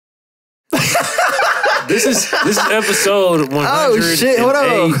This is episode 100. Oh shit! Hold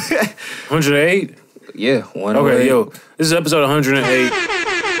on. 108. Yeah, 108. Okay, yo, this is episode 108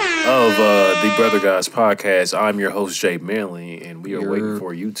 of the Brother Guys podcast. I'm your host Jay Manley, and we are waiting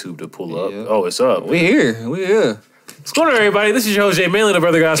for YouTube to pull up. Oh, it's up. We here. What's going on, everybody? This is your host Jay Manley, the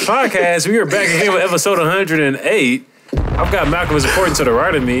Brother Guys podcast. We are back again with episode 108. I've got Malcolm is important to the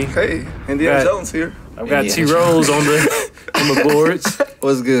right of me. Hey, Indiana Jones here. I've got T Rose on the boards.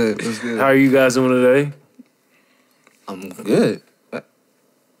 What's good? How are you guys doing today? I'm good.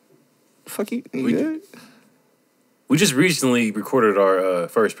 Fuck you. You good? We just recently recorded our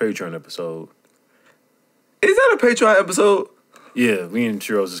first Patreon episode. Is that a Patreon episode? Yeah, me and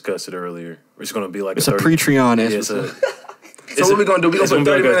T Rose discussed it earlier. It's going to be like it's a Patreon episode. So what we gonna do? We gonna put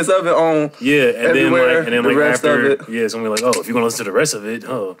 30 minutes of it on and everywhere, then the rest after, of it. Yeah, it's gonna be like, oh, if you're gonna listen to the rest of it,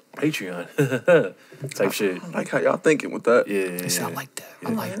 Patreon type shit. I like how y'all thinking with that. Yeah. I like that.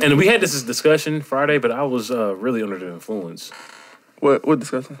 I like that. And we had this discussion Friday, but I was really under the influence. What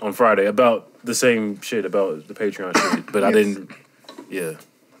discussion? On Friday about the same shit about the Patreon shit, but I didn't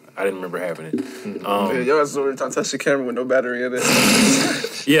remember having it. Y'all was already trying to touch the camera with no battery in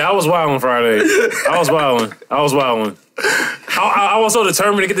it. Yeah, I was wild on Friday. I was wilding. I was so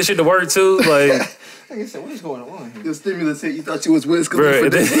determined to get this shit to work too. Like I said, what is going on here? Your stimulus hit. You thought you was Wiz Khalifa.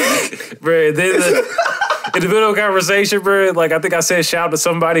 Bro, then in the middle of the conversation, bro, like I think I said shout to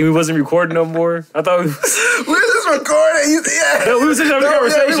somebody who wasn't recording no more. I thought we was just recording. No, we was just having a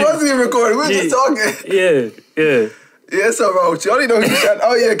conversation. Yeah, we wasn't even recording. We were just talking. Yeah. Yeah, it's something wrong with you. I don't even know who you shout.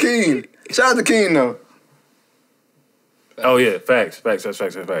 Oh yeah, Keen. Shout out to Keen though. Oh yeah, facts. How's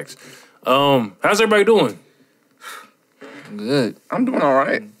everybody doing? Good. I'm doing all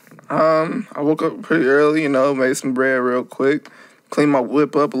right. I woke up pretty early, made some bread real quick, cleaned my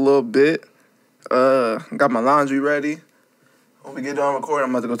whip up a little bit, got my laundry ready. When we get done recording,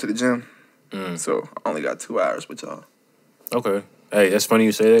 I'm about to go to the gym. So I only got 2 hours with y'all. Okay. Hey, that's funny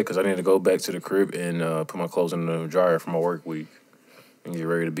you say that because I need to go back to the crib and put my clothes in the dryer for my work week and get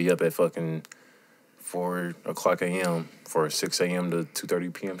ready to be up at fucking 4 o'clock a.m. for a 6 a.m. to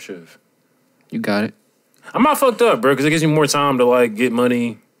 2:30 p.m. shift. You got it. I'm not fucked up, bro, because it gives me more time to, like, get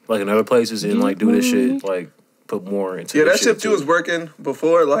money, like, in other places and, like, do this shit, like, put more into that shift you was working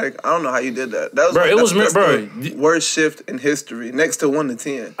before, like, I don't know how you did that. That was, bro, the worst shift in history, next to 1 to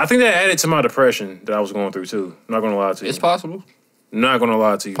 10. I think that added to my depression that I was going through, too. I'm not going to lie to you. It's possible. I'm not going to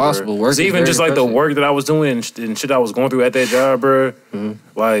lie to you, possible. Bro. Work even just, like, the work that I was doing and shit I was going through at that job, bro,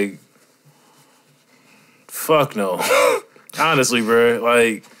 like, fuck no. Honestly, bro,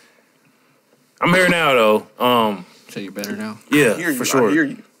 like, I'm here now, though. So you're better now? Yeah, for sure. I hear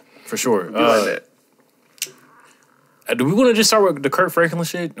you. For sure. You like that. Do we want to just start with the Kirk Franklin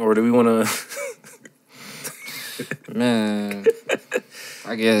shit, or do we want to... Man,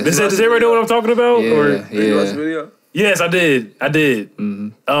 I guess. Does everybody know what I'm talking about? Yeah, Did you watch the video? Yes, I did.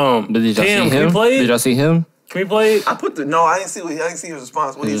 Mm-hmm. Did y'all see him? Can we play it? Did y'all see him? Can we play it? I didn't see his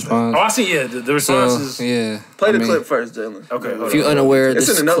response. What His he response? Oh, I see. Yeah, the response is... Yeah. Play the clip first, Jalen. Okay. If you're unaware, It's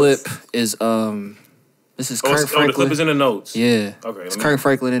this in the clip notes. is this is Kirk Franklin. the clip is in the notes. Yeah. Okay. It's Kirk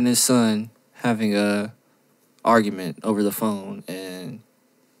Franklin and his son having a argument over the phone, and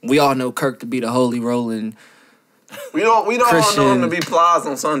we all know Kirk to be the holy rolling. We don't Christian. know him to be plies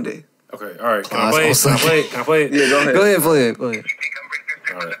on Sunday. Okay. All right. Can I play it? Can I play it? Yeah, go ahead. Go ahead, play it. All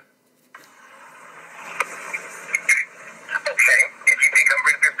right. Okay, if you think I'm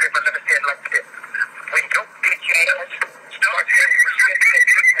bringing this paper, let me say it like this. When your bitch ass starts getting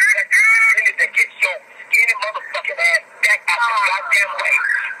then it gets your skinny motherfucking ass back out the goddamn way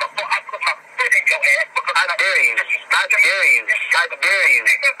before I put my foot in your ass because I dare you. I dare you. I dare you.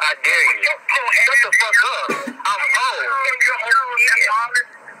 I dare you. Shut the fuck up. I'm old.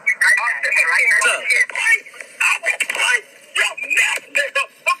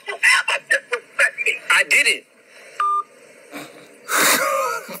 I did it.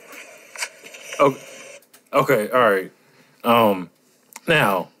 Okay. All right.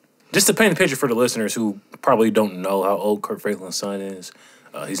 Now, just to paint a picture for the listeners who probably don't know how old Kirk Franklin's son is,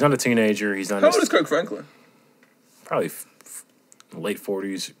 he's not a teenager. He's not. How old is Kirk Franklin? Probably late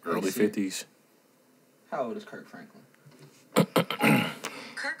 40s, early 50s. How old is Kirk Franklin?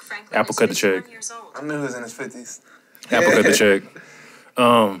 Kirk Franklin Apple cut the check. Years old. I knew he was in his 50s. Apple cut the check.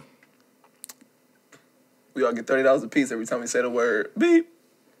 We all get $30 a piece every time we say the word beep.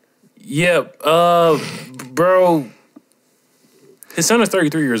 Yeah, bro. His son is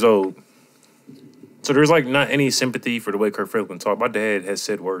 33 years old. So there's like not any sympathy for the way Kirk Franklin talked. My dad has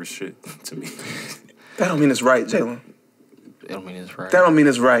said worse shit to me. That don't mean it's right, Jalen. That don't mean it's right. That don't mean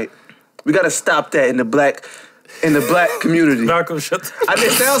it's right. We gotta stop that in the black in the black community. Malcolm, shut the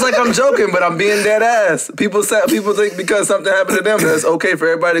It sounds like I'm joking, but I'm being dead ass. People think because something happened to them that's okay for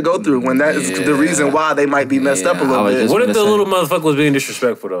everybody to go through when that is the reason why they might be messed up a little bit. What if the little motherfucker was being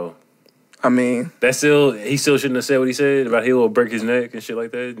disrespectful though? I mean, he still shouldn't have said what he said about he will break his neck and shit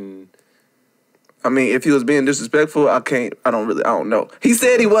like that. And I mean, if he was being disrespectful, I don't know. He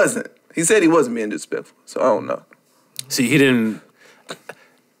said he wasn't. He said he wasn't being disrespectful, so I don't know. See, he didn't.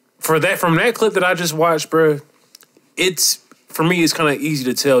 From that clip that I just watched, bro, for me, it's kind of easy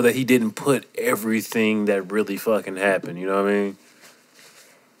to tell that he didn't put everything that really fucking happened. You know what I mean?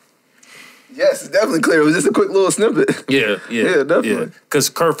 Yes, it's definitely clear. It was just a quick little snippet. Yeah, definitely. Because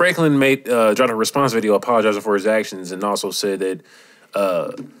Kurt Franklin dropped a response video apologizing for his actions and also said that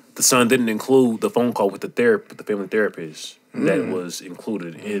the son didn't include the phone call with the family therapist that was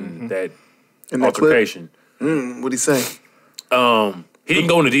included in that altercation. What'd he say? He didn't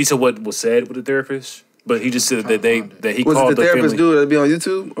go into detail what was said with the therapist, but he just said that he was called it the the therapist family. dude that'd be on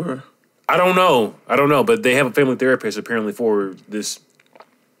YouTube or? I don't know, but they have a family therapist apparently for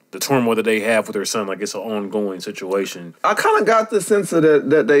the turmoil that they have with their son. Like it's an ongoing situation. I kind of got the sense of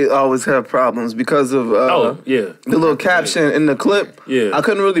that they always have problems because of the little caption in the clip. Yeah, I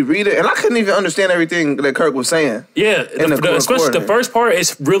couldn't really read it, and I couldn't even understand everything that Kirk was saying. Yeah, especially the first part.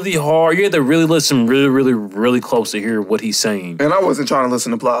 It's really hard. You have to really listen, really, really, really close to hear what he's saying. And I wasn't trying to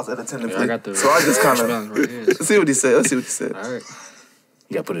listen to Plies attentively, so I just kind of let's see what he said. All right,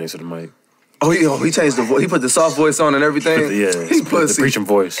 you gotta put it next to the mic. Oh, he changed the voice. He put the soft voice on and everything. He pussy. The preaching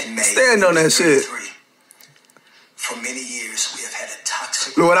voice. Stand on that shit. For many years, we have had a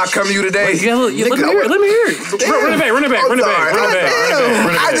toxic. Look, when I come to you today, let me hear it. Run it back.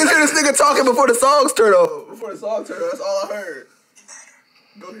 I just hear this nigga talking before the songs turn over. That's all I heard.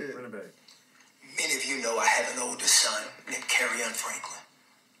 Go ahead. Run it back. Many of you know I have an older son named Carrion Franklin.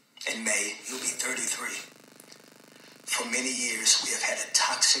 In May, he'll be 33. For many years, we have had a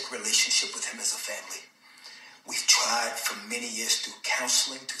toxic relationship with him as a family. We've tried for many years through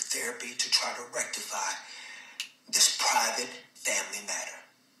counseling, through therapy, to try to rectify this private family matter.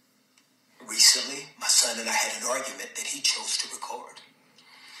 Recently, my son and I had an argument that he chose to record.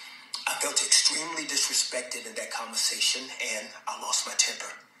 I felt extremely disrespected in that conversation, and I lost my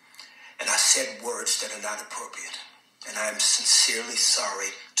temper. And I said words that are not appropriate. And I am sincerely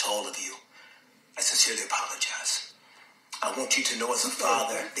sorry to all of you. I sincerely apologize. I want you to know as a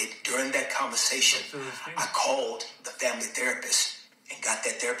father that during that conversation, I called the family therapist and got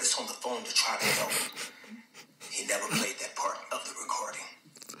that therapist on the phone to try to help. He never played that part of the recording.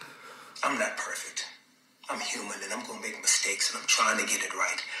 I'm not perfect. I'm human and I'm going to make mistakes and I'm trying to get it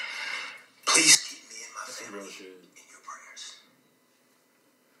right. Please keep me and my family in your prayers.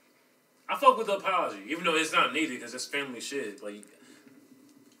 I fuck with the apology, even though it's not needed because it's family shit. Like,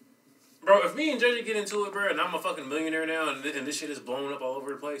 bro, if me and JJ get into it, bro, and I'm a fucking millionaire now, and this shit is blown up all over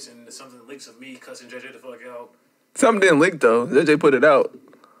the place, and something leaks of me cussing JJ the fuck out. Something didn't leak though. JJ put it out.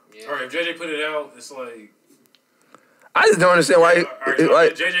 Yeah. All right, if JJ put it out, it's like I just don't understand why.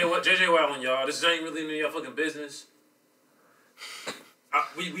 JJ wilding, y'all. This ain't really none of y'all fucking business.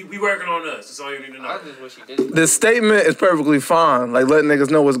 We working on us. That's all you need to know. I just wish he didn't. The statement is perfectly fine, like letting niggas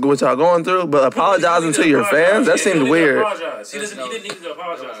know what y'all going through, but apologizing to your fans, that seemed weird. He didn't need to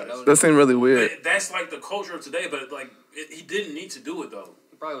apologize. That seemed really weird. But that's like the culture of today, but like he didn't need to do it though.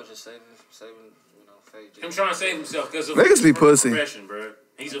 He probably was just saving, fake. Him trying to save himself because of niggas be pussy. Profession, bro.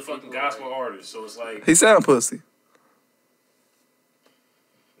 He's a fucking gospel artist, so it's like he sound pussy.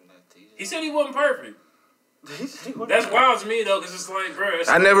 He said he wasn't perfect. That's wild to me though, because it's like, bro.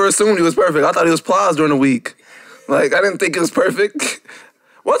 I never assumed he was perfect. I thought he was Plies during the week. Like I didn't think it was perfect.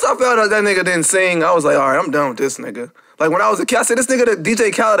 Once I found out that nigga didn't sing, I was like, all right, I'm done with this nigga. Like when I was a kid, I said, this nigga the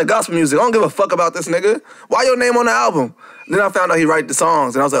DJ Khaled of gospel music. I don't give a fuck about this nigga. Why your name on the album? Then I found out he write the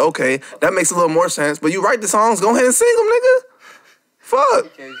songs, and I was like, okay, that makes a little more sense. But you write the songs, go ahead and sing them, nigga.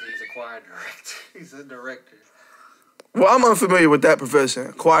 Fuck. He's a choir director. He's a director. Well, I'm unfamiliar with that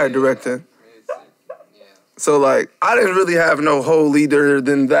profession, choir directing. So, like, I didn't really have no holier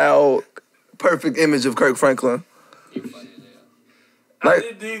than thou perfect image of Kirk Franklin. You're funny as hell.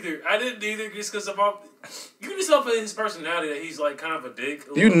 I didn't either just because you can just off of his personality that he's, like, kind of a dick.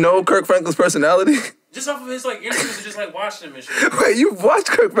 You know Kirk Franklin's personality? Just off of his, like, interviews and just, like, watching him and shit. Wait, you watched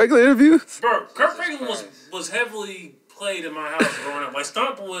Kirk Franklin interviews? Bro, Kirk Franklin was heavily played in my house growing up. Like,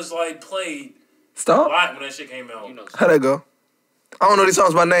 Stomp was, like, played a lot when that shit came out. How'd that go? I don't know these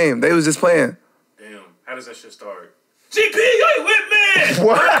songs by name. They was just playing. Damn. How does that shit start? GP, are you with me?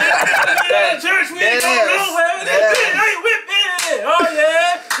 What? Yeah, church, we ain't going nowhere. GP, are you with me? Oh,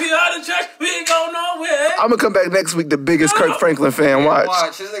 yeah. We are the church, we ain't going nowhere. I'm gonna come back next week, the biggest Kirk Franklin fan.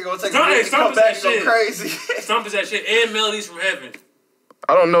 Watch. This nigga gonna take Hey, a come back and go crazy. Stomp is that shit. And Melodies from Heaven.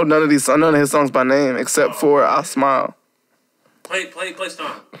 I don't know none of his songs by name except for "I Smile." Play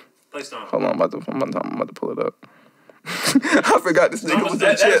Stomp. Play Stomp. Hold on, I'm about to pull it up. I forgot this nigga was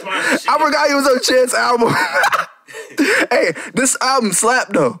on Chance. I forgot he was on Chance's album. Hey, this album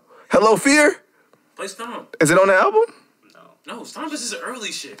slapped though. Hello Fear. Play Stomp. Is it on the album? No, Stomp is just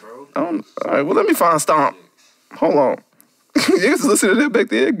early shit, bro. All right, well let me find Stomp. Hold on. You guys listen to that back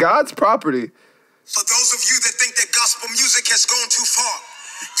there. God's Property. For those of you that think that gospel music has gone too far,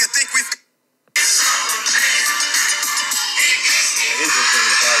 you think we've...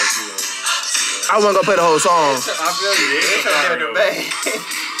 I wasn't gonna play the whole song. I feel you. It's a debate.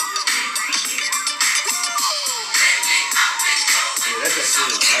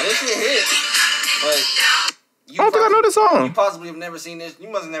 This shit hit. But I don't think I know the song. You possibly have never seen this. You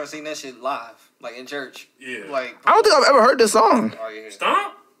must have never seen that shit live, like in church. Yeah. Like I don't think I've ever heard this song. Oh, yeah.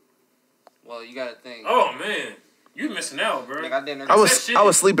 Stomp? Well, you gotta think. Oh man, you missing out, bro. Like, I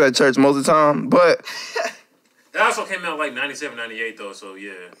was sleeping at church most of the time, but that also came out like 97, 98 though. So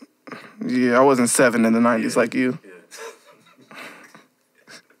yeah. Yeah, I wasn't 7 in the 90s like you. Yeah.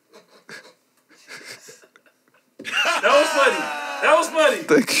 That was funny. That was funny.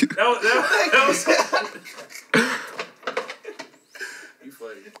 Thank you. That was funny. You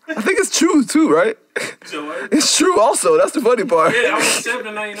funny. I think it's true too, right? So what? It's true also. That's the funny part. Yeah, I was 7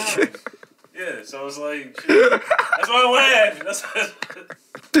 to 99. Yeah, so it's like, shit. That's why I laughed. That's why.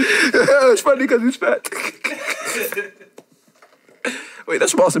 It's funny because he's fat. Wait,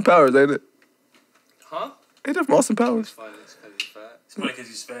 that's from Austin Powers, ain't it? Huh? Ain't that from Austin It's Powers? funny because he's fat. It's funny because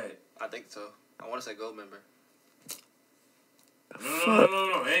he's fat. I think so. I want to say gold member.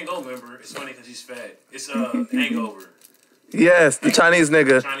 No. Ain't go member. It's funny because he's fat. It's hangover. Yes, the Chinese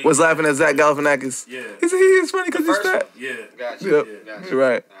nigga Chinese was laughing at Zach Galifianakis. Yeah. He's funny because he's first fat. Yeah. Gotcha. Yep, Gotcha. you're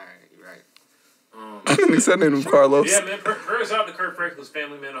right. All right, you're right. He said name him Carlos. Yeah, man. Prayers out to Kirk Franklin's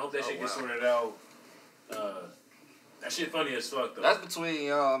family, man. I hope that shit gets sorted out. That shit funny as fuck, though. That's between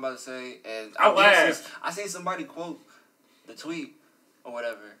y'all, I'm about to say. And I laughed. I seen somebody quote the tweet or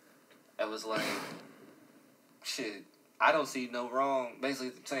whatever. That was like, shit, I don't see no wrong.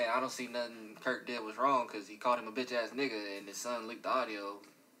 Basically saying, I don't see nothing Kirk did was wrong because he called him a bitch ass nigga and his son leaked the audio.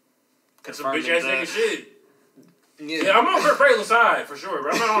 That's some bitch ass nigga shit. Yeah, I'm on Kirk Franklin's side for sure,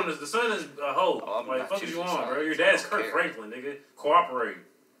 bro. I'm not on the son is a hoe. Oh, I'm like, not fuck you choosing on, bro. sides. Your dad's I don't Kirk care. Franklin, nigga. Cooperate.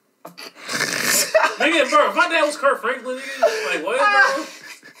 Nigga, bro, if my dad was Kirk Franklin, nigga, like, what,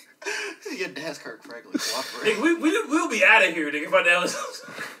 bro? Your dad's Kirk Franklin. Cooperate. Nigga, we'll be out of here, nigga, if my dad was...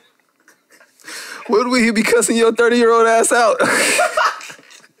 When will he be cussing your 30-year-old ass out?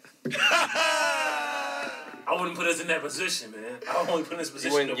 I wouldn't put us in that position, man. I would only put us in this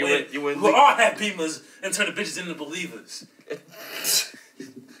position to win. You wouldn't We'll all have beamers and turn the bitches into believers.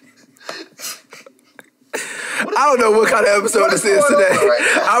 I don't know what kind of episode this is today.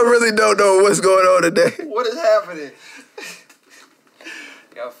 I really don't know what's going on today. What is happening?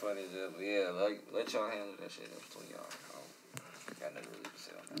 Y'all funny as hell, but yeah, like, let y'all handle that shit up between y'all. I got nothing really to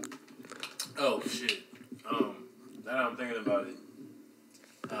say on that. Oh, shit. Now I'm thinking about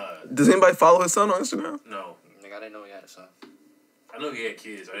it. Does anybody follow his son on Instagram? No. Nigga, I didn't know he had a son. I know he had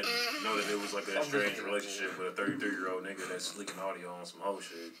kids. I didn't know that it was like a strange relationship with a 33-year-old nigga that's leaking audio on some whole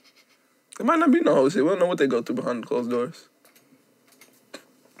shit. It might not be no whole shit. We don't know what they go through behind the closed doors.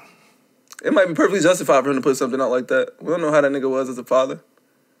 It might be perfectly justified for him to put something out like that. We don't know how that nigga was as a father.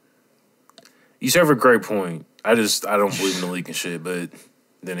 You serve a great point. I don't believe in the leaking shit, but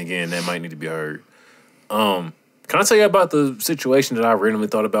then again, that might need to be heard. Can I tell you about the situation that I randomly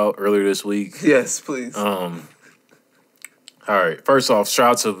thought about earlier this week? Yes, please. All right. First off,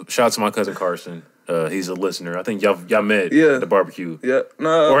 shout out to my cousin Carson. He's a listener. I think y'all met at the barbecue. Yeah.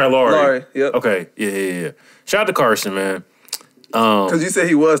 No. Or at Laurie. Yep. Okay. Yeah. Shout out to Carson, man. Because you said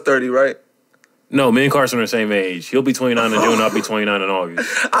he was 30, right? No, me and Carson are the same age. He'll be 29 in June. I'll be 29 in August.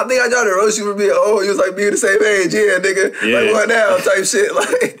 I think I tried to roast you for being old. He was like, being the same age. Yeah, nigga. Yeah. Like, what now? Type shit.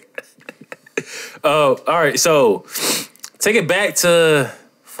 Like. All right. So, take it back to,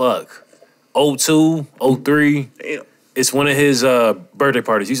 02, 03. Damn. It's one of his birthday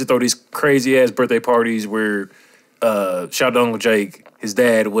parties. He used to throw these crazy-ass birthday parties where, shout out to Uncle Jake, his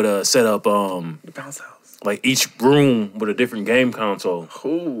dad would set up The bounce house. like each room with a different game console.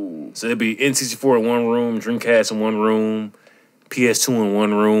 Ooh. So it'd be N64 in one room, Dreamcast in one room, PS2 in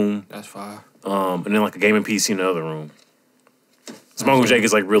one room, That's fine. and then like a gaming PC in the other room. So my Uncle Jake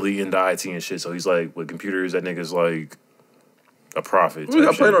is like really into IT and shit, so he's like with computers, that nigga's like a prophet. We got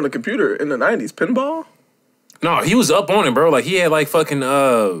type playing shit. on the computer in the 90s. Pinball? No, he was up on it, bro. Like he had like fucking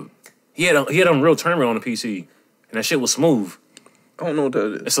He had Unreal Tournament on the PC, and that shit was smooth. I don't know what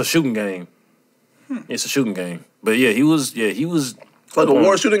that is. It's a shooting game. It's a shooting game. But yeah, he was Like a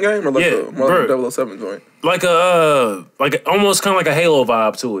war shooting game or like Yeah, a more 007 joint? like almost kind of like a Halo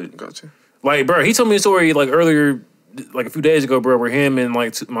vibe to it. Gotcha. Like, bro, he told me a story like earlier, like a few days ago, bro, where him and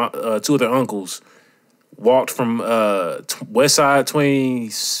like two of their uncles walked from West Side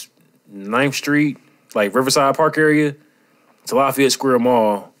 29th Street, like Riverside Park area, to Lafayette Square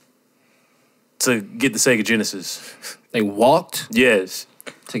Mall to get the Sega Genesis. They walked Yes.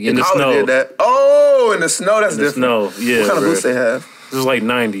 to get In the I snow. did that. Oh, in the snow, that's The different. snow, yeah. What kind of bro. boots they have? This was like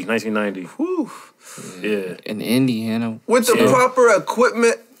 1990. Whew. Yeah. in Indiana. With the Yeah. proper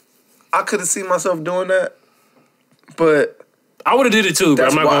equipment, I could have seen myself doing that. But I would have did it too, bro.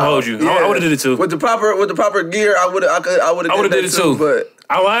 that's I'm not gonna wild. hold you. Yeah. I would have did it too. With the proper gear, I would have did it too. But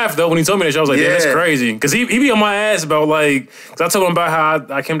I laughed though when he told me that shit. I was like, damn, that's Yeah. crazy. Cause he be on my ass about like, cause I told him about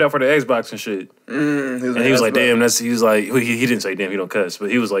how I came down for the Xbox and shit. And he was like, damn, he didn't say damn, he don't cuss,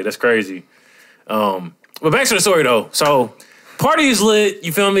 but he was like, that's crazy. But back to the story though. So party is lit,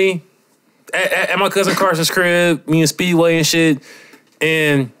 you feel me? At my cousin Carson's crib, me and Speedway and shit.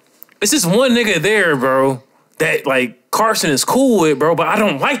 And it's this one nigga there, bro, that like Carson is cool with, bro, but I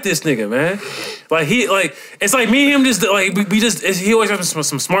don't like this nigga, man. Like it's like me and him just like he always has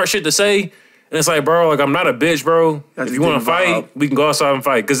some smart shit to say. And it's like, bro, like I'm not a bitch, bro. That's If you want to the fight, vibe. we can go outside and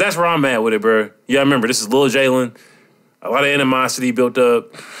fight. Cause that's where I'm at with it, bro. Yeah, I remember this is Lil Jalen. A lot of animosity built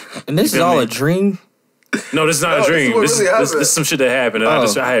up. And this is feel all me? a dream. No, this is not No, a this is dream. what This really is happened. some shit that happened. And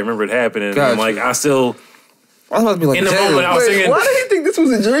Oh. I remember it happening. Gotcha. And like I still I was about to be like, in the damn. moment I was wait, thinking. why did he think this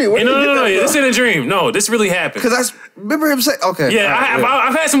was a dream? Where did he get No, that this from? ain't a dream. No, this really happened. Because remember him saying, okay. Yeah,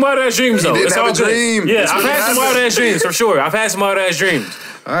 I've had some wild ass dreams though. didn't It's have all a good. dream. Yeah, That's I've what had some happened. wild ass dreams for sure. I've had some wild ass dreams.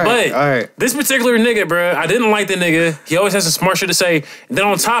 All right, But all right. this particular nigga, bruh, I didn't like the nigga. He always has some smart shit to say. And then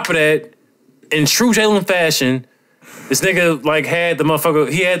on top of that, in true Jalen fashion, this nigga like had the motherfucker.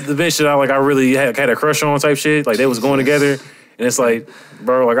 He had the bitch that I really had a crush on type shit. Like they was going together, and it's like,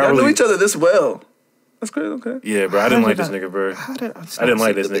 bro, like I Y'all knew really. each other this well. That's crazy. Okay. Yeah, bro, I didn't like this did I- nigga, bro. How did I didn't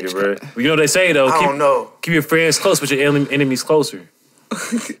like this nigga, bro. But you know what they say though? I don't know. Keep your friends close, but your enemies closer.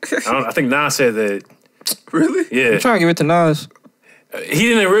 I think Nas said that. Really? Yeah, I'm trying to give it to Nas. he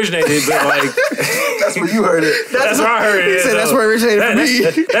didn't originate it, but like That's where you heard it. that's where I heard it. He said though. that's where it originated for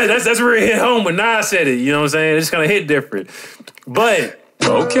me. That's where it hit home when Nas said it. You know what I'm saying? It just kind of hit different. But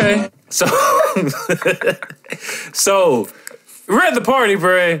okay, so we're at the party,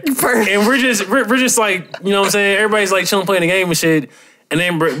 bro, and we're just like, you know what I'm saying? Everybody's like chilling, playing the game and shit, and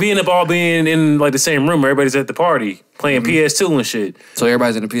then we end up all being in like the same room. Everybody's at the party playing PS2 and shit. So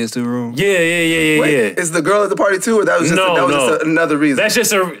everybody's in the PS2 room? Yeah. Wait, is the girl at the party too, or that was just, just another reason? That's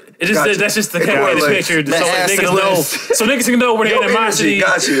just Gotcha. that's just the It kind of correlates. picture, so adds to niggas the know, list. so niggas can know where the Your animosity.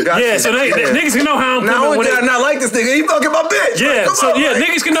 energy. Got you. Yeah, so niggas can know how I'm Not coming. only when did I it- not like this nigga, he fucking my bitch. Yeah, Like, come so on, yeah, like,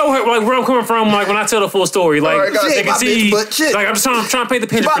 niggas can know like where I'm coming from, like when I tell the full story, like Alright, gotcha. they Shit, can my see, bitch, but shit. like I'm just trying to paint the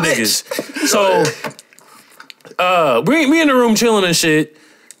picture My for bitch. niggas. So, we in the room chilling and shit,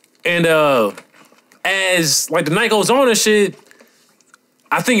 and as like the night goes on and shit,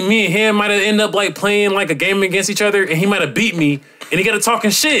 I think me and him might have ended up like playing like a game against each other, and he might have beat me, and he got to talking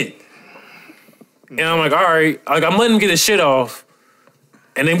shit. And I'm like, all right, like I'm letting him get his shit off,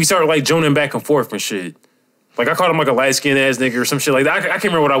 and then we started like joning back and forth and shit. Like I called him like a light skinned ass nigga or some shit like that. I can't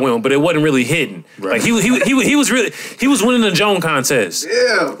remember what I went with, but it wasn't really hitting. Like he was winning the Joan contest.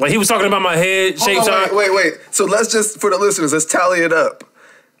 Yeah. Like he was talking about my head shape. Hold on, wait. So let's just, for the listeners, let's tally it up.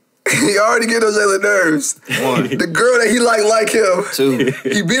 He already get on Jalen nerves. One, The girl that he like him. 2,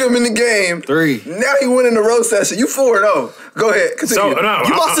 He beat him in the game. 3. Now he went in the roast session. You 4-0. Go ahead. Continue. So no,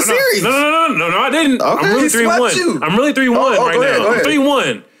 You lost the series. No, I didn't. Okay. I'm really He swept 3-1. you. I'm really 3-1 Oh, right go ahead, now. go I'm ahead.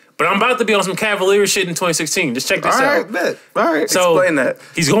 3-1. But I'm about to be on some Cavalier shit in 2016. Just check this All out. right, bet. All right. So Explain that.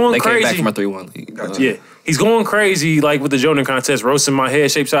 he's going they came back crazy. from a 3-1 league. Yeah, he's going crazy like with the Jordan contest, roasting my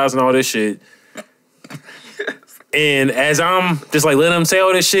head shape, size, and all this shit. And as I'm just like letting him say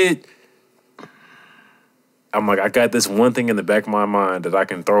all this shit, I'm like, I got this one thing in the back of my mind that I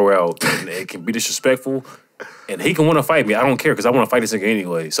can throw out, and it can be disrespectful, and he can want to fight me. I don't care because I want to fight this nigga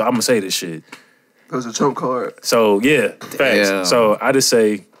anyway. So I'm gonna say this shit. It was a choke card. So yeah, facts. Damn. So I just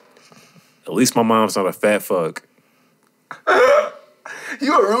say, at least my mom's not a fat fuck.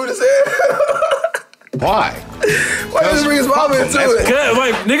 You were rude as hell. Why? Why did you bring his mom into it? Cause,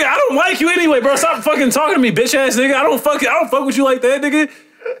 like, nigga, I don't like you anyway, bro. Stop fucking talking to me, bitch ass nigga. I don't fuck with you like that, nigga.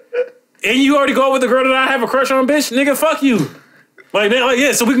 And you already go out with the girl that I have a crush on, bitch. Nigga, fuck you. Like,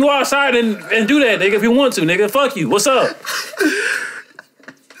 yeah, so we can go outside and do that, nigga, if you want to, nigga. Fuck you. What's up?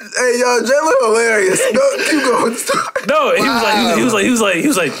 Hey, yo, Jalen hilarious. Go, keep going. No, he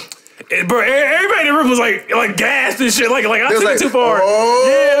was like, Bro, everybody in the room was like gassed and shit. Like I took it too far. Oh,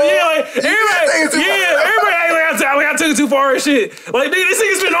 Yeah, like everybody I took it too far and shit. Like, nigga, this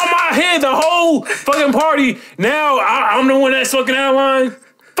nigga's been on my head the whole fucking party. Now I'm the one that's fucking out of line.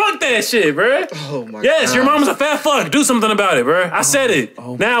 Fuck that shit, bro. Oh my yes, your mama's a fat fuck. Do something about it, bro. I said it.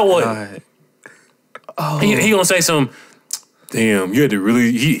 Now what? God. Oh. He gonna say something. Damn, you had to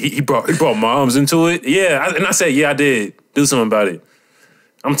really. He brought moms into it. Yeah, and I said, yeah, I did. Do something about it.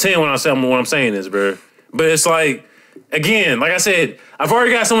 I'm telling you what I'm saying is, bro. But it's like, again, like I said, I've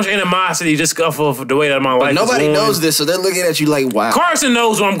already got so much animosity just off of the way that my life is Nobody going. knows this, so they're looking at you like, wow. Carson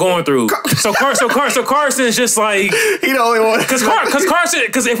knows what I'm going through. So Carson's just like, He the only one. because Carson,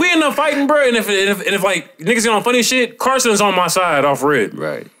 because if we end up fighting, bro, and if like niggas get on funny shit, Carson's on my side off rip.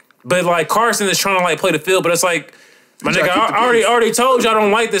 Right. But like Carson is trying to like play the field, but it's like, my nigga, keep the I already told you I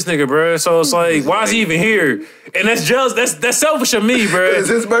don't like this nigga, bro. So it's like, why is he even here? And that's selfish of me, bro. It's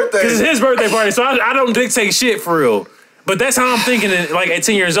his birthday. Because it's his birthday party, so I don't dictate shit for real. But that's how I'm thinking like at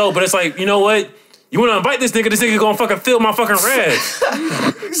 10 years old. But it's like, you know what? You want to invite this nigga gonna fucking fill my fucking rag.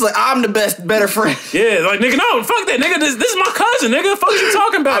 He's like, I'm the better friend. Yeah, like, nigga, no, fuck that, nigga. This is my cousin, nigga. Fuck you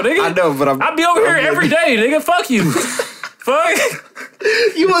talking about, nigga. I know, but I be over here every day, nigga. Fuck you. Fuck.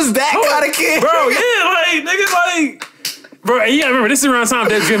 You was that kind of kid. Bro, yeah, like, nigga, like... Bro, yeah, remember, this is around the time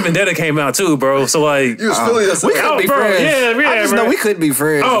that Dream Vendetta came out, too, bro. So, like... You was feeling yourself. We could be friends. Yeah, I just bro. know we couldn't be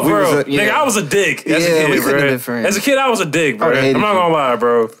friends. Oh, We bro. was Nigga, I was a dick as a Yeah, kid, we couldn't bro. have been friends. As a kid, I was a dick, bro. I hated I'm not you. gonna lie,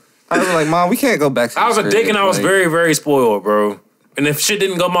 bro. I was like, Mom, we can't go back to I was a dick and I was very, very spoiled, bro. And if shit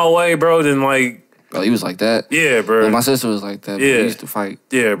didn't go my way, bro, then, like... Oh, he was like that? Yeah, bro. Well, my sister was like that. Yeah. We used to fight.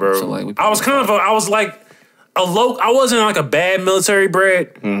 Yeah, bro. So, like, I was I was like I wasn't like a bad military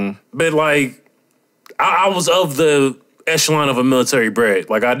brat, but like I was of the echelon of a military brat.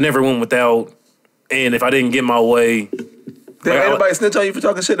 Like I never went without, and if I didn't get my way, Did anybody snitch on you for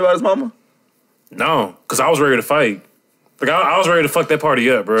talking shit about his mama? no, because I was ready to fight. Like I was ready to fuck that party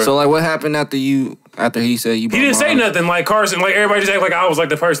up, bro. So, like, what happened after he said you He didn't say nothing. Like Carson, like everybody just act like I was like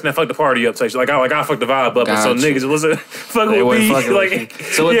the person that fucked the party up. Like I fucked the vibe up, and so Gotcha. niggas wasn't fucking They with wasn't me. fucking with Like you.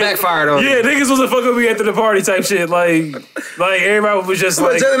 So it backfired on Yeah, you. niggas wasn't fucking with me after the party type shit. Like everybody was just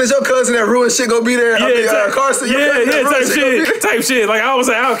But like, Jalen is your cousin that ruined shit gonna be there. I mean, Carson, your cousin that ruined shit gonna be there. type shit. Like I was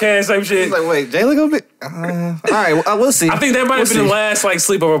an outcast type shit. He's like, wait, Jalen gonna be... all right, well, we'll see. I think that might have been the last like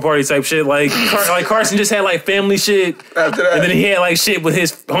sleepover party type shit. Like like Carson just had like family shit, After that. and then he had like shit with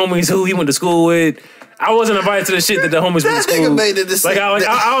his homies who he went to school with. I wasn't invited to the shit that the homies went to That school. nigga made the decision.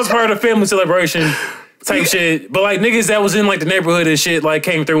 I was part of the family celebration type shit. But like niggas that was in like the neighborhood and shit like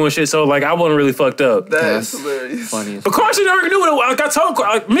came through and shit. So like I wasn't really fucked up. That's That's hilarious. funny. But Carson already knew it. Like I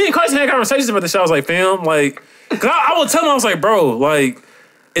told me and Carson had conversations about this shit. I was like, fam, like, cause I would tell him, I was like, bro, like,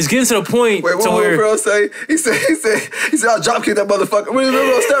 it's getting to the point Wait, what to did where bro say? He said, I'll drop kick that motherfucker. What do you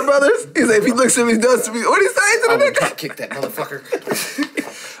remember on Step Brothers? He said, if he looks at me, he does to me. What did he say to the nigga? Kick that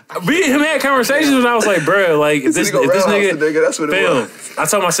motherfucker. me and him had conversations and I was like, bro, like, if this He gonna nigga, roundhouse the nigga, that's what it fam, was. I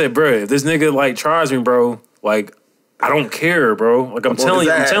told him, I said, bro, if this nigga like tries me, bro, like, I don't care, bro. Like I'm on telling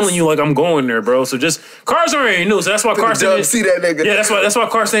his ass. you, like I'm going there, bro. So just Carson already knew, so that's why Carson Dub, didn't- see that nigga. Yeah, that's why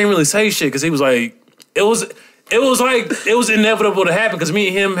Carson didn't really say shit because he was like, it was inevitable to happen because me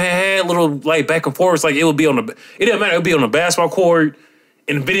and him had little like back and forth. Like it didn't matter. It would be on the basketball court,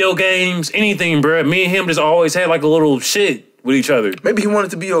 in video games, anything, bro. Me and him just always had like a little shit with each other. Maybe he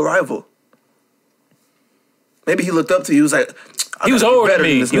wanted to be your rival. Maybe he looked up to you. He was like, He was older than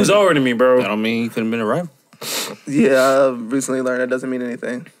me. He was older than me, I bro. don't mean he couldn't have been a rival. Yeah, I recently learned that doesn't mean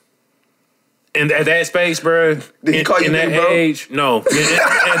anything. And at that space, bro. Did he call you in that big bro? age? No. At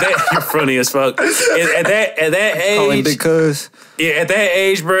that, you're funny as fuck. At that Call him age, big cuz. yeah, at that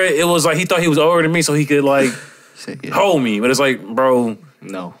age, bro, it was like he thought he was older than me, so he could like Yeah. hold me. But it's like, bro,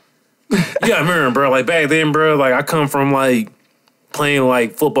 No. you gotta remember, bro. Like back then, bro, like I come from like playing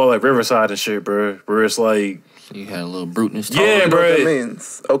like football like Riverside and shit, bro. Where it's like, You had a little bruteness. Yeah, I don't know bro. what that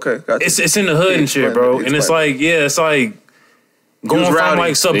means. Okay, gotcha. it's in the hood and shit, Explain bro. it, And it's explain like, yeah, it's like going was from rowdy.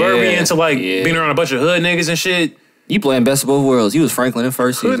 like suburban Yeah, to like yeah. being around a bunch of hood niggas and shit. You playing best of both worlds. You was Franklin in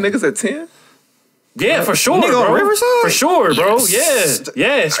first Hood season. niggas at 10? Yeah, for sure, Nigga on bro. Riverside? For sure, bro. Yes.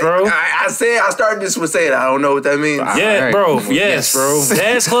 Yes, bro. I started this with saying I don't know what that means. Yeah, Alright. bro. Well, Yes, yes. bro.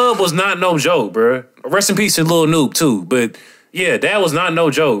 Dad's Club was not no joke, bro. Rest in peace to Lil Noob too. But yeah, that was not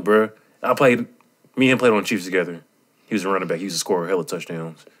no joke, bro. Me and him played on the Chiefs together. He was a running back. He used to score hella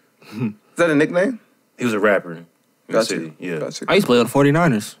touchdowns. Is that a nickname? He was a rapper in the Got city. you. Yeah. Got you. I used to play on the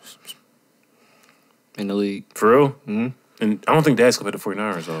 49ers. In the league. For real? Mm-hmm. And I don't think Dad's Club had the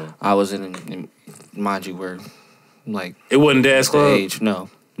 49ers though. I was in mind you, where, like, It wasn't Dad's the Club? age. No.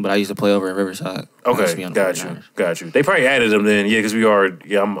 But I used to play over in Riverside. I used to be Okay, on the got 49ers. you. They probably added them then, yeah, because we are.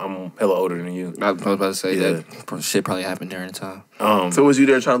 Yeah, I'm hella older than you. I was about to say Yeah. that shit probably happened during the time. So was you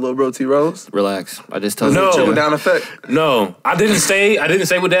there trying to little bro T Rose? Relax. I just told you. No. Trickle down effect. No, I didn't stay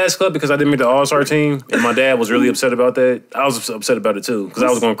with Dad's club because I didn't make the All-Star team, and my dad was really upset about that. I was upset about it too because I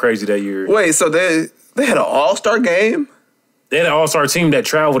was going crazy that year. Wait, so they had an All-Star game? They had an All-Star team that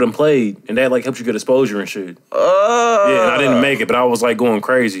traveled and played, and that like helped you get exposure and shit. Yeah, and I didn't make it, but I was like going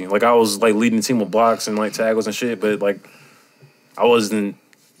crazy. Like I was like leading the team with blocks and like tackles and shit, but like I wasn't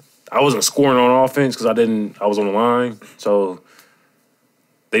scoring on offense because I was on the line, so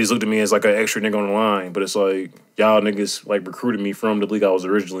they just looked at me as like an extra nigga on the line. But it's like y'all niggas like recruited me from the league I was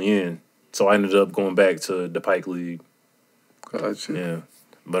originally in, so I ended up going back to the Pike League. Gotcha. Yeah,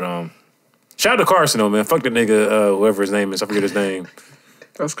 but shout out to Carson though, man. Fuck the nigga, whoever his name is. I forget his name.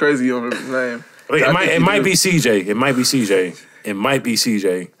 That's crazy you don't remember his name. It might be CJ. It might be CJ. It might be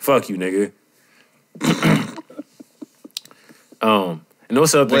CJ. Fuck you, nigga. And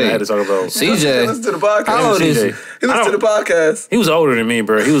what's the other thing I had to talk about? CJ. Listen to the podcast. How old is he? He listened to the podcast. He was older than me,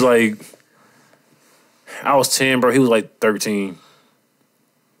 bro. He was like, I was 10, bro. He was like 13.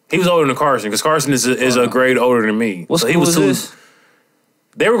 He was older than Carson because Carson is a grade older than me. What So school was this?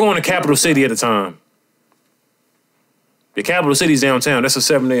 They were going to Capital City at the time. The Capital City's downtown. That's a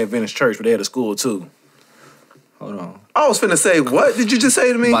Seventh-day Adventist church, but they had a school too. Hold on. I was finna say, what did you just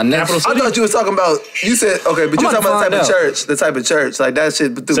say to me? My next- I thought you was talking about, you said, okay, but you were talking about the type of church. Like that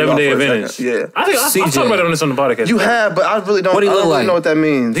shit threw me off Seventh-day for a Adventist. second. Yeah. I think I've CJ. talked about it on the podcast. You have, but I really don't, What do he I don't look really like? know what that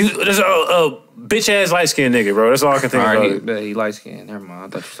means. There's a bitch-ass light-skinned nigga, bro. That's all I can think All about. right, he light skinned. Never mind. I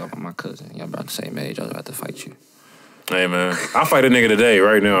thought you were talking about my cousin. Y'all about the same age. I was about to fight you. Hey, man. I'll fight a nigga today,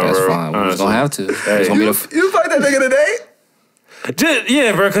 right now, That's bro. fine. We're just gonna have to. Hey. It's gonna be You fight that nigga today?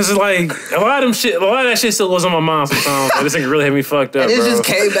 Yeah, bro, because like a lot of that shit still goes on my mind sometimes. Like, this nigga really had me fucked up, It bro. just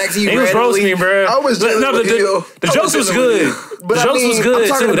came back to you. He was roasting me, bro. I was jealous no, with you. the I jokes was was jealous with good. you. The But I jokes mean, was I'm good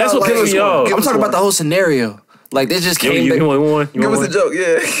talking too. That's about, what like, pissed me off. I'm talking about the whole scenario. Like they just came You back. want one? You Give want us a joke,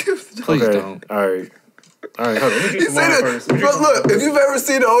 yeah. Please Okay. don't. All right. Hold on. Let me He get some said water it. first. Bro, look, if you've ever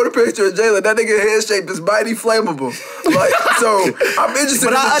seen the older picture of Jalen, that nigga head shape is mighty flammable. Like, so I'm interested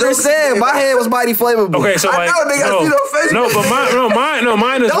But in I the jokes. understand. My head was mighty flammable. Okay, so I like, know, nigga, I see no face. no, but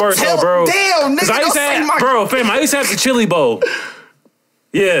mine is Don't worse tell- though, bro. Damn, nigga, 'Cause I used don't to say have, my- bro, fam, I used to have the chili bowl.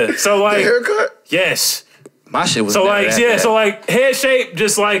 Yeah, so The like, haircut? yes. My shit was So never like, that yeah, bad. so like, head shape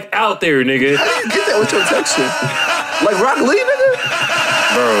just like out there, nigga, Get that with your texture. Like Rock Lee,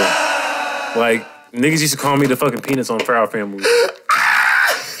 nigga? bro. Like, niggas used to call me the fucking peanuts on Proud Family.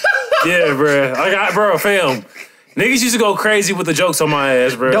 Yeah, bro. Bro, fam. Niggas used to go crazy with the jokes on my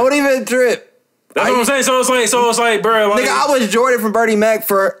ass, bro. Don't even trip. That's what I'm saying. So it's like, bro. Like, Nigga, I was Jordan from Bernie Mac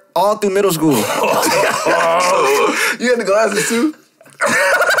for all through middle school. You had the glasses too?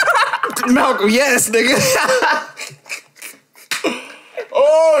 Malcolm, yes, nigga.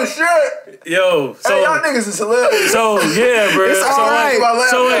 Oh, shit. yo, so Hey, y'all niggas is hilarious. So yeah, bro. It's all right.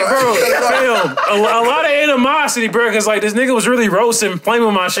 So like, bro, fam, a lot of animosity, bro, because like this nigga was really roasting,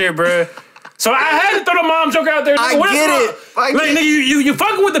 flaming my shit, bro. So I had to throw the mom joke out there. I What get else it. Like, nigga, you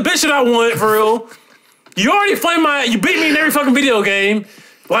fucking with the bitch that I want for real. You already you beat me in every fucking video game.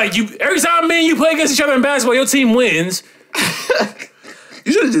 Like every time me and you play against each other in basketball, your team wins.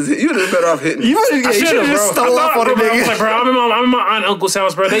 You should have been better off hitting. You I should should have have, just bro. stole off on the I was nigga. like, bro, I'm in my aunt and uncle's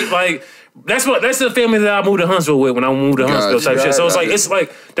house, bro. They like that's the family that I moved to Huntsville with when I moved to Huntsville type shit. So it's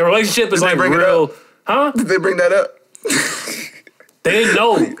like the relationship is Did they like bring it real, up? huh? Did they bring that up? They didn't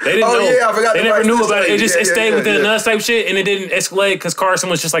know. They didn't Oh, know. yeah, I forgot They the never rights knew to about it. say. It just Yeah, it stayed yeah, within yeah. us type shit, and it didn't escalate because Carson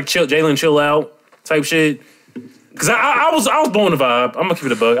was just like Jalen chill out type shit. Because I was blowing the vibe. I'm gonna keep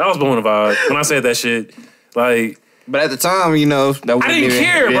it a bug. I was blowing the vibe when I said that shit. Like But at the time, you know, that I didn't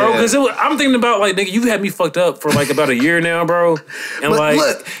care, bro. Because I'm thinking about like nigga, you had me fucked up for like about a year now, bro. And But like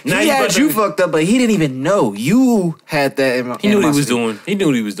look, now he had about you to- fucked up, but he didn't even know. You had that. He knew what he was doing. He knew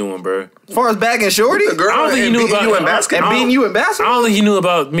what he was doing, bro. As far as back and Shorty, The girl I don't think he and knew beating about you in basketball. and beating you in I basketball. don't think he knew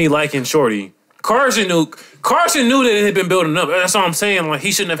about me liking Shorty. Carson knew that it had been building up. That's all I'm saying. Like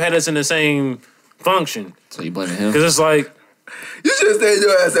he shouldn't have had us in the same function. So you blaming him? Because it's like, You should have stayed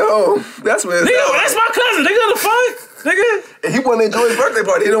your ass at home. That's where it's nigga, at. that's my cousin. Nigga, the fuck? Nigga. And he wanted to enjoy his birthday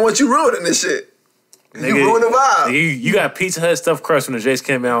party. He didn't want you ruining this shit. You Nigga, ruined the vibe. You got Pizza Hut stuffed crust when the Jace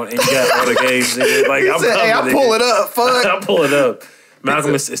came out, and you got all the games. Nigga. Like, I'm Said, hey, coming, I pull nigga. it up. Fuck. I'll pull it up.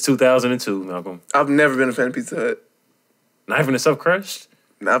 Malcolm, it's 2002, Malcolm. I've never been a fan of Pizza Hut. Not even the stuffed crust?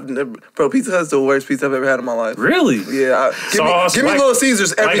 I've never, bro, Pizza Hut's the worst pizza I've ever had in my life. Really? Yeah, Sauce, give me like- Little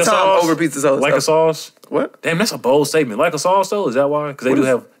Caesars every like a time sauce? over Pizza Hut. Like a sauce? What? Damn, that's a bold statement. Like a sauce, though? Is that why? Because they What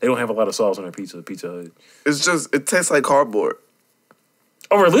is- don't have a lot of sauce on their Pizza Hut. It's just, it tastes like cardboard.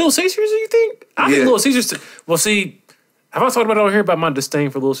 Over Little Caesars, you think? I think Yeah. Little Caesars. Well, see, have I talked about it on here about my disdain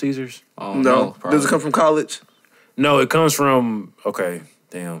for Little Caesars? Oh, No. probably. Does it come from college? No, it comes from. Okay,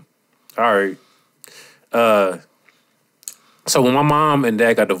 damn. All right. So when my mom and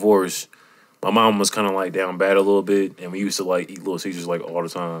dad got divorced, my mom was kind of like down bad a little bit, and we used to like eat Little Caesars like all the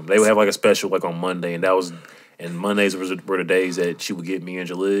time. They would have like a special like on Monday, and Mondays were the days that she would get me and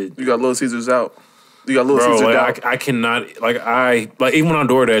Jalid. You got Little Caesars out. You got Little Bro, Caesars out. like I cannot like even on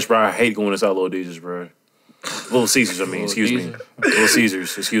DoorDash, bro. I hate going inside Little Caesars, bro. Little Caesars, I mean, excuse me. Little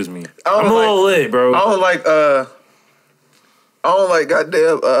Caesars, excuse me. I'm a little lit, bro. I don't like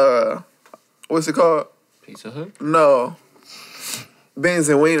goddamn what's it called? Pizza Hut? No. Beans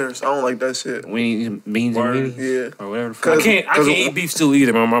and wieners. I don't like that shit. Beans and weenies? Yeah. Or whatever the I fuck. can't eat beef stew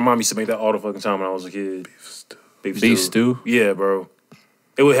either, man. My mom used to make that all the fucking time when I was a kid. Beef stew? Yeah, bro.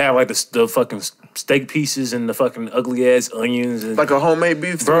 It would have like the fucking steak pieces and the fucking ugly ass onions and Like a homemade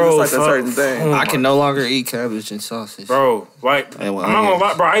beef stew, Bro, it's like a certain thing. Oh I my- can no longer eat cabbage and sausage. Bro, like Hey, well, I'm not gonna onions.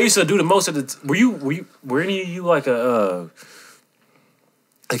 lie, bro. I used to do the most of the. Were any of you like a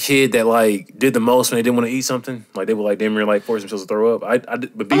kid that like did the most when they didn't want to eat something? Like they would like damn near like force themselves to throw up. I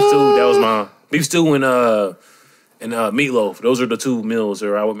did, but beef stew, that was my beef stew and meatloaf. Those are the two meals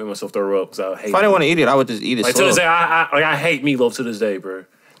where I would make myself throw up because I hate. If I didn't want to eat it, I would just eat it like to slow. this day, I hate meatloaf to this day, bro.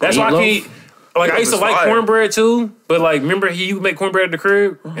 That's why I Meatloaf? can't eat. Like I used to Meatloaf is like fire. cornbread too, but like remember you would make cornbread at the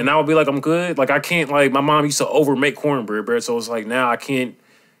crib, and I would be like I'm good. Like I can't like my mom used to over make cornbread, bro. So it's like now I can't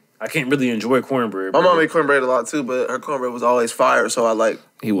really enjoy cornbread. My bro. mom made cornbread a lot too, but her cornbread was always fire, so I like.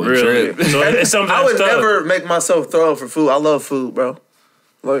 He would really. trip. So it's something I would that's tough. never make myself throw up for food. I love food, bro.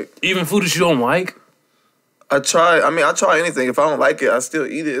 Like Even food that you don't like. I try anything. If I don't like it, I still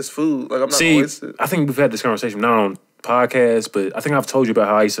eat it. It's food. Like I'm not gonna See, waste it. I think we've had this conversation not on podcast, but I think I've told you about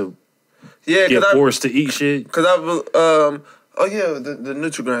how I used to Yeah, get cause forced to eat shit. oh yeah, the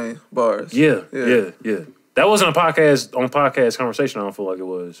Nutri-Grain bars. Yeah. That wasn't a podcast conversation. I don't feel like it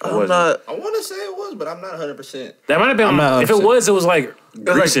was. Or was it? I want to say it was, but I'm not 100%. That might have been. I'm not If it upset. was, it was like It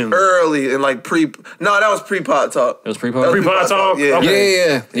was recent. like early and like pre. No, that was pre-pot talk. It was That pre-pod? was Pre-pod talk? Yeah. Okay.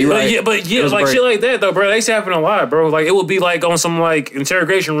 Yeah. You right. But It was like break. shit like that though, bro. They used to happen a lot, bro. Like it would be like on some like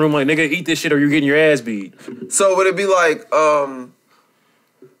interrogation room, like nigga, eat this shit or you're getting your ass beat. So would it be like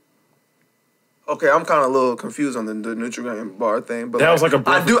Okay, I'm kind of a little confused on the Nutri-Grain bar thing, but That was like a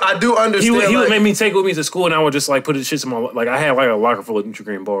I do understand. He would like, make me take it with me to school, and I would just like put the shits in my like I had like a locker full of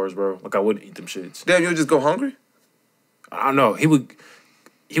Nutri-Grain bars, bro. Like I wouldn't eat them shits. Damn, you would just go hungry? I don't know. He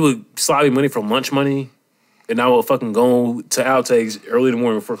would slide me money from lunch money, and I would fucking go to outtakes early in the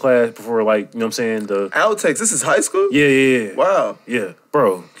morning before class, before like you know what I'm saying the Outtakes. This is high school? yeah. Wow. Yeah,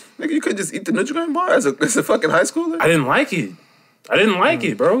 bro. Nigga, you could just eat the Nutri-Grain bar as a fucking high schooler? I didn't like it. I didn't like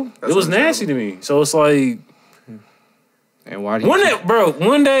it, bro. It was nasty to me. So it's like And why do you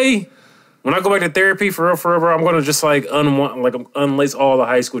one day when I go back to therapy for real forever, I'm gonna just like unlace all the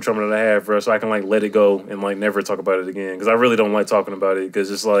high school trauma that I have, bro, so I can like let it go and like never talk about it again. Because I really don't like talking about it because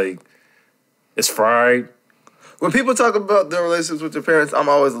it's like it's fried. When people talk about their relationships with their parents, I'm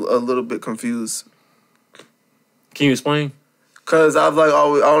always a little bit confused. Can you explain? Cause I've like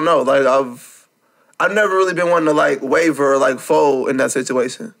always, I don't know, like I've never really been one to like waver or like fold in that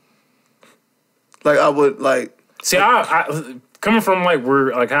situation. Like I would like. See, I coming from like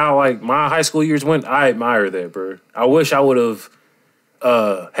where like how like my high school years went, I admire that, bro. I wish I would have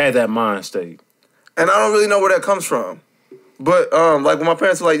had that mind state. And I don't really know where that comes from. But like when my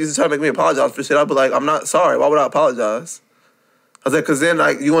parents were like used to try to make me apologize for shit, I'd be like, I'm not sorry. Why would I apologize? I was like, cause then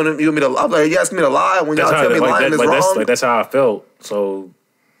like you want me to. I'm like, you asking me to lie when y'all That's how tell me lying is wrong. that's how I felt. So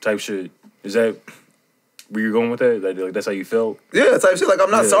type shit. Is that where you're going with that? Like that's how you felt? Yeah, type shit. Like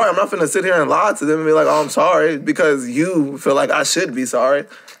I'm not Yeah. sorry. I'm not finna sit here and lie to them and be like, oh, I'm sorry because you feel like I should be sorry.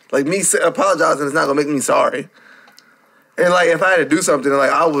 Like me apologizing is not gonna make me sorry. And like if I had to do something,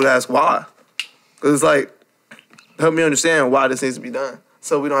 like I would ask why, cause it's like help me understand why this needs to be done,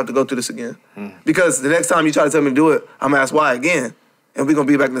 so we don't have to go through this again. Because the next time you try to tell me to do it, I'm gonna ask why again, and we're gonna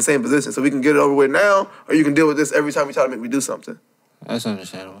be back in the same position. So we can get it over with now, or you can deal with this every time you try to make me do something. That's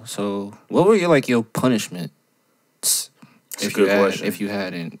understandable. So, what were your punishment? That's a good question. If you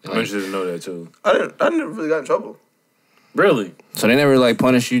hadn't, I'm interested to know that too. I never really got in trouble. Really? so they never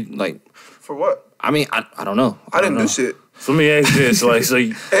punish you. For what? I mean, I don't know. I didn't don't do know. shit. So let me ask this: like, so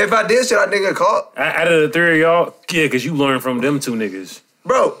you, And if I did shit, I didn't get caught. out of the three of y'all, yeah, because you learned from them two niggas.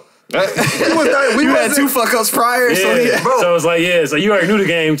 Bro, we had two fuck ups prior, so Yeah, yeah. Bro. so it's like, yeah, so you already knew the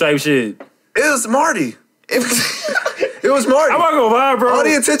game type shit. it was Marty. It was Marty. I'm not gonna lie, bro. All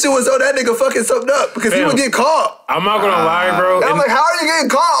the attention was on that nigga fucking something up because he would get caught. I'm not gonna lie, bro. I'm like, how are you getting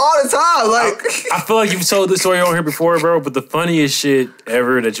caught all the time? Like, I feel like you've told this story on here before, bro, but the funniest shit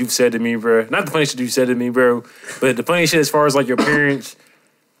ever that you've said to me, bro, not the funniest shit you said to me, bro, but the funniest shit as far as like your parents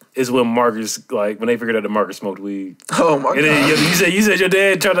is when Marcus, like, when they figured out that Marcus smoked weed. oh my And then you said your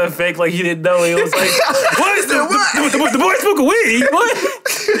dad tried to fake like he didn't know. He was like, what is the boy smoking weed? What?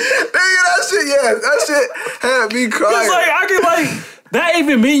 Nigga, that shit had me crying. It's like, I can, like, not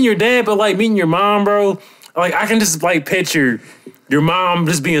even meeting your dad, but, like, meeting your mom, bro. Like, I can just, like, picture your mom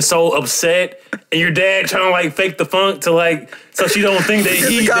just being so upset and your dad trying to, like, fake the funk to, like, so she don't think that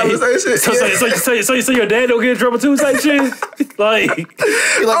he... So your dad don't get in trouble, too, type shit? Like...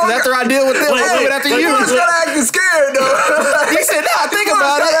 after I deal with them, I'm coming after you. You was kind of acting scared, though. He said, nah, think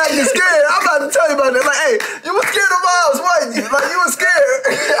about it. Acting scared. I'm about to tell you about that. Like, hey, you was scared of Miles, wasn't you? Like, you was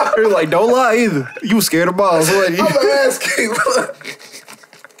scared. You're like, don't lie either. You was scared of balls, wasn't you? I'm going to ask you.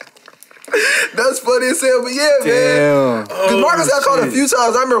 That's funny as hell, but yeah, man. Because Marcus got caught a few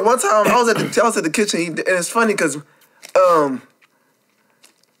times. I remember one time I was at the kitchen, and it's funny because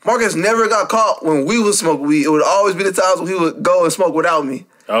Marcus never got caught when we would smoke weed. It would always be the times when he would go and smoke without me.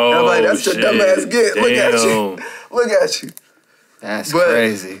 Oh, and I'm like, that's shit. your dumb ass get. Look at you. Look at you. That's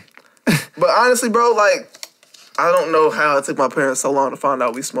crazy. But honestly, bro, like, I don't know how it took my parents so long to find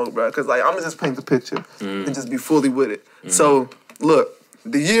out we smoked, bro. Because, like, I'm going to just paint the picture and just be fully with it. So, look,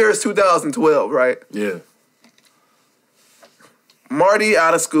 the year is 2012, right? Yeah. Marty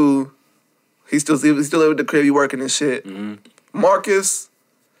out of school. He still live with the crib. He working and shit. Marcus.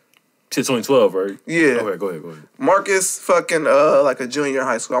 It's 2012, right? Yeah. Okay, go ahead. Marcus fucking like a junior in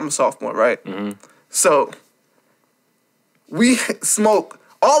high school. I'm a sophomore, right? So we smoke.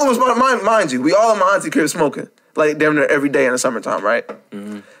 All of us, mind you, we all in my auntie crib smoking. Like damn near every day in the summertime, right?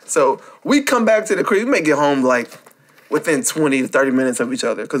 So we come back to the crib. We may get home like within 20 to 30 minutes of each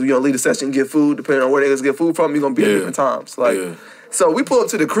other because we gonna leave the session and get food. Depending on where they gonna get food from, we gonna be at different times. Like, so we pull up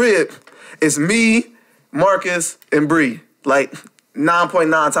to the crib. It's me, Marcus, and Bree. Like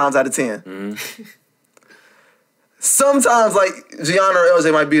 9.9 times out of 10. Sometimes like Gianna or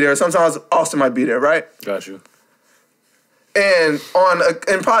LJ might be there. Sometimes Austin might be there, right? Got you. And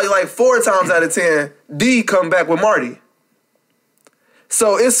and probably like 4 times out of 10, D come back with Marty.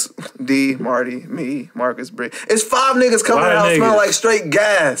 So it's D, Marty, me, Marcus, Bree. It's 5 niggas coming out smelling like straight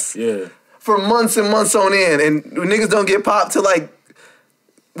gas. Yeah. For months and months on end. And niggas don't get popped till like,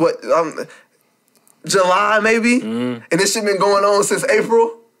 what, July maybe? And this shit been going on since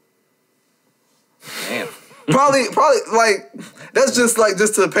April. Damn. Probably like, that's just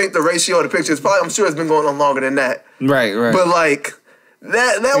to paint the ratio of the picture. It's probably, I'm sure it's been going on longer than that. Right. But like,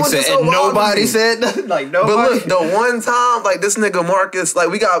 that was just so and wild. nobody said nothing. Like, nobody. But look, the one time, like, this nigga Marcus, like,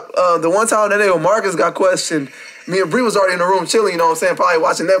 we got, the one time that nigga Marcus got questioned, me and Bree was already in the room chilling, you know what I'm saying? Probably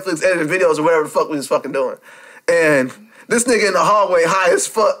watching Netflix, editing videos or whatever the fuck we was fucking doing. And this nigga in the hallway, high as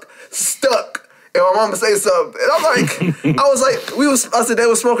fuck, stuck. And my mama say something. And I'm like, I said they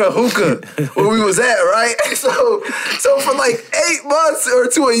was smoking a hookah where we was at, right? So for like 8 months or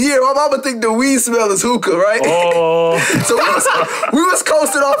to a year, my mama think the weed smell is hookah, right? Oh. So we was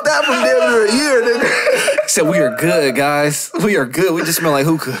coasting off that from damn near a year. Then said, we are good, guys. We are good. We just smell like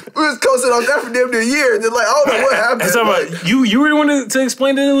hookah. we was coasting off that for damn near a year. And then like, I don't know what happened. So like, you were the one to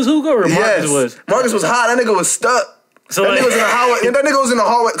explain that it was hookah or Marcus was? Marcus was hot. That nigga was stuck. So that nigga was in the hallway. And that nigga was in the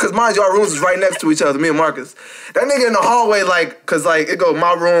hallway, because mind you, our rooms was right next to each other, me and Marcus. That nigga in the hallway, like, because, like, it go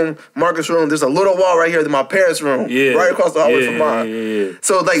my room, Marcus' room, there's a little wall right here to my parents' room, right across the hallway from mine. Yeah.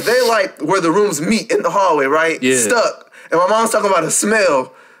 So, like, they, like, where the rooms meet in the hallway, right? Yeah. Stuck. And my mom's talking about a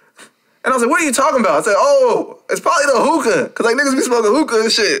smell. And I was like, what are you talking about? I said, oh, it's probably the hookah. Because, like, niggas be smoking hookah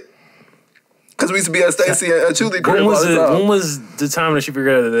and shit. Because we used to be at Stacy and Julie crib all the time. When was the time that she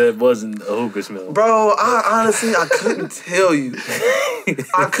figured out that it wasn't a hookah smell? Bro, I couldn't tell you.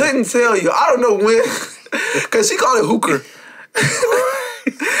 I couldn't tell you. I don't know when. Because she called it hooker.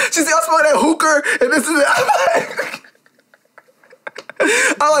 She said, I smell that hooker, and this is it.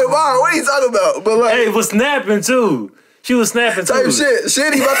 I'm like, wow, what are you talking about? But like, hey, it was snapping too. She was snapping too. Type shit.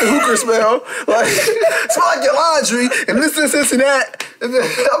 Shitty about the hooker smell. Like, smell like your laundry, and this, and that. And then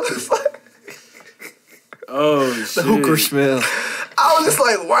I'm just like, oh, shit. The hooker smell. I was just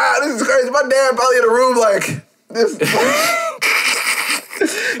like, wow, this is crazy. My dad probably in the room like this.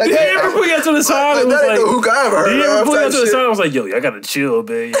 Did he ever put you to the side? Like, that ain't the hookah I ever heard. Did he ever put you to the shit. side? I was like, yo, y'all gotta chill,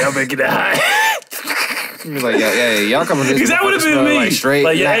 man. Y'all better get that high. He was like, yeah, y'all coming to this. Because that would have been me. Like, straight.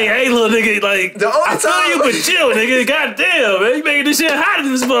 Like, yeah, hey, little nigga, like, The only I feel time- you, but chill, nigga. Goddamn, man. You making this shit hot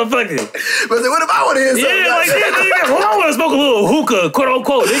in this motherfucker. But then what if I want to hear something? Yeah, like, yeah, nigga. Well, I want to smoke a little hookah, quote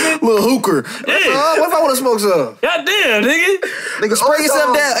unquote, nigga. Little hooker. Yeah. What if I want to smoke some? Goddamn, nigga. Nigga, spray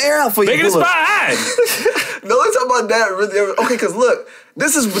yourself down, air out for you. Making the spot hot. The only time about that really okay, because look,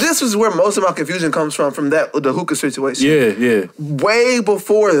 this is where most of my confusion comes from the hookah situation. Yeah. Way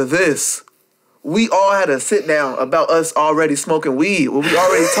before this, we all had a sit down about us already smoking weed. Well, we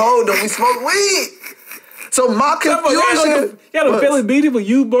already told them we smoke weed. So my confusion. You had a was, Philly meeting with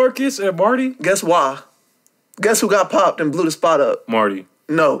you, Marcus, and Marty? Guess why? Guess who got popped and blew the spot up? Marty.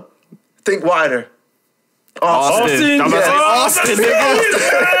 No. Think wider. Austin. I'm about to say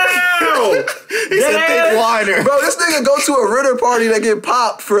Austin, He said think wider. Bro, this nigga go to a Ritter party that get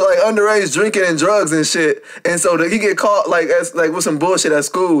popped for like underage drinking and drugs and shit. And so he get caught like with some bullshit at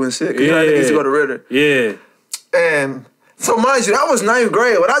school and shit. Cause you know, he used to go to Ritter. Yeah. And so mind you, that was 9th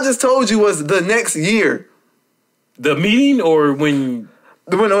grade. What I just told you was the next year. The meeting or when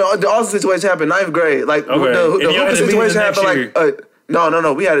The Austin situation happened 9th grade. Like Okay. the And y'all hookah had a meeting situation the next happened like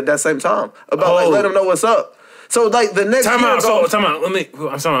no, we had it that same time. About like let them know what's up. So like the next Time year out. So time out.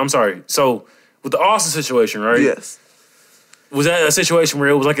 I'm sorry. So with the Austin situation, right? yes. Was that a situation where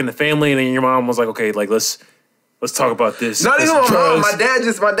it was like in the family and then your mom was like, okay, like let's talk about this. Not this even my mom. drugs. My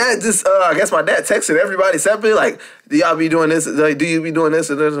dad just. I guess my dad texted everybody separately. Like, do y'all be doing this? Like, do you be doing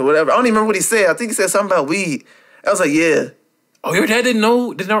this or this or whatever? I don't even remember what he said. I think he said something about weed. I was like, yeah. Oh, your dad didn't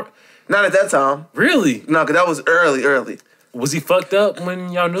know? Not at that time. Really? No, because that was early. Was he fucked up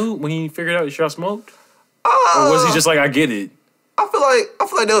when y'all knew? When he figured out that y'all smoked? Or Oh, was he just like, I get it? I feel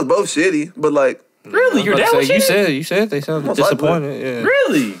like they was both shitty, but like, Really? Your dad was shitty? you said they sounded Most disappointed. Yeah.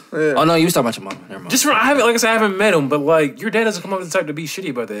 Really? yeah. Oh no, you was talking about your mama. Never mind. Just from I haven't met him, but like your dad doesn't come up as the type to be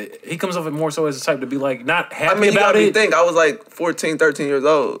shitty about that. He comes off more so as the type to be like not happy I mean, you about got me it. think I was like 14, 13 years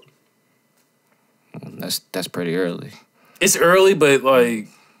old. That's pretty early. It's early, but like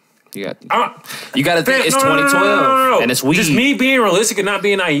You got I, you got to think it's no, 2012 and it's weed. Just me being realistic and not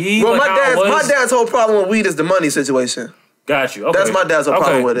being naive. Well, like how I my was. dad's whole problem with weed is the money situation. Got you. Okay. That's my dad's whole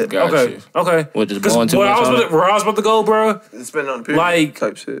problem with it. Got Okay. you. Okay. What, just 'Cause blowing too where much on it? where I was about to go, bro. It's been on the period Like-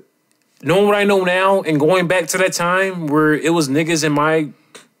 type shit. Knowing what I know now and going back to that time where it was niggas in my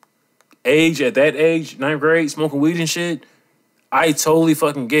age, at that age, 9th grade, smoking weed and shit, I totally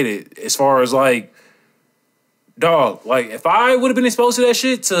fucking get it. As far as like, dog, like if I would have been exposed to that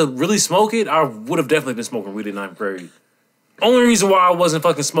shit to really smoke it, I would have definitely been smoking weed in 9th grade. Only reason why I wasn't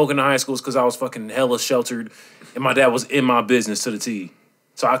fucking smoking in high school is because I was fucking hella sheltered and my dad was in my business to the T.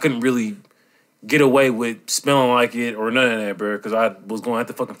 So I couldn't really get away with smelling like it or none of that, bro, because I was going to have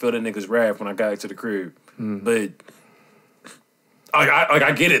to fucking feel that nigga's wrath when I got to the crib. But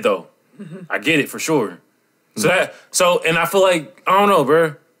I get it, though. I get it for sure. And I feel like, I don't know,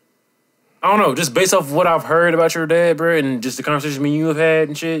 bro. I don't know, just based off what I've heard about your dad, bro, and just the conversation me and you have had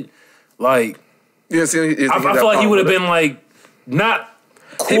and shit, like, Yeah, see, I feel like he would have been like, not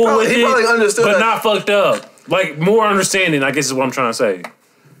cool probably- with he it, probably understood but that. not fucked up. Like, more understanding, I guess is what I'm trying to say.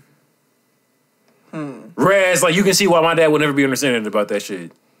 Whereas, like, you can see why my dad would never be understanding about that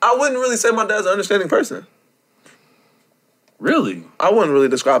shit. I wouldn't really say my dad's an understanding person. Really? I wouldn't really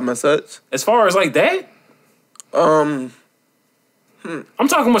describe him as such. As far as, like, that? Um, I'm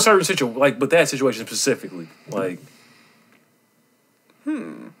talking about certain situation, like, but that situation specifically. Like,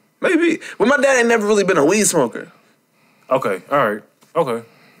 maybe. Well, my dad ain't never really been a weed smoker. okay, all right, okay,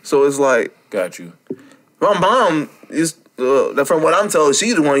 So it's like, got you. my mom used, from what I'm told,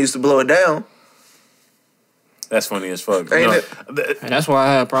 she's the one who used to blow it down. That's funny as fuck. Ain't No, it? And that's why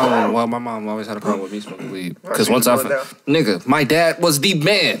I had a problem. Well, my mom always had a problem with me smoking weed. Because she once was going nigga, my dad was the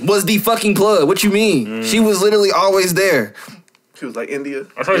man, was the fucking plug. What you mean? She was literally always there. She was like India.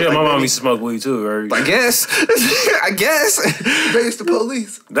 I told you my mom used to smoke weed too, right? I guess. I guess. Raised the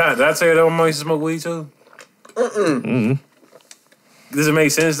police. Did I tell you that my mom used to smoke weed too? Does it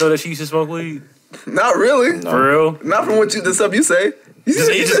make sense though that she used to smoke weed? Not really. For real? Not from the stuff you say. You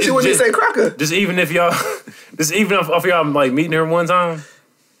said you wouldn't say cracker. Just even if y'all, if y'all like meeting her one time.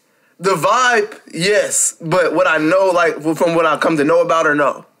 The vibe, yes. But what I know, like, from what I come to know about her,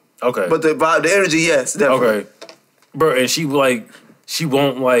 no. Okay. But the vibe, the energy, yes, definitely. Okay. Bro, and she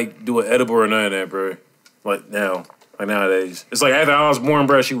won't like do an edible or none of that, bro. Like nowadays. It's like after I was born,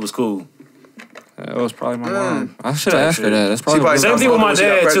 bro, she was cool. That was probably my mom. I should have asked her that. That's She probably probably Same thing with my She got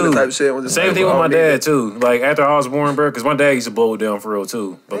dad pregnant too. type shit, was just Same like, thing well, with I my don't need dad it. too. Like after I was born, bro, because my dad used to blow it down for real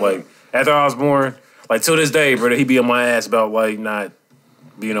too. But like after I was born, like till this day, bro, he be on my ass about like not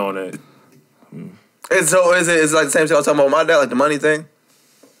being on it. And so is it like the same thing I was talking about with my dad, like the money thing?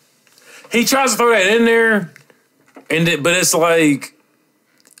 he tries to throw that in there, but it's like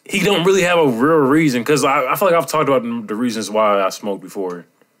he don't really have a real reason. Because I feel like I've talked about the reasons why I smoked before.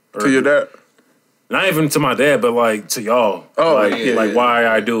 To your dad? Not even to my dad, but like to y'all. Oh, like why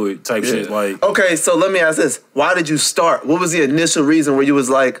I do it type shit. Like, okay, so let me ask this: why did you start? What was the initial reason where you was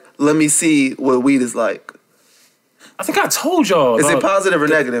like, "Let me see what weed is like"? I think I told y'all. Is it positive or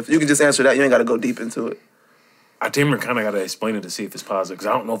negative? You can just answer that. You ain't got to go deep into it. I damn kind of got to explain it to see if it's positive, because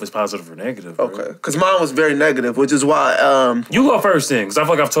I don't know if it's positive or negative. Bro. Okay, because mine was very negative, which is why. You go first then, because I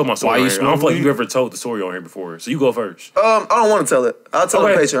feel like I've told my story. Why you I don't feel like you ever told the story on here before, so you go first. I don't want to tell it. I'll tell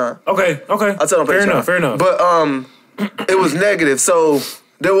on Patreon. Okay. I'll tell on Patreon. Fair enough. But it was negative. So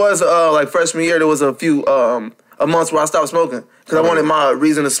there was like freshman year, there was a few a months where I stopped smoking because I wanted my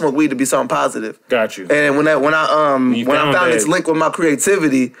reason to smoke weed to be something positive. Got you. And when I found its link with my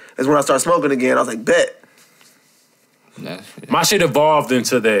creativity is when I started smoking again. I was like, bet. My shit evolved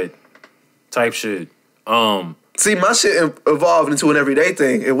into that type shit. See, my shit evolved into an everyday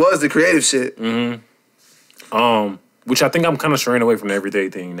thing. It was the creative shit. Which I think I'm kind of straying away from the everyday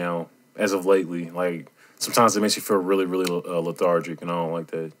thing now, as of lately. Like, sometimes it makes you feel really, really lethargic, and I don't like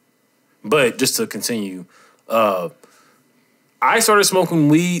that. But just to continue, I started smoking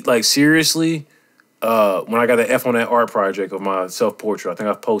weed, like, seriously, when I got an F on that art project of my self-portrait. I think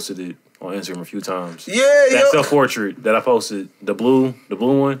I've posted it on Instagram a few times. Yeah, that self-portrait that I posted, the blue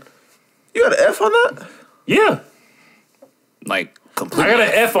one. You got an F on that? Yeah. Like, completely. I got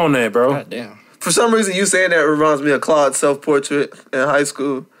an F on that, bro. God damn. For some reason, you saying that reminds me of Claude's self-portrait in high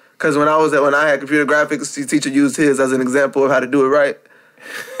school. Because when I had computer graphics, the teacher used his as an example of how to do it right.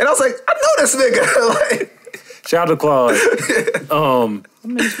 And I was like, I know this nigga. Like, shout out to Claude.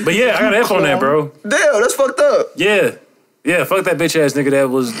 But yeah, I got an F on that, bro. Damn, that's fucked up. Yeah, fuck that bitch ass nigga that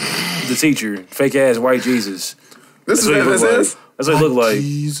was the teacher. Fake ass white Jesus. This is at Vincennes? That's what it looked like.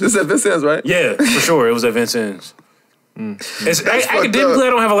 This is at Vincennes, right? Yeah, for sure. It was at Vincennes. Academically, I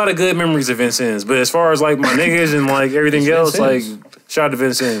don't have a lot of good memories of Vincennes, but as far as like my niggas and like everything else, like shout out to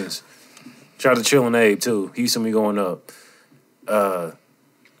Vincennes. Shout out to Chillin' Abe too. He used to be going up.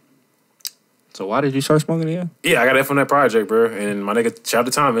 So why did you start smoking again? Yeah, I got F on that project, bro. And my nigga, shout out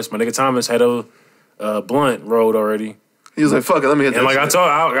to Thomas. My nigga Thomas had a blunt rolled already. He was like, fuck it, let me hit that. And like shit.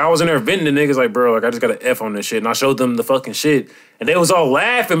 I was in there venting the niggas like, bro, like I just got an F on this shit. And I showed them the fucking shit. And they was all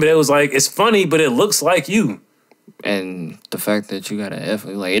laughing, but it was like, it's funny, but it looks like you. And the fact that you got an F,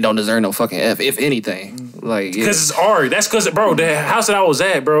 like, it don't deserve no fucking F, if anything. Like, because it's art. That's because, bro, the house that I was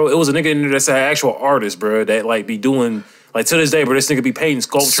at, bro, it was a nigga in there that's an actual artist, bro, that like be doing, like to this day, bro, this nigga be painting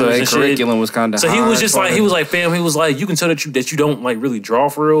sculptures so and curriculum shit. was kind of so he was just like, fam, he was like, you can tell that you don't like really draw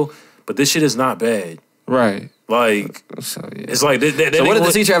for real, but this shit is not bad. Right. Like, so, yeah. It's like that so what did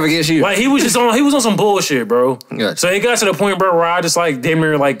the teacher have against you? Like he was on some bullshit, bro. Gotcha. So it got to the point, bro, where I just like damn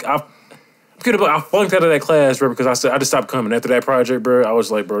near like I flunked out of that class, bro, because I just stopped coming after that project, bro. I was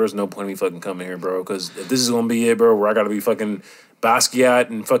like, bro, there's no point in me fucking coming here, bro, because if this is gonna be it, bro, where I gotta be fucking Basquiat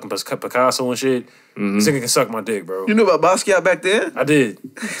and fucking Picasso and shit, this nigga can suck my dick, bro. You knew about Basquiat back then? I did,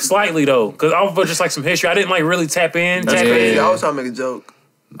 slightly though, because I was just like some history. I didn't like really tap in. I was trying to make a joke.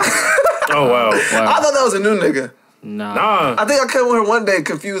 Oh wow. I thought that was a new nigga. Nah. I think I came here one day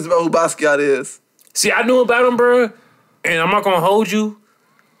confused about who Basquiat is. See, I knew about him, bro, and I'm not gonna hold you.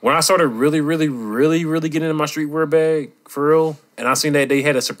 When I started really getting into my streetwear bag, for real, and I seen that they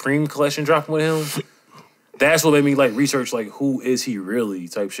had a Supreme collection dropping with him, that's what made me like research like who is he really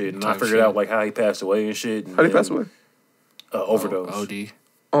type shit, and I figured out like how he passed away and shit. How did he pass away? Overdose. OD.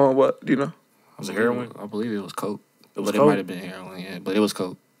 On what? Do you know? Was it heroin? I believe it was coke. It was but coke? It might have been heroin, yeah. But it was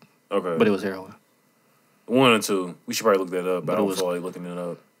coke. Okay. But it was heroin. One or two. We should probably look that up, but I don't feel like looking it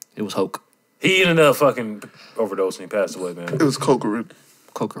up. It was hoke. He ended up fucking overdosing. He passed away, man. It was cocaine.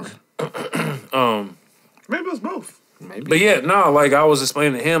 Cocaine. Maybe it was both. Maybe. But yeah, no, like I was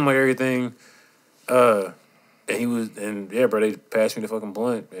explaining to him like everything, and he was, and yeah, bro, they passed me the fucking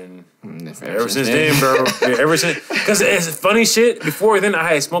blunt, and ever since then, bro, ever since, because it's funny shit. Before then,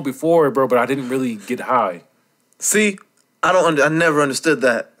 I had smoked before, bro, but I didn't really get high. See, I never understood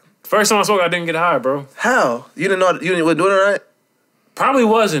that. First time I smoked, I didn't get high, bro. How? You didn't know you weren't doing it right? Probably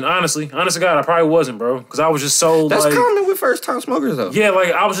wasn't, honestly. Honest to God, I probably wasn't, bro. Because I was just so, That's like... common with first-time smokers, though. Yeah,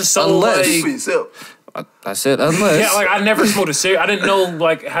 like, I was just so, Unless. I said unless. Yeah, like, I never smoked a cigarette. I didn't know,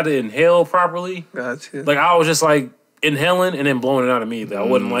 like, how to inhale properly. Gotcha. Like, I was just, like, inhaling and then blowing it out immediately. I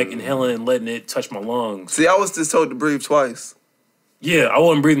wasn't, like, inhaling and letting it touch my lungs. See, I was just told to breathe twice. Yeah, I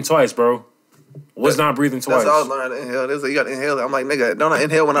wasn't breathing twice, bro. Was not breathing twice. That's how I was learning to inhale. They say you got to inhale it. I'm like, nigga, don't I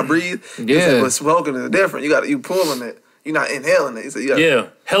inhale when I breathe? Yeah. But smoking is different. You pulling it. You're not inhaling it. So you gotta, yeah.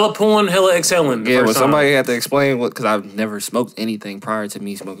 hella pulling, hella exhaling. Yeah, but somebody had to explain what, because I've never smoked anything prior to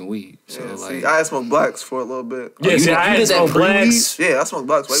me smoking weed. So Yeah, like, see, I had smoked blacks for a little bit. Yeah, see, I had smoked blacks, Yeah, I smoked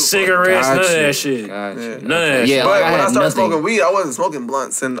blacks. Way before. cigarettes, none of Gotcha. that shit. Gotcha. Yeah. None of that Yeah, shit. But like, I when I had started nothing. smoking weed, I wasn't smoking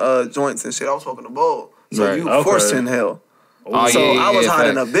blunts and joints and shit. I was smoking a bowl. So Right. you Okay. forced to inhale. Oh, So yeah, I was yeah, high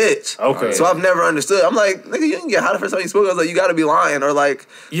than a facts. bitch. Okay. So I've never understood. I'm like, nigga, you didn't get high the first time you smoke. I was like, you gotta be lying or like.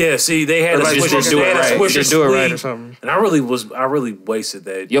 Yeah, see, they had a Everybody Swisher, just do it they had a right. Swisher Just do it right Sweet, or something. and I really wasted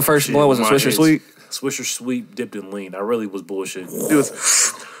that. Your first shit one was a on my Swisher heads. Sweet? Swisher Sweet dipped in lean. I really was bullshit. It was,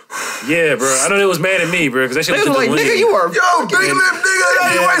 Yeah, bro. I know they was mad at me, bro, because that shit was They was dipped like, in lean. nigga, you are. yo, big lip nigga,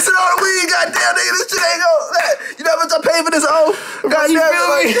 now you Yeah. wasting all the weed. Goddamn, nigga, this shit ain't go. You know how much I paid for this? Oh, goddamn,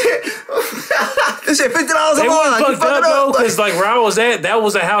 like, this shit $50 a They month. was You fucked fucking up though, up. because like where I was at, that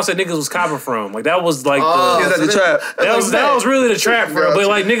was a house that niggas was copping from. Like that was like He was the at the trap. that was really the trap, bro. Gotcha. But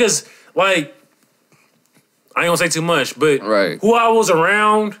like niggas, like I ain't gonna say too much, but Right. who I was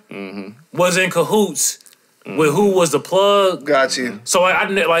around was in cahoots with who was the plug. Got you. So like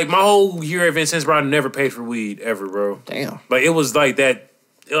like my whole year at Vincennes, bro, I never paid for weed ever, bro. Damn. Like it was like that.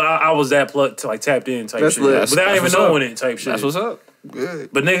 I was that plug to like tapped in type That's shit, lit. without That's even what's knowing up. it type shit. That's what's up. Good.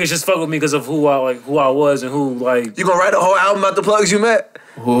 But niggas just fuck with me because of who I was and who like You gonna write a whole album about the plugs you met?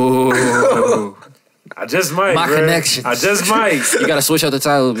 Ooh. I just might. My bruh. connections. I just might. You gotta switch out the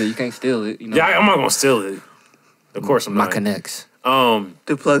title, but you can't steal it. You know. Yeah, I'm not gonna steal it. Of course I'm My not. connects.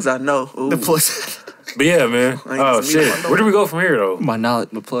 The plugs I know. Ooh. The plugs. But yeah, man. I ain't Oh get to meet shit. him, I know. Where do we go from here though? My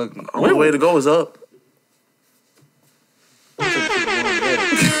knowledge, my plug. Only way to go is up.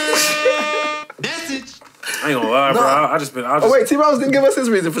 I ain't gonna lie, bro. I just. Oh wait, T-Rose didn't give us his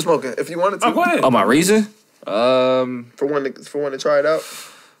reason for smoking. If you wanted to, Oh, go ahead. Oh, my reason? for one to try it out.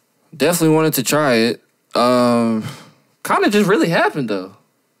 Definitely wanted to try it. Kind of just really happened though.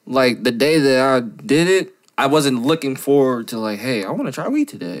 Like the day that I did it, I wasn't looking forward to like, hey, I want to try weed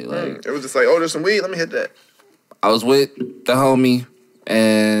today. Like It was just like, oh, there's some weed. Let me hit that. I was with the homie,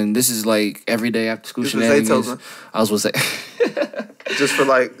 and this is like every day after school This was shenanigans. Zaytoven. I was with Just for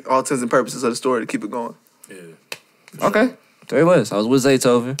like all intents and purposes of the story to keep it going. Yeah. Okay, there it was. I was with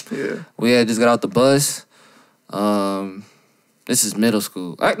Zaytoven. Yeah. We had just got out the bus. This is middle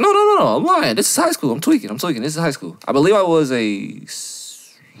school. No. I'm lying. This is high school. I'm tweaking. This is high school. I believe I was a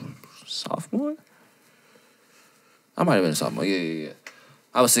sophomore. I might have been a sophomore. Yeah.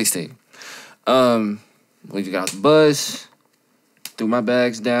 I was 16. We just got out the bus, threw my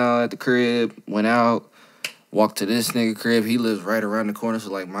bags down at the crib, went out, walked to this nigga crib. He lives right around the corner, so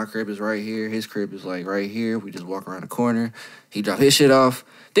like my crib is right here. His crib is like right here. We just walk around the corner. He drop his shit off.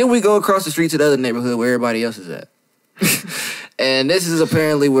 Then we go across the street to the other neighborhood where everybody else is at. And this is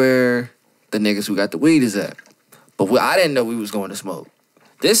apparently where the niggas who got the weed is at. But I didn't know we was going to smoke.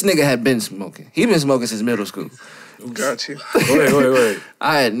 This nigga had been smoking. He been smoking since middle school. Got you. Wait.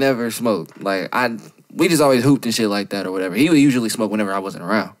 I had never smoked. We just always hooped and shit like that or whatever. He would usually smoke whenever I wasn't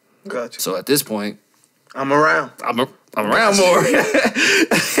around. Got you. So at this point, I'm around. I'm around more.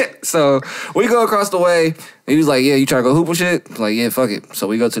 So we go across the way. He was like, yeah, you trying to go hoop and shit? I'm like, yeah, fuck it. So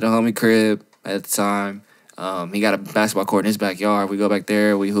we go to the homie crib at the time. He got a basketball court in his backyard. We go back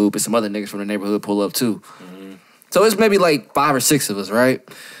there, we hoop, and some other niggas from the neighborhood pull up too. So it's maybe like 5 or 6 of us, right?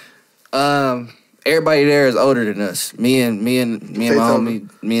 Everybody there is older than us. Me and my homie,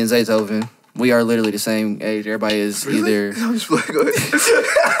 me and Zaytoven. We are literally the same age. Everybody is either I'm just like, go ahead.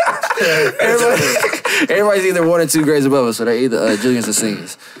 everybody's either 1 or 2 grades above us, so they're either juniors or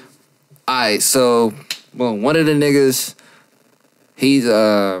seniors. Alright, so one of the niggas, he's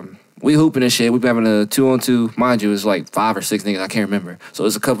we hooping and shit. We been having a 2-on-2. Mind you, it's like 5 or 6 niggas. I can't remember. So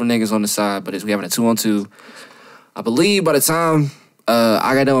it's a couple niggas on the side, but we having a 2-on-2. I believe by the time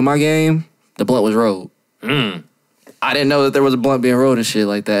I got done with my game, the blunt was rolled. I didn't know that there was a blunt being rolled and shit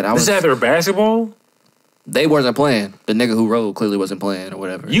like that. This is after basketball? They wasn't playing. The nigga who rolled clearly wasn't playing or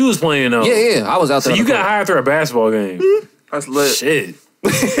whatever. You was playing though. Yeah. I was out So there. you got hired through a basketball game. That's lit. Shit.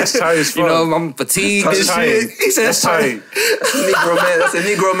 That's tight as fuck. You know, I'm fatigued and That's shit. tight. He said That's tight. Negro man. That's a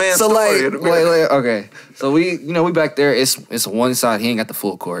Negro man So story. like, okay. So we back there. It's one side. He ain't got the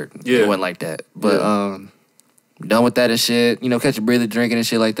full court. Yeah. It wasn't like that. But done with that and shit. You know, catch a breather, drinking and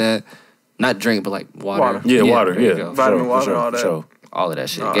shit like that. Not drink, but like water. Yeah, water. there you Yeah. go. Vitamin For water, sure, all for that. sure. All of that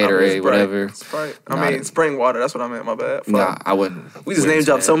shit. Nah, Gatorade, Sprite. whatever. Sprite. Nah, I mean, spring water. That's what I meant. My bad. Fuck. Nah, I wouldn't. We just name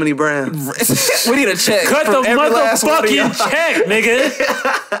dropped so many brands. We need a check. Cut from the every last one of y'all. motherfucking check,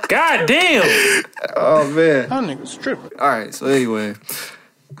 nigga. God damn. Oh man. That nigga's tripping. All right. So anyway,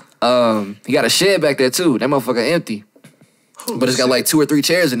 he got a shed back there too. That motherfucker empty, but it's got like 2 or 3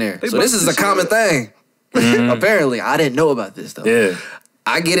 chairs in there. So this is a common thing. Apparently, I didn't know about this though. Yeah.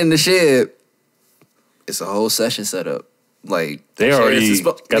 I get in the shed. It's a whole session set up. like They already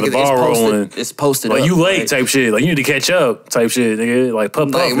got the nigga, ball rolling. It's posted Like up. you late like, type shit. Like you need to catch up type shit, nigga. Like pup,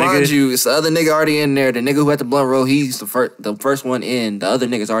 Like, nigga. mind you, it's the other nigga already in there. The nigga who had the blunt roll, he's the first one in. The other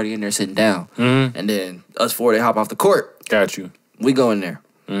nigga's already in there sitting down. Mm-hmm. And then us four, they hop off the court. Got you. We go in there.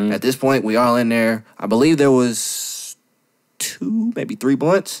 Mm-hmm. At this point, we all in there. I believe there was 2, maybe 3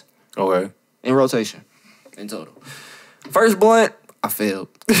 blunts Okay. in rotation in total. First blunt, I failed.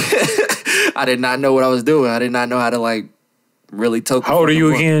 I did not know what I was doing. I did not know how to like really toke. How old are you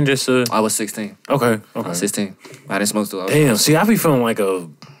blunt. again? Just I was 16. okay. I was 16. I didn't smoke till I was Damn. See, I be feeling like a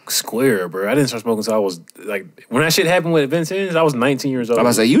square, bro. I didn't start smoking until I was like when that shit happened with Vincent. I was 19 years old. I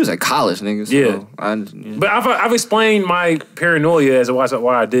was like, you was at college, nigga. So Yeah. yeah. But I've explained my paranoia as to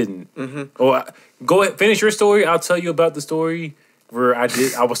why I didn't. Mm-hmm. Oh, go ahead, finish your story. I'll tell you about the story where I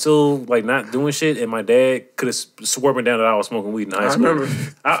was still like not doing shit, and my dad could have swore me down that I was smoking weed in high school. I remember.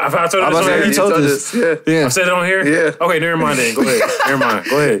 I told I was you like, this. you told this. Yeah. I said it on here. Yeah. Okay, never mind then. Go ahead. Never mind.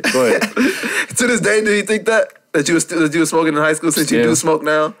 Go ahead. To this day, do you think that you were smoking in high school since you Yeah. do smoke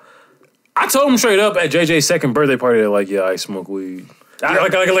now? I told him straight up at JJ's second birthday party that like, yeah, I smoke weed.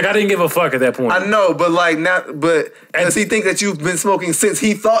 Like I didn't give a fuck at that point. I know, but like not. But does he think that you've been smoking since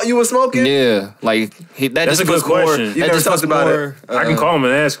he thought you were smoking? Yeah, like That's just a good puts more- question. that You never just talked puts about more, I can call him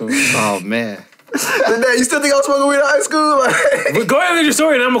and ask him. Oh man, Dad, you still think I was smoking weed in high school? Like, But go ahead with your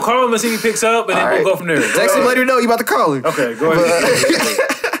story, and I'm gonna call him and see if he picks up, and then Alright. we'll go from there. text him, let him know you about to call him. Okay, go ahead.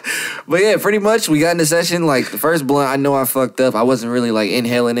 But yeah, pretty much we got in the session. Like the first blunt, I know I fucked up. I wasn't really like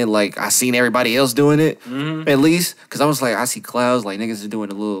inhaling it like I seen everybody else doing it. At least, cause I was like, I see clouds, like niggas is doing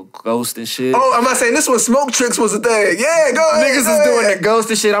a little ghost and shit. oh, I'm not saying this when smoke tricks was a thing. Yeah, go ahead. Niggas go is doing ahead. the ghost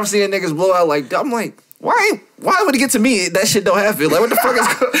and shit. I'm seeing niggas blow out like I'm like, why would it get to me? That shit don't happen. Like what the fuck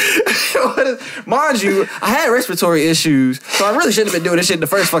is mind you, I had respiratory issues, so I really shouldn't have been doing this shit in the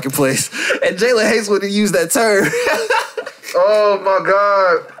first fucking place. And Jalen hates when he used that term. Oh my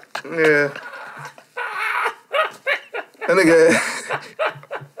god. Yeah. That nigga.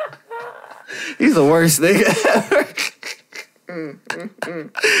 He's the worst nigga ever.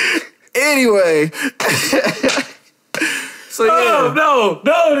 Anyway. So yeah. No,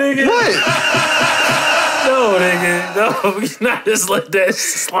 nigga. What? No, nigga. No, we not just let that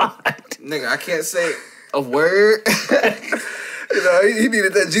slide. Nigga, I can't say a word. You know, he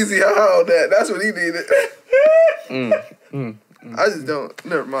needed that GC on that. That's what he needed. I just don't.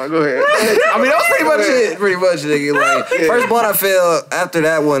 Never mind. Go ahead. I mean, that was pretty much it. Pretty much, nigga. Like, first blunt I failed. After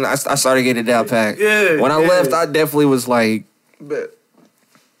that one, I started getting it down packed. Yeah. When I left, I definitely was like, Bet.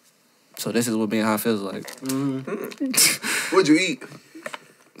 so this is what being high feels like. What'd you eat?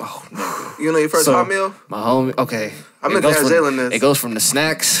 Oh, nigga. You know your first So- hot meal? My homie, okay. I It meant to goes ask from- Jalen this. It goes from the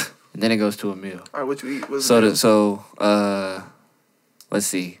snacks, and then it goes to a meal. All right, what you eat? What's So, the meal? let's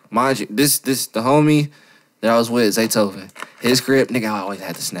see. Mind you, this the homie that I was with, Zaytoven. His crib, nigga, I always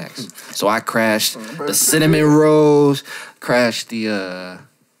had the snacks. So I crashed the cinnamon rolls, crashed the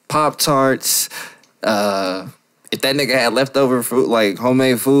Pop-Tarts. If that nigga had leftover food, like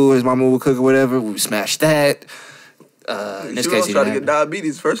homemade food, his mama would cook or whatever, we would smash that. In this You case, was he trying to didn't get have it.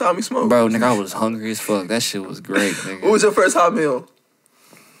 diabetes first time you smoked. Bro, nigga, I was hungry as fuck. That shit was great, nigga. What was your first hot meal?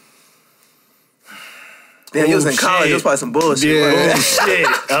 Damn, you was in college. It was probably some bullshit. Yeah.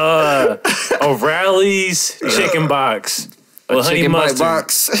 Oh shit. O'Reilly's chicken box. With honey Chicken bite mustard.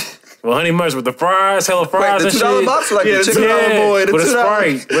 box. Well, honey mustard with the fries, hella fries the and $2 shit. box or like Yeah, the the chicken $2 boy, the with a $2.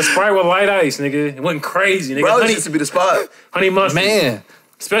 Sprite. With Sprite with light ice, nigga. It wasn't crazy, nigga. Bro, this honey, used to be the spot. honey mustard. Man.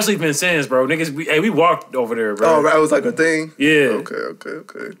 Especially Vincennes, bro. Niggas, we walked over there, bro. Oh, right, it was like a thing. Yeah.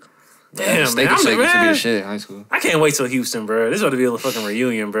 Okay. Damn, Steak man. and Shake used to be the Man, shit in high school. I can't wait till Houston, bro. This ought to be a fucking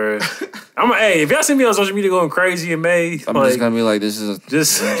reunion, bro. Hey, if y'all see me on social media going crazy in May, I'm like, just gonna be like, this is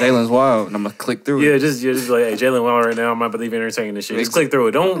just Jalen's wild, and I'm gonna click through yeah, it. just be like, hey, Jalen wild right now. I might believe entertaining this shit. Just click through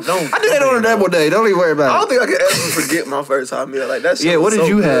it. Don't. I did that on a double day. Don't even worry I about don't think I could ever forget my first hot meal. Like that shit Yeah, was what did so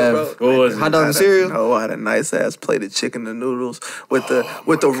you good, have? bro. What was it? Hot dog and cereal? No, I had a nice ass plate of chicken and noodles with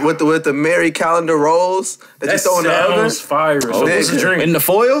the Mary Calendar rolls that you throw in the oven. sounds fire. So Oh, what's the nigga. drink? In the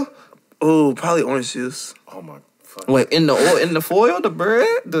foil? Ooh, probably orange juice. Oh my fuck. Wait, in the foil, the bread,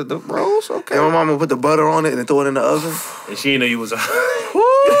 the rolls. Okay. And my mama put the butter on it and then throw it in the oven. And she didn't know you was. Woo!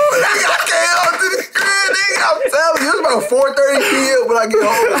 I came out to the crib, nigga. I'm telling you, it was about 4:30 p.m. when I get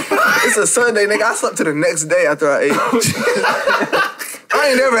home. It's a Sunday, nigga. I slept to the next day after I ate. I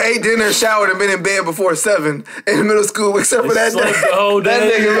ain't never ate dinner, showered, and been in bed before 7 in middle school, except for that Slept day. the whole That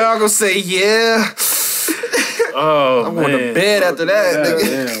day. nigga Malcolm say, yeah. Oh I'm man. going to bed after that,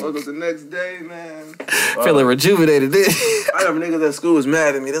 nigga. Damn. Woke up the next day, man. Feeling rejuvenated. I remember niggas at school was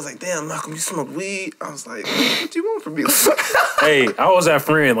mad at me. They was like, damn, Malcolm, you smoke weed? I was like, what you want from me? Hey, I was that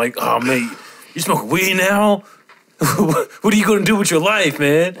friend. Like, oh man, you smoke weed now? what are you gonna do with your life,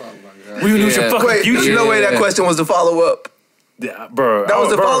 man? What are you gonna do with your fucking Wait, future? there's no way that question was the follow up. Yeah, bro. That was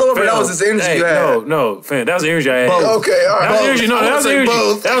the follow-up, or that was his energy you had? No, fam. That was the energy I had. Okay, all right. That was energy. No, I that would was say energy.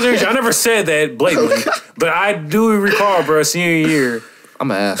 both. That was energy. I never said that blatantly, but I do recall, bro. Senior year, I'm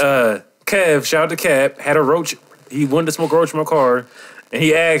gonna ask. Kev, shout out to Kev, had a roach. He wanted to smoke a roach in my car, and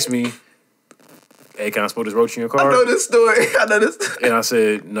he asked me, "Hey, can I smoke this roach in your car?" I know this story. And I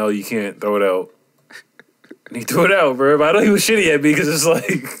said, "No, you can't. Throw it out." And he threw it out, bro. But I know he was shitty at me because it's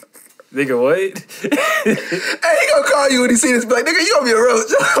like. Nigga, what? Hey, he gonna call you when he see this, be like, nigga, you gonna be a roach.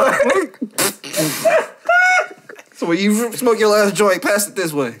 So when you smoke your last joint, pass it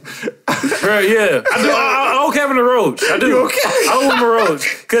this way. Bro, yeah. I owe Kevin a roach. I do. You okay? I owe him a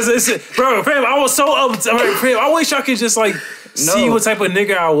roach. Because it's, bro, fam, I was so up. I'm like, fam, I wish I could just, like, see what type of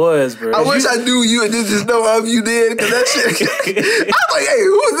nigga I was, bro. I wish I knew you and didn't just know of you did, because that shit. I'm like, hey,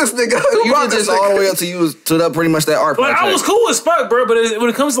 who is this nigga? Who You brought did this this all the nigga? way up to you was to that pretty much that art Like, project. I was cool as fuck, bro, but when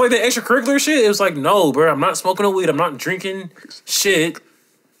it comes to, like, the extracurricular shit, it was like, no, bro, I'm not smoking no weed. I'm not drinking shit.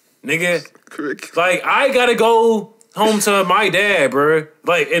 Nigga. Like, I gotta go home to my dad, bro.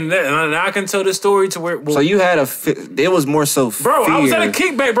 Like, and I can tell this story to where. Well, So you had it was more so bro, fear. I was at a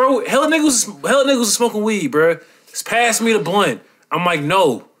kickback, bro. Hella niggas was smoking weed, bro. Just pass me the blunt. I'm like,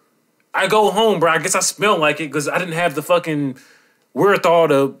 no. I go home, bro. I guess I smell like it because I didn't have the fucking wherewithal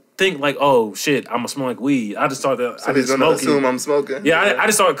to think like, oh shit, I'm gonna smell like weed. I just thought that I He's didn't gonna smoke assume it. I'm smoking. Yeah, I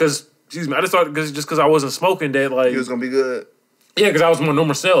just thought because just because I wasn't smoking that like He was gonna be good. yeah, because I was my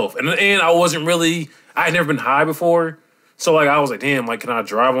normal self, and I wasn't really. I had never been high before, so like I was like, damn, like can I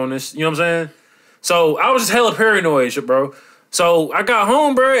drive on this? You know what I'm saying? So I was just hella paranoid, shit, bro. So I got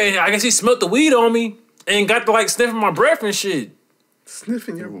home, bro, and I guess he smelled the weed on me and got to like sniffing my breath and shit.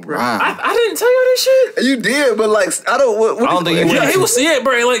 Sniffing your breath. Wow. I didn't tell you this shit. You did, but like, I don't. What I don't think you Yeah, would. he was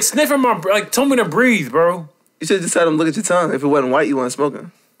bro, like sniffing my like told me to breathe, bro. You should just had him look at your tongue. If it wasn't white, you weren't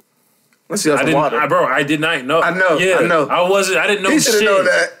smoking. Let's see I some didn't, water. I did not know. I know, Yeah, I know. I didn't know He should shit. have known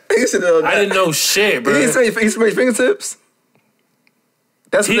that. He should have known that. I didn't know shit, bro. He smell your fingertips.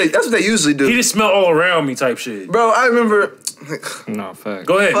 That's what they usually do. He just smelled all around me, type shit. Bro, I remember No, fact.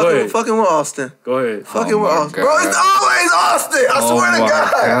 Go ahead. fucking with Austin. Go ahead. Fucking with my Austin. Bro, it's always Austin. I swear to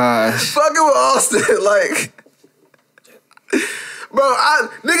God. Gosh. Fucking with Austin. Like, bro,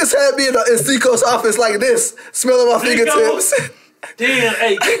 niggas had me in Seacoast's office like this, smelling my fingertips. Damn,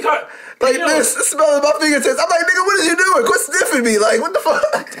 hey, Like this, smelling my fingertips. I'm like, nigga, what is you doing? Quit sniffing me. Like, what the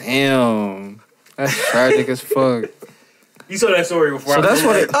fuck? Damn. That's tragic as fuck. You saw that story before. So that's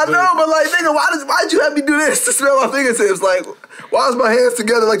what it- I know, but like, nigga, why'd you have me do this to smell my fingertips? Like, why is my hands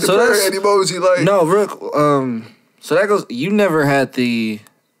together like the So prayer that's- hand emoji? Like, No, Rick. So that goes. You never had the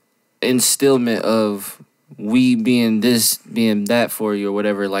instillment of weed being this, being that for you or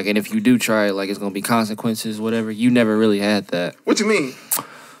whatever. Like, and if you do try it, like it's gonna be consequences, whatever. You never really had that what you mean?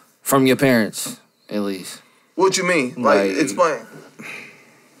 from your parents, at least. What you mean? Like, Like- explain.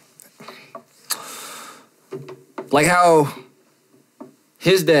 Like how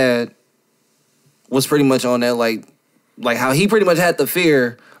his dad was pretty much on that, like how he pretty much had the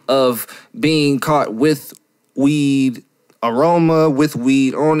fear of being caught with weed aroma, with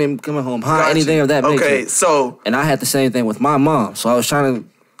weed on him, coming home high, Got anything you. of that nature. Okay, so, And I had the same thing with my mom. So I was trying to.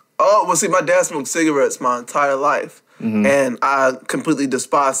 oh, well, see, my dad smoked cigarettes my entire life. Mm-hmm. And I completely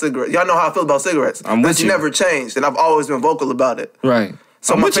despise cigarettes. Y'all know how I feel about cigarettes. I'm with That's you. never changed, and I've always been vocal about it. Right.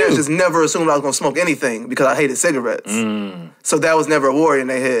 So my parents just never assumed I was gonna smoke anything because I hated cigarettes. So that was never a worry in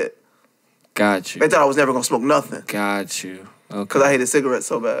their head. Got you. They thought I was never gonna smoke nothing Got you. Okay. because I hated cigarettes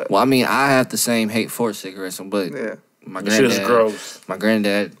so bad. Well, I mean, I have the same hate for cigarettes, but Yeah. my That shit is granddad, gross. my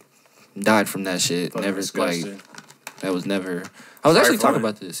granddad died from that shit. Fucking Never disgusting. that was never. I was actually for talking it.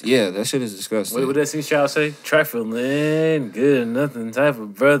 about this. Yeah, that shit is disgusting. What that sing child say? Trifling, good nothing type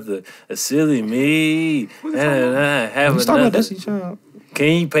of brother, a silly me. And I have Let's talk about another. Destiny Child. Can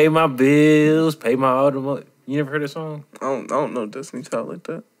you pay my bills? Pay my automotive. You never heard that song? I don't know Destiny Child like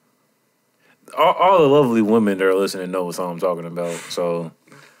that. All the lovely women that are listening know what song I'm talking about. So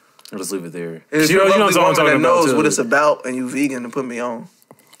I'll just leave it there. It's You know a what lovely song I'm woman talking that about knows too. what it's about, and you vegan to put me on.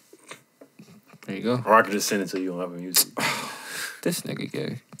 There you go. Or I could just send it to you on Apple Music. This nigga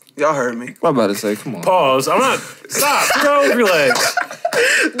gay. Y'all heard me. What I'm about to say? Come on. Pause. I'm not. Stop. Bro, relax.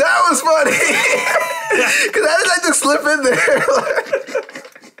 That was funny. Cause I just like to slip in there.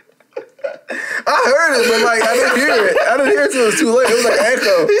 I heard it, but like I didn't hear it. I didn't hear it till it was too late. It was like an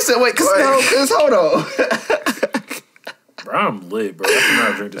echo. He said, "Wait, hold on." Bro, I'm lit, bro. I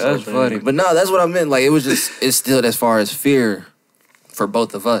cannot drink this That's whole thing. funny, but no, that's what I meant. Like it was just, it's still as far as fear for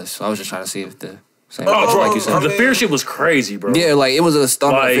both of us. So I was just trying to see if the Same. Oh, bro, like you said. the fear shit was crazy, bro. Yeah, like it was a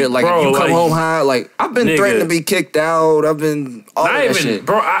stomach Like, fear. Like bro, if you come like, home high, like I've been nigga. threatened to be kicked out. I've been all Not of that even, shit.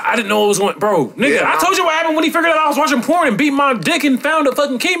 bro. I didn't know it was going, bro. Nigga, Yeah, I told you what happened when he figured out I was watching porn and beat my dick and found the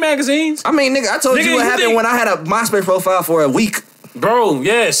fucking Key magazines, I mean, nigga, I told Nigga, you what you happened think- when I had a MySpace profile for a week. bro.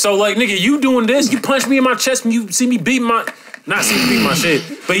 Yeah, so like, nigga, you doing this? You punch me in my chest when you see me beat my, not see me beat my shit,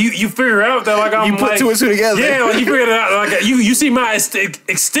 but you figure out that like I'm You put like, two and two together. Yeah, like you figured it out. Like you see my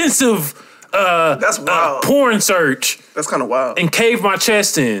extensive That's wild. porn search That's kind of wild. and cave my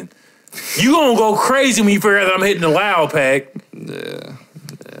chest in. You gonna go crazy when you figure out that I'm hitting the loud pack. Yeah.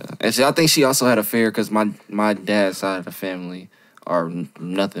 And I think she also had a fear because my dad's side of the family are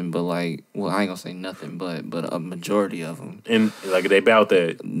nothing but like, well, I ain't gonna say nothing but a majority of them, And like they bout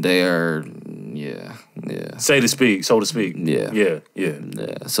that, they are, yeah. so to speak. Yeah.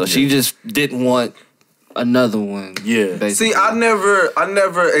 So she just didn't want another one. Yeah. basically. See, I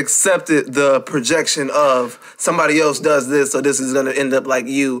never accepted the projection of somebody else does this, so this is gonna end up like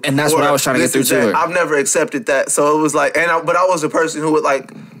you. And that's or what I was trying to get this through is to that. her. I've never accepted that, so it was like, but I was a person who would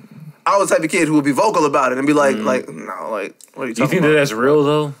like, I was the type of kid who would be vocal about it and be like, no, like, what are you Do you talking think that about? that's real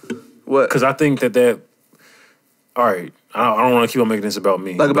though? What? Because I think that. All right, I don't want to keep on making this about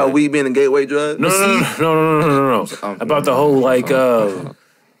me. Like about but- weed being a gateway drug? No. About the whole like,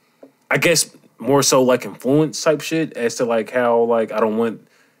 I guess more so like influence type shit as to like how like I don't want,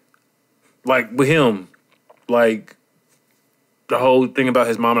 like with him, like the whole thing about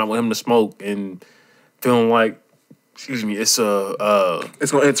his mom not wanting him to smoke and feeling like, excuse me, it's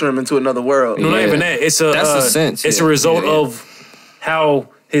It's gonna enter him into another world. no, not Yeah. even that. It's a That's the sense, It's yeah. a result Yeah, yeah. of how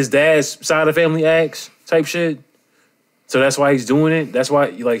his dad's side of the family acts type shit. So that's why he's doing it. That's why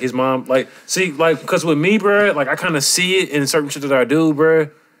like his mom like see like because with me, bruh, like I kind of see it in certain shit that I do, bruh,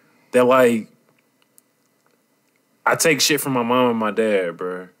 that like I take shit from my mom and my dad,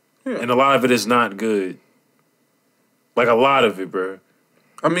 bruh, and a lot of it is not good. Like a lot of it, bruh.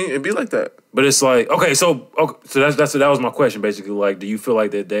 I mean, it'd be like that. But it's like okay, so that was my question basically. Like, do you feel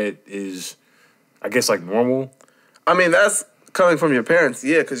like that is, I guess, like normal? I mean, that's coming from your parents,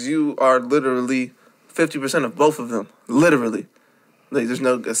 yeah, because you are literally 50% of both of them. Literally. Like, there's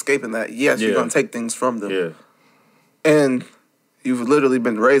no escaping that. Yes, Yeah. you're going to take things from them. Yeah, And you've literally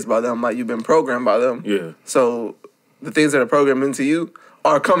been raised by them, like you've been programmed by them. yeah, So the things that are programmed into you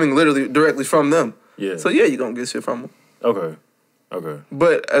are coming literally directly from them. yeah. So yeah, you're going to get shit from them. Okay.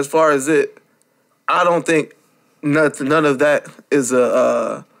 But as far as it, I don't think none of that is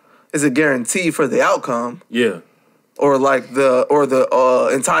a guarantee for the outcome. Yeah. Or like the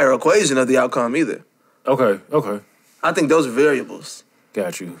entire equation of the outcome either. Okay. I think those are variables.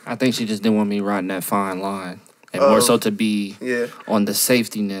 Got you. I think she just didn't want me riding that fine line. And more so to be Yeah. on the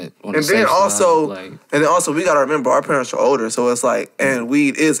safety net. On And the then safe also, side, we gotta remember our parents are older, so it's like, and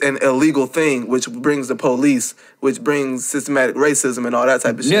weed is an illegal thing, which brings the police, which brings systematic racism and all that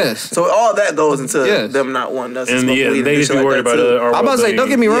type of shit. Yes. So all that goes into Yes. them not wanting us to And smoke yeah, weed they and just shit be like worried that about too. our I'm about to say, don't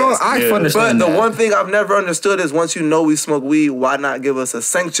get me wrong, Yes. I Yeah. But understand the that. one thing I've never understood is once you know we smoke weed, why not give us a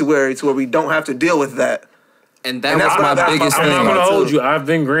sanctuary to where we don't have to deal with that? And that And was that's my what I- biggest I'm thing. not gonna too. hold you. I've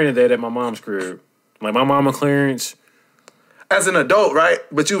been granted that at my mom's crib. Like my mama clearance. As an adult, right?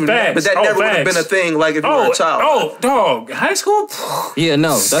 But Facts. but that Oh, never would have facts. been a thing like if you were a child. Dog. High school? Yeah,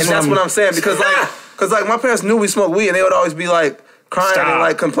 no, that's And what I'm saying because like my parents knew we smoked weed and they would always be like crying Stop. and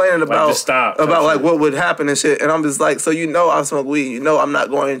like complaining about just stop. about like Shit. what would happen and shit. And I'm just like, so you know I smoke weed, you know I'm not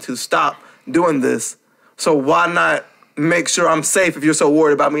going to stop doing this. So why not make sure I'm safe if you're so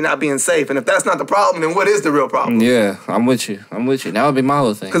worried about me not being safe? And if that's not the problem, then what is the real problem? Yeah, I'm with you. That would be my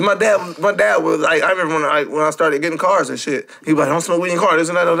whole thing. Cause my dad was like, I remember when I started getting cars and shit. He was like, don't smoke weed in cars, this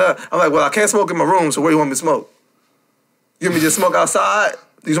and that and that. I'm like, well, I can't smoke in my room, so where do you want me to smoke? You want me to just smoke outside?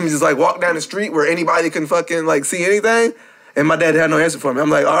 You want me to just like walk down the street where anybody can fucking like see anything? And my dad had no answer for me. I'm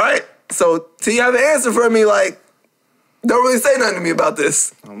like, all right, so till you have an answer for me, like, don't really say nothing to me about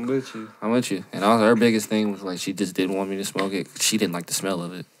this. I'm with you. And also her biggest thing was like she just didn't want me to smoke it. She didn't like the smell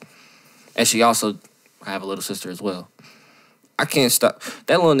of it. And she also, I have a little sister as well. I can't stop.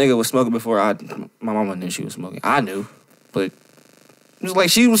 That little nigga was smoking before my mama knew she was smoking. I knew, but it was like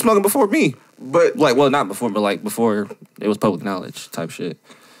she was smoking before me. But Like, well, not before, but like before it was public knowledge type shit.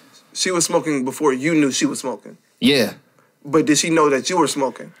 she was smoking before you knew she was smoking. Yeah. But did she know that you were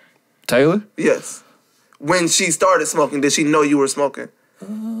smoking? Taylor? Yes. When she started smoking, did she know you were smoking?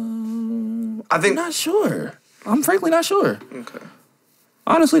 I think. I'm not sure. I'm frankly not sure. Okay,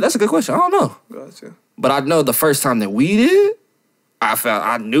 Honestly, that's a good question. I don't know. gotcha. But I know the first time that we did,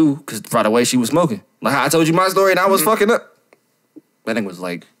 I knew because by the way she was smoking. Like how I told you my story and I was fucking up. That thing was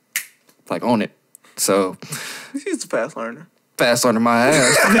like on it. So She's a fast learner. fast under my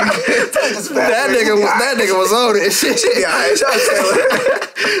ass. That nigga was on it. Yeah, shout out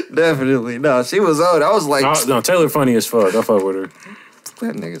Taylor. Definitely. No, she was on it. I was like, No, Taylor funny as fuck. I fuck with her.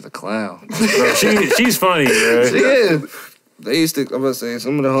 that nigga's a clown. Bro, she's funny, bro. She is. They used to, I'm gonna say,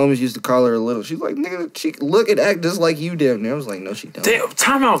 some of the homies used to call her a little. She's like, nigga, she look and act just like you damn near. I was like, no, she don't. Damn,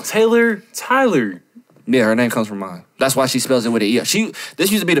 time out, Tyler. Yeah, her name comes from mine. That's why she spells it with an E. This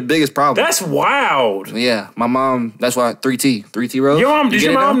used to be the biggest problem. That's wild. Yeah, my mom, that's why 3T Rose. Did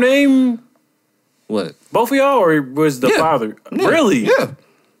your mom name what? both of y'all, or was the father? Yeah. Really? Yeah.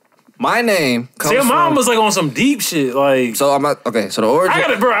 My name comes See, your mom from, was like on some deep shit. Like, so I'm not, okay, so the origin.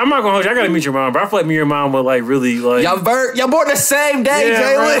 I'm not gonna hold you. I gotta meet your mom, bro. I feel like me and your mom would like really like. Y'all born the same day, Yeah,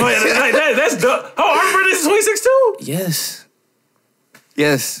 Jalen. bro, like, that's dope. Oh, our birthday is 26 too. Yes.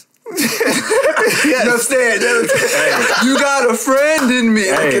 Yes. Understand? You got a friend in me.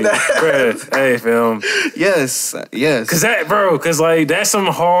 Hey, bro. Hey, film. Yes. Yes. Cause like that's some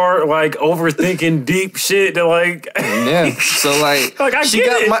hard like overthinking deep shit that like. Yeah. So like, Like I she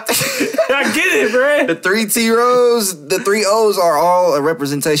get got it. I get it, bro. the 3 T rows, the 3 O's are all a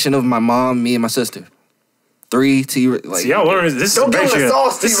representation of my mom, me, and my sister. 3 T. Like, See, y'all learn this is Don't some give him the Patreon.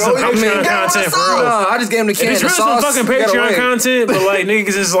 sauce, This is T-Roy. some You Patreon gave him the content for sauce. real. no, I just gave him the can. It's The really some sauce, fucking you gotta Patreon wait. content, but like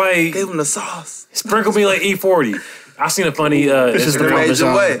niggas is like Gave him the sauce. sprinkle me like E40. I seen a funny is the Instagram.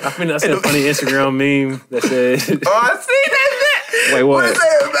 major way. I seen a funny Instagram meme that said. Oh, I see that shit. Wait, what? What is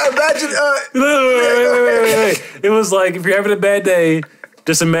that? Imagine, Wait. It was like if you're having a bad day,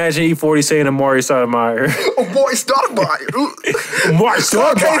 just imagine E40 saying Amari Stoudemire. oh boy, Stoudemire. Amari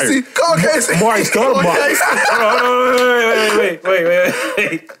Call Casey. Stoudemire. Call Casey. Amari Stoudemire.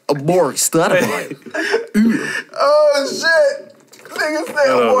 Wait. Abort. Stoudemire. Oh shit. Niggas say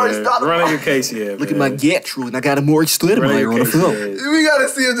boy, Run Stoudemire. your case, yeah. Look at my Gertrude, and I got a more Stoudemire on the film. We gotta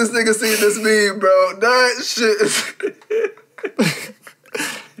see if this nigga seen this meme, bro. That shit is...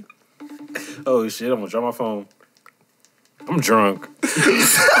 Oh shit! I'm gonna drop my phone. I'm drunk.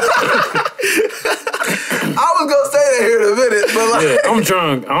 I was gonna say that here in a minute, but like... Yeah, I'm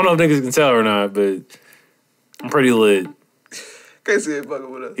drunk. I don't know if niggas can tell or not, but I'm pretty lit. Casey ain't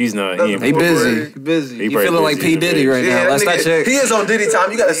fucking with us. He's not. He ain't He fucking with busy. us. He busy. He You probably feeling like busy P. Diddy right now. that Last I nigga- checked. He is on Diddy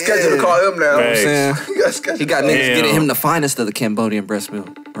time. You got to schedule to call him now. Facts. Saying, You got to schedule. he got to call niggas him. getting him the finest of the Cambodian breast milk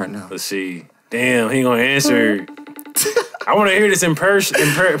right now. Let's see. Damn, he ain't gonna answer. I want to hear this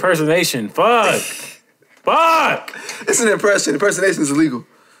impersonation. Fuck. It's an impression. Impersonation is illegal.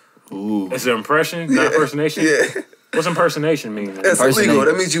 It's an impression, not impersonation. Yeah. What's impersonation mean? That's Impersonate. illegal.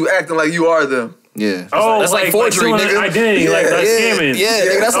 That means you acting like you are them. Yeah. Oh, that's like forgery, stealing nigga. Identity, like Yeah, scamming. Yeah,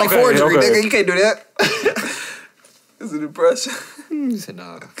 nigga, that's like Okay, forgery, okay. nigga. You can't do that. It's an impression. He said,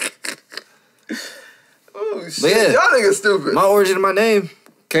 nah. Oh, shit. yeah. Y'all niggas stupid. My origin of my name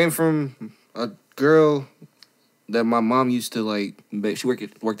came from a girl that my mom used to like. She worked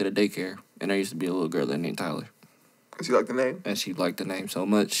at a daycare, and there used to be a little girl there named Tyler, You like the name? and she liked the name so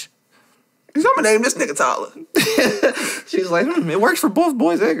much. I'm gonna name this nigga Tyler. She was like, it works for both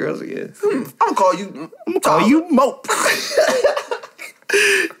boys and girls. Yeah. I'm gonna call you. I'm gonna call you Mope.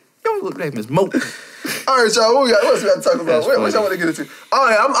 Your name is Mope. All right, y'all. What else we got to talk about? That's What funny. y'all want to get into? All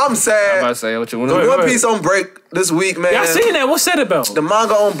right, I'm sad. I'm about to say what you want Go to ahead. do. One Piece on break this week, man. Y'all seen that? What's that about? The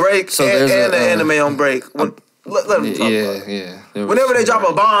manga on break So and there's the a, anime on break. Let them talk about it. Yeah. Whenever they drop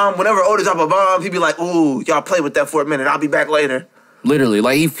a bomb, whenever Oda drop a bomb, he be like, "Ooh, y'all play with that for a minute. I'll be back later." Literally,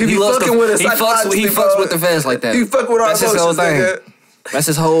 like he be loves fucking with us he fucks psychologically, fucks bro. with the fans like that. He fuck with our That's his whole emotions, thing. nigga. That's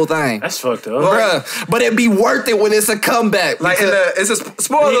his whole thing. That's fucked up. Bruh, but it'd be worth it when it's a comeback. Like it's a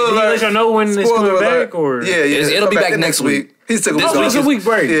spoiler He alert. let y'all know when it's Spoiler coming alert. back, or Yeah. It'll be back next week. He took a This week Oh, off. it's a week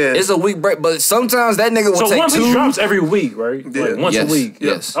break. Yeah. It's a week break, but sometimes that nigga will So take One Piece two. drops every week, right? Yeah. Like once Yes, a week.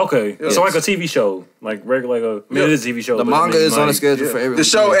 yes. Okay. Yes. So like a TV show, like regular, it is a TV show. The but I manga mean, is on a like, schedule for every The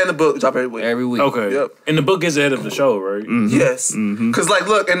show and the book drop every week. every week. Okay. Yep. And the book is ahead of the show, right? Yes. Because, like,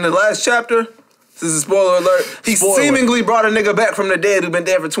 look, in the last chapter, this is a spoiler alert, he Spoiler. seemingly brought a nigga back from the dead who been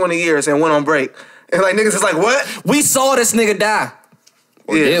dead for 20 years and went on break. And, like, niggas is like, what? We saw this nigga die.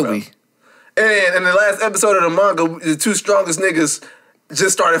 Or Yeah, did bro. we? And in the last episode of the manga, the two strongest niggas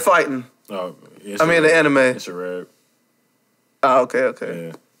just started fighting. Oh, it's I mean, the anime. It's a rap. Oh, okay.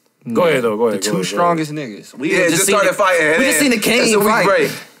 Yeah. Go ahead though. Go The ahead. two strongest niggas. We Yeah, just started fighting. We just seen the It's king a week fight. break.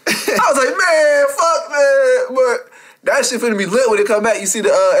 I was like, man, fuck, man. But that shit finna be lit when it come back. You see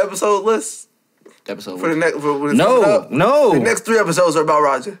the episode list? Episode For the next, for when it's No, coming up? no. The next 3 episodes are about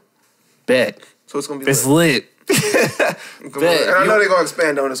Roger. Bet. So it's gonna be It's lit. lit. And I know they're gonna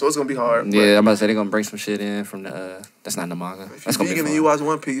expand on it, so it's gonna be hard. Yeah, I'm about to say they're gonna bring some shit in from the. That's not in the manga. If That's you're gonna be vegan and fun. you watch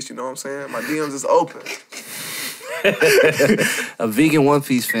One Piece, you know what I'm saying? My DMs is open. A vegan One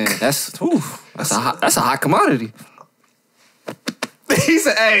Piece fan. That's a hot commodity. He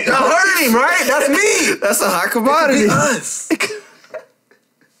said, "Hey, Y'all heard him, right? That's me. that's a hot Be commodity." us.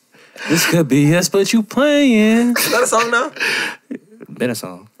 This could be us, but you playing. Is that a song now? Been a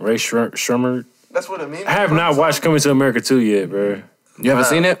song. Ray Shrummer. That's what it means. I have not watched Coming to America 2 yet, bro. You haven't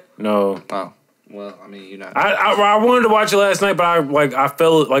seen it? No. Oh, well, I mean, you're not. I wanted to watch it last night, but I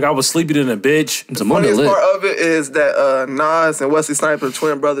felt like I was sleeping in a bitch. It's a Monday Funniest lit. part of it is that Nas and Wesley Snipes are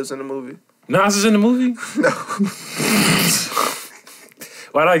twin brothers in the movie. Nas is in the movie? No.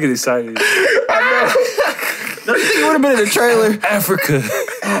 Why did I get excited? Don't you think he would have been in the trailer? Africa.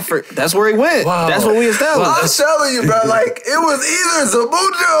 That's where he went. Wow. That's what we established. I'm telling you, bro, like, it was either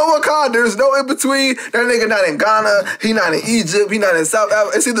Zamunda or Wakanda. There's no in between. That nigga not in Ghana. He not in Egypt. He not in South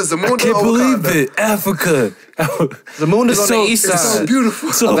Africa. It's either Zamunda I can't or believe Wakanda. it. Africa. The moon is It's on so- the east it's side So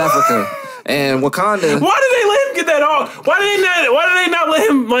beautiful. of Africa. And Wakanda. Why did they let him get that off? Why did they not let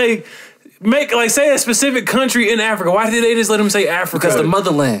him like make like say a specific country in Africa? Why did they just let him say Africa? Because the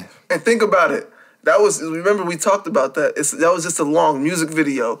motherland. And think about it. Remember we talked about that. That was just a long music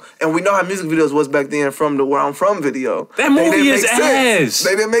video. And we know how music videos was back then from the Where I'm From video. That They movie didn't is make sense. ass.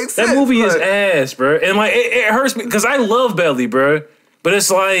 They didn't make sense. That movie is but- ass, bro. And like it hurts me because I love Belly, bro. But it's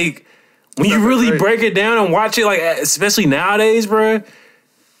like when you That's really great. break it down and watch it, like especially nowadays, bro.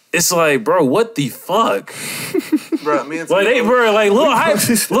 It's like, bro, what the fuck? Bro, me and Like they, Timo- bro, like Lil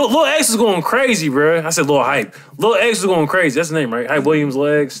Hype, Lil X is going crazy, bro. I said Lil Hype. Lil X is going crazy. That's the name, right? Hype Williams,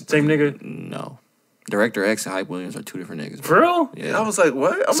 Lil X, same nigga. No. Director X and Hype Williams are two different niggas. For real? Yeah. I was like,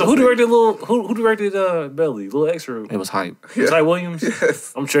 what? So who directed who directed Belly? Lil X or It was Hype. was Hype Williams?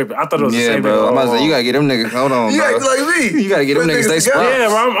 Yes. I'm tripping. I thought it was the Yeah, same bro. nigga. I'm about to all say, you along. gotta get them niggas. Hold on, You bro. act like me. You gotta get them Put niggas they together. spot. Yeah,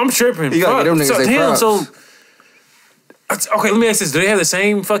 bro, I'm tripping. You gotta get them niggas So, they damn, props. so okay, let me ask this: do they have the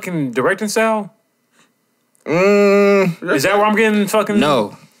same fucking directing style? Is that where I'm getting fucking?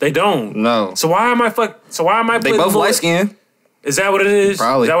 No. they don't. No. So why am I They putting both Lil- light skinned. Is that what it is?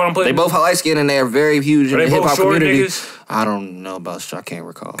 Probably. Is that what I'm putting? They both light skinned and they are very huge in Are the they hip both hop short community. niggas? I don't know about I can't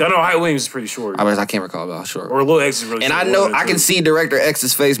recall. I know Hype Williams is pretty short. I can't recall about how short. Or Lil X is really And short. I know one of the I can two. see Director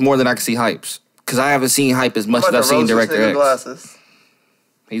X's face more than I can see Hype's. Because I haven't seen Hype as much as I'm I've about to seen roast this Director nigga X. glasses.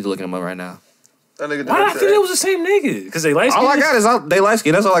 He's looking him up right now. That nigga Why did I director think it X. was the same nigga? Because they like All I got is they light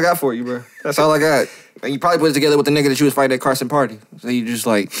skinned. That's all I got for you, bro. That's all I got. And you probably put it together with the nigga that you was fighting at Carson Party. So you just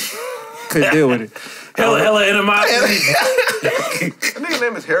like couldn't deal with it. hella animosity. That nigga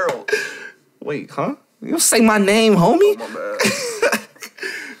name is Harold. Wait, huh? You don't say my name, homie? My bad.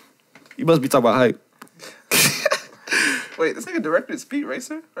 You must be talking about Hype. Wait, this nigga directed Speed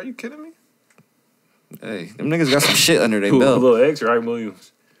Racer? Are you kidding me? Hey, them niggas got some shit under their Who, belt. Lil X or Hype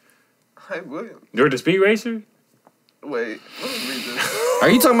Williams? Hype Williams. You're the Speed Racer? Wait, let me read this. Are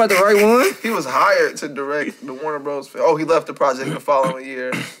you talking about the right one? He was hired to direct the Warner Bros. film. Oh, he left the project the following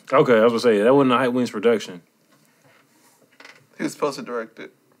year. Okay, I was gonna say that wasn't a Hype Williams production. He was supposed to direct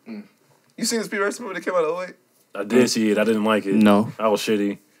it. You seen the Speed Racer movie that came out in 08? I did see it. I didn't like it. No. I was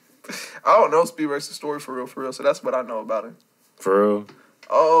shitty. I don't know Speed Racer's story for real, so that's what I know about him. For real.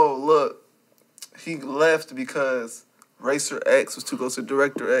 Oh, look. He left because Racer X was too close to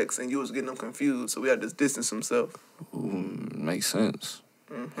Director X, and you was getting him confused, so we had to distance himself. Makes sense.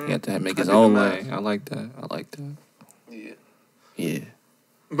 Mm-hmm. He had to make his I did own the math. lane. I like that. Yeah. Yeah.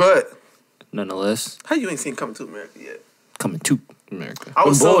 But, Nonetheless, how you ain't seen Coming to America yet? coming to America. I I'm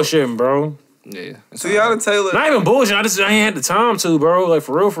was so... bullshitting, bro. Yeah. Tiana Taylor... Not even bullshit. I ain't had the time to, bro. Like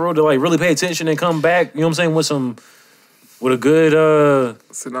for real, to like really pay attention and come back. You know what I'm saying? With a good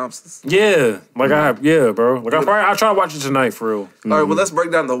Synopsis. yeah. Like bro. Like I'll try to watch it tonight for real. All right, well, let's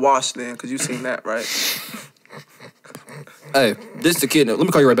break down The Wash then, because you seen that, right? Hey, this the kid. Let me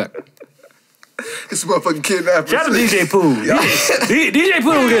call you right back. This motherfucking kidnappers. Shout out to DJ Pooh. DJ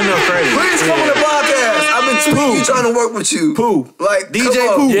Pooh don't get enough credit. Please come on the podcast. I've been too trying to work with you. Pooh. Like, DJ come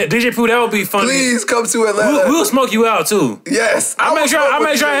on. Pooh. Yeah, DJ Pooh, that would be funny. Please come to Atlanta. We'll smoke you out too. Yes. I'll make sure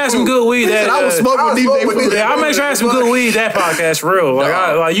I have some good weed. That I will smoke I with will DJ smoke with Pooh. DJ Yeah, I'll make sure I have some good weed. That podcast for real.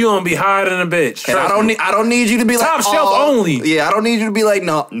 Like you gonna be higher than a bitch. And I don't need you to be like Top shelf only. Yeah, I don't need you to be like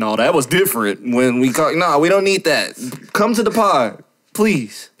no, that was different when we call. No, we don't need that. Come to the pod,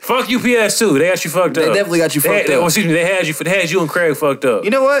 please. Fuck UPS too. They got you fucked up. They definitely got you fucked up. Excuse me. They had you and Craig fucked up.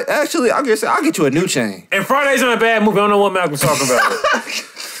 You know what? Actually, I'll get you a new chain. And Friday's not a bad movie. I don't know what Malcolm's talking about.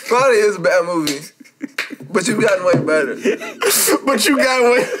 Friday is a bad movie. But you've gotten way better. But you got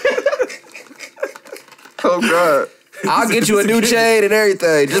way. Oh, God. I'll get you a new chain and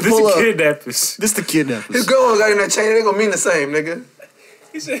everything. Just This pull is up. kidnappers. This the kidnappers. His girl got in that chain. It ain't gonna mean the same, nigga.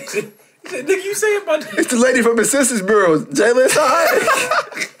 He said, nigga, you say about It's the lady from the Census Bureau. Jalen, it's all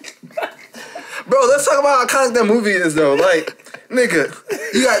right. Bro, let's talk about how iconic that movie is, though. Like, nigga,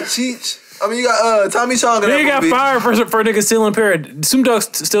 you got Cheech, I mean, you got Tommy Chong. Nigga got fired for a nigga stealing a pair of Snoop Dogg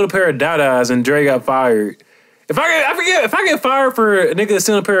steal a pair of Dadas and Dre got fired. If I get fired for a nigga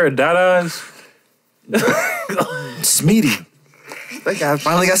stealing a pair of Dadas, Smeety. That guy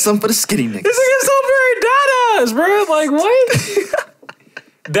finally got something for the skinny niggas. this nigga stole a pair of Dadas, bro. Like what?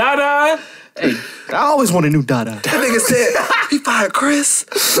 Dada. Hey, I always want a new Dada. That nigga said he fired Chris.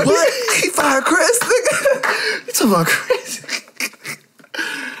 What? He fired Chris, nigga. You talking about Chris?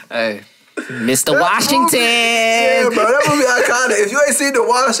 Hey, Mr. Washington. Yeah, bro, that movie iconic. If you ain't seen The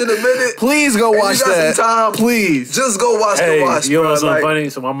Wash in a minute, Please go watch you got that. some time, Please. just go watch Hey, The Wash. you know bro. what's something Like, funny?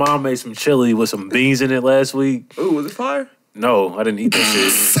 So my mom made some chili with some beans in it last week. ooh, was it fire? No, I didn't eat that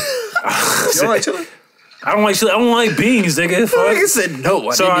shit. You don't like chili? I don't like chili. I don't like beans, nigga. Fuck. Nigga said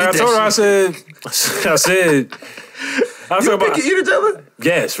no. So I told her, I said, I was You talking think you eat each other?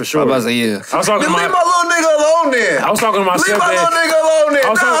 yes, for sure. I'm about to say yeah. I was talking Then to leave my, my little nigga alone then. I was talking to my Leave my little stepdad. nigga alone then. I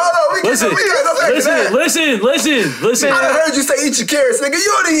was Nah, talking- hold on. We listen, gotta go back to that. listen. I heard you say eat your carrots, nigga.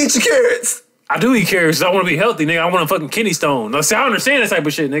 You already eat your carrots. I do eat carrots 'cause I want to be healthy, nigga. I want a fucking kidney stone. Now, see, I understand that type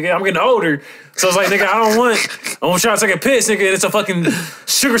of shit, nigga. I'm getting older. So it's like, nigga, I want try to take a piss, nigga, and it's a fucking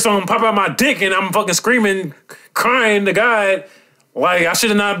sugar stone pop out my dick and I'm fucking screaming, crying to God. Like, I should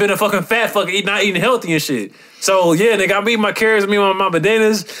have not been a fucking fat fucker, not eating healthy and shit. So, yeah, nigga, I'm eating my carrots, I'm eating my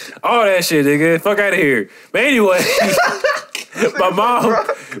bananas, all that shit, nigga. Fuck out of here. But anyway, my mom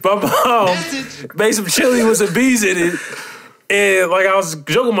made some chili with some beans in it. And, like, I was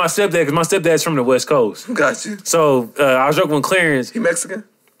joking with my stepdad, because my stepdad's from the West Coast. Got you. So, I was joking with Clarence. He Mexican?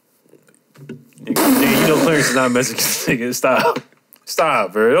 Nigga, you know Clarence is not Mexican. Nigga,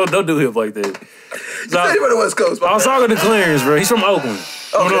 stop, bro. Don't do him like that. So, He from the West Coast. I was talking to Clarence, bro. He's from Oakland.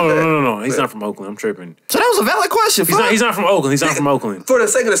 Okay, No. He's not from Oakland. I'm tripping. So that was a valid question. He's not from Oakland. He's not from Oakland. For the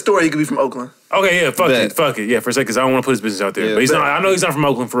sake of the story, he could be from Oakland. Okay, yeah, fuck Bet. it. Yeah, for a second, because I don't want to put his business out there. Yeah, but he's bet. not. I know he's not from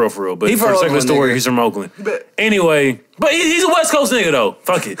Oakland for real. But He for from the sake of the Oakland, story, nigga. he's from Oakland. Bet. Anyway, but he's a West Coast nigga though.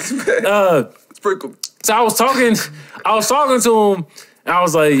 Fuck it. Sprinkle. So I was talking to him, and I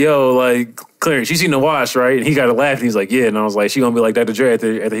was like, "Yo, like Clarence, you seen The Wash, right?" And he got to laugh, and he's like, "Yeah." And I was like, "She gonna be like Dr. Dre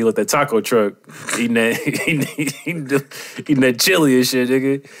after he left that taco truck eating that chili and shit,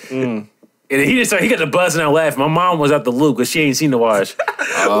 nigga." And he got the buzzing out laughing. My mom was out the loop because she ain't seen The Wash.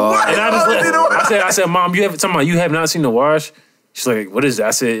 What? And I Oh, just I said, "Mom, you have not seen The Wash?" She's like, "What is that?"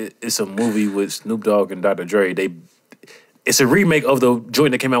 I said, "It's a movie with Snoop Dogg and Dr. Dre. It's a remake of the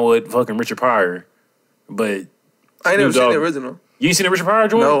joint that came out with fucking Richard Pryor, but." I ain't never Snoop seen the Dogg. original. You ain't seen the Richard Pryor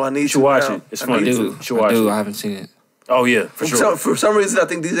joint? No, I need You to should watch now. it. It's I funny. need You to. should watch I it. haven't seen it. Oh yeah, for sure. For some reason, I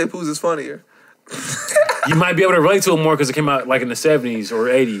think DJ Pooh's is funnier. You might be able to relate to it more because it came out like in the 70s or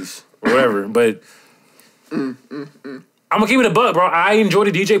 80s or whatever. But I'm gonna keep it a buck, bro. I enjoy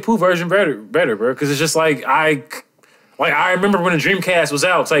the DJ Pooh version better, bro. Because it's just like I remember when the Dreamcast was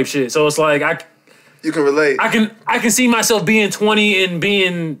out, type shit. So it's like You can relate. I can see myself being 20 and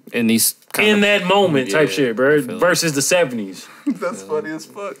being In these in that moment type Yeah, shit, bro. I feel it. Versus the 70s. That's funny as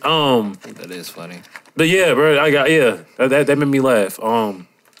fuck. That is funny. But yeah, bro. That made me laugh.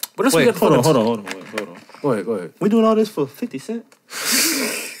 What else we got? Hold on. Go ahead. We doing all this for 50 cents?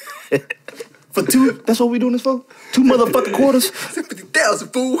 For two? That's what we doing this for? 2 motherfucking quarters? 50,000,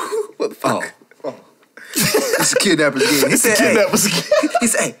 fool. Motherfucker. Oh. It's a kidnapper's game. He said, he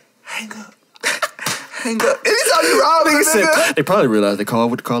said, hey, hang up. Hang up. Anytime you rob a nigga, They probably realized they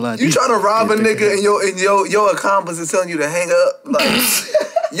called with the call ID. you trying to rob a nigga and your accomplice is telling you to hang up, like,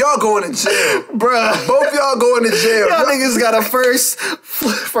 y'all going to jail. Bruh. Both y'all going to jail. Y'all niggas got a first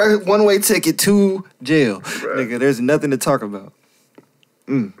one-way ticket to jail. Nigga, there's nothing to talk about.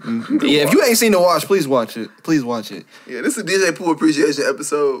 Yeah, if you ain't seen The Wash, please watch it. Please watch it. Yeah, this is a DJ Pooh appreciation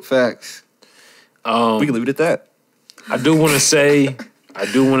episode. Facts. We can leave it at that. I do want to say,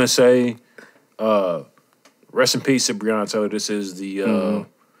 rest in peace to Brianto. This is the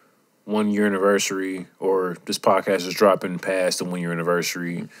 1 year anniversary, or this podcast is dropping past the 1 year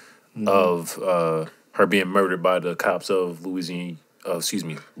anniversary of her being murdered by the cops of Louisville.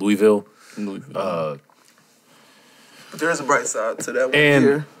 But there is a bright side to that one And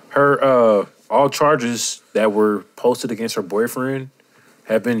here. her all charges that were posted against her boyfriend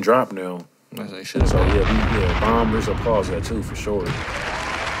have been dropped now. As they should. So bombers applause that too for sure.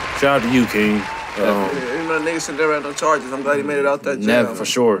 Shout out to you, King. You know, niggas should never have no charges. I'm glad he made it out that jail. Never. For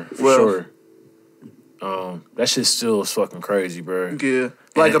sure. Well- That shit still is fucking crazy, bro. Yeah.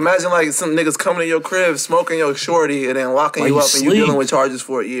 Like, imagine, like, some niggas coming to your crib, smoking your shorty, and then locking Like, you you up, and you sleep. dealing with charges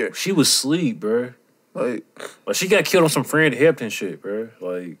for a year. She was asleep, bro. Like, Like she got killed on some Fred Hampton shit, bro.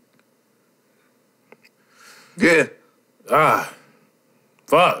 Like yeah.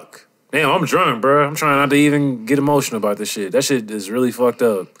 Fuck. Damn, I'm drunk, bro. I'm trying not to even get emotional about this shit. That shit is really fucked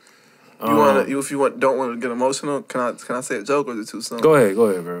up. Don't want to get emotional, can I say a joke or is it too soon? Go ahead,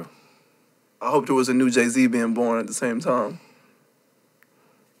 bro. I hope there was a new Jay-Z being born at the same time.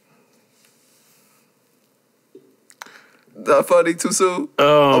 That funny too soon?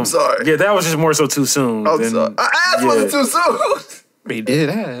 I'm sorry. Yeah, that was just more so too soon. I'm sorry. I asked was it too soon? He did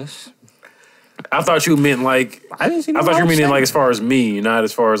ask. I thought you meant like I didn't see. I thought you were meaning like as far as me, not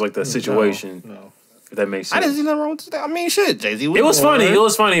as far as like the situation. No. If that makes sense. I didn't see nothing wrong with that. I mean, shit, Jay-Z. It was funny. It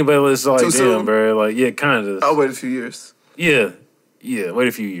was funny, but it was like, Too soon? damn, bro. Like, yeah, kind of. I'll wait a few years. Yeah. Wait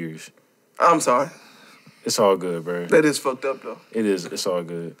a few years. I'm sorry. It's all good, bro. That is fucked up though. It is. It's all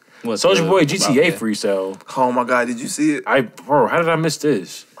good. What's Soulja Boy about GTA that? freestyle. Oh my God, did you see it? Bro, how did I miss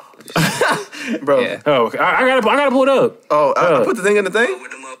this? Bro. Yeah. Oh, I gotta pull it up. Oh, I put the thing in the thing?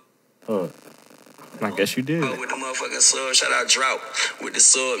 With them up. I guess you did. With the motherfucking sub, shout out Drought. With the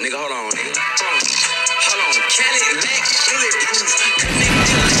sub, nigga, hold on, nigga. Hold on, Cadillac, bulletproof. That nigga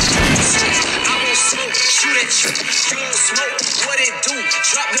like I won't smoke, shoot at you. You won't smoke, what it do?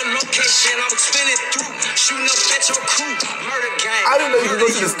 Drop the location, I'm spinning through. Shooting up at your crew, murder gang. I didn't know you could go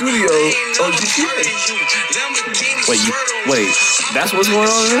to the studio on GTA. Wait, that's what's going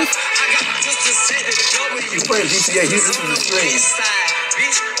on here? He's playing GTA. This is the stream.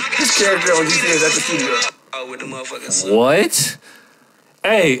 His character on GTA is at the studio. Oh, with the motherfucking sub. What?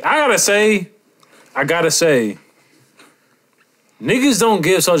 Hey, I gotta say, niggas don't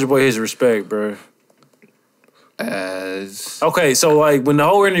give Soulja Boy his respect, bro. Okay, so like when the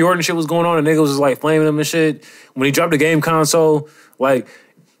whole Randy Orton shit was going on and niggas was like flaming him and shit, when he dropped the game console, like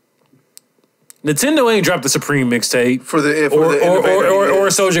Nintendo ain't dropped the Supreme mixtape For the or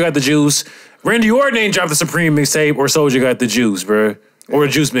Soulja got the juice. Randy Orton ain't dropped the Supreme mixtape or Soulja got the juice, bro. Or a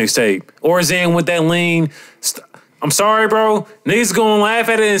juice mixtape. Or Zan with that lean. I'm sorry, bro. Niggas gonna laugh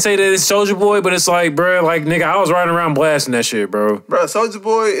at it and say that it's Soulja Boy, but it's like, bro, like nigga, I was riding around blasting that shit, bro. Bro, Soulja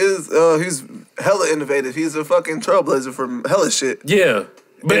Boy is he's hella innovative. He's a fucking trailblazer for hella shit. Yeah.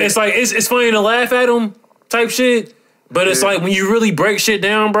 But it's like it's funny to laugh at him type shit. But it's like when you really break shit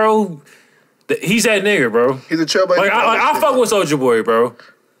down, bro, he's that nigga, bro. He's a trailblazer. Like I fuck with Soulja Boy, bro.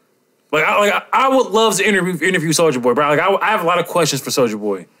 I would love to interview Soulja Boy, bro. Like I have a lot of questions for Soulja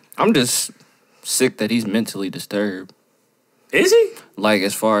Boy. I'm just sick that he's mentally disturbed. Is he? Like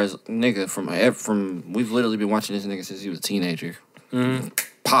as far as nigga from we've literally been watching this nigga since he was a teenager.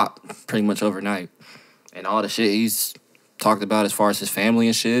 Pop pretty much overnight, and all the shit he's talked about as far as his family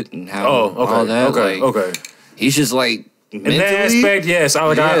and shit and how all that. Okay. He's just like mentally. In that aspect, yes. I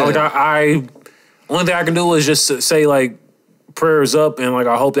only thing I can do is just say like prayers up and like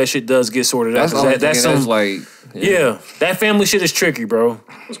I hope that shit does get sorted out. That's like yeah, that family shit is tricky, bro.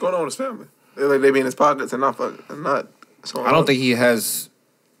 What's going on with his family? They be in his pockets and not fucking and not. I don't think he has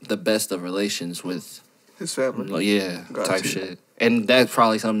the best of relations with his family. Like, yeah, type shit. And that's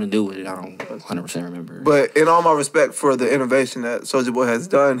probably something to do with it. I don't 100% remember. But in all my respect for the innovation that Soulja Boy has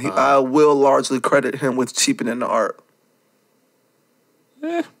done, I will largely credit him with cheapening the art.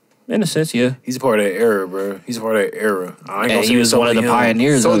 Yeah, in a sense, yeah. He's a part of that era, bro. He's a part of that era. I ain't gonna say he was one of the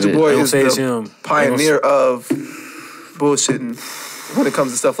pioneers of it. Soulja Boy is it's the him. pioneer of bullshitting when it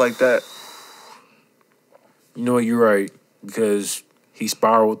comes to stuff like that. You know what? You're right because he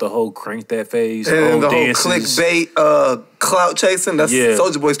spiraled with the whole crank that phase, And the whole dances. clickbait, clout chasing. That's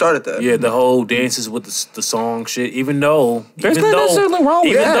Soulja Boy started that. Yeah, the whole dances with the song shit. Even though necessarily wrong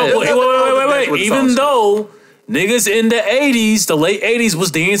with that. Wait. Even though niggas in the 80s, the late 80s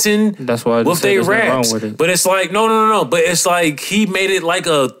was dancing. That's why with their raps. With it. But it's like no. But it's like he made it like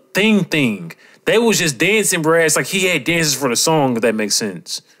a thing. They was just dancing, bro. It's like he had dances for the song. If that makes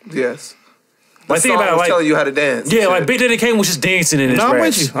sense. Yes. Like think about it, like telling you how to dance. Yeah, like Big Daddy Kane was just dancing in his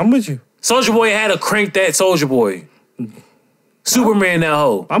raps. I'm with you. Soulja Boy had to crank that Soulja Boy. Superman that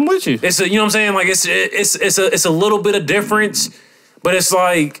hoe. I'm with you. It's a, you know what I'm saying? Like it's a little bit of difference, but it's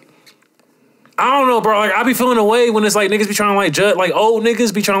like I don't know, bro. Like I be feeling away when it's like niggas be trying to like judge, like old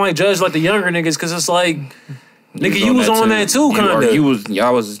niggas be trying to like judge like the younger niggas, cause it's like nigga, you was on that too, kind of. You was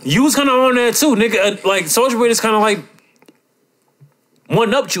kind of on that too, nigga. Like Soulja Boy just kind of like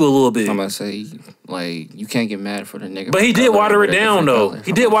one upped you a little bit. I'm gonna say like you can't get mad for the nigga. But he did water it down though.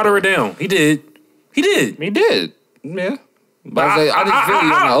 He did water it down. He did. Yeah. But I just feel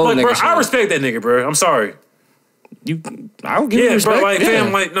you on the old nigga. Bro, I respect that nigga, bro. I'm sorry. I'll give you respect. Bro, like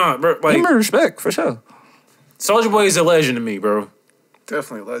fam, like nah, bro. Like give me respect for sure. Soulja Boy is a legend to me, bro.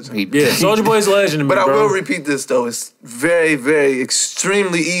 Definitely a legend. Soulja Boy is a legend to me, But I bro. will repeat this though. It's very, very,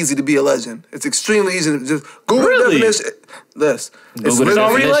 extremely easy to be a legend. It's extremely easy to just Google the definition. Yes. Google the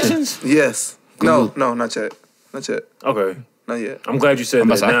definition. Legends? Yes. No, not yet. Not yet. Okay. Not yet. I'm glad you said I'm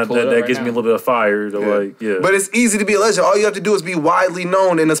that. about to Now pull it up that right gives me a now. little bit of fire to Yeah. But it's easy to be a legend. All you have to do is be widely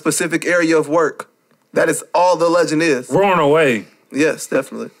known in a specific area of work. That is all the legend is. We're on our way. Yes,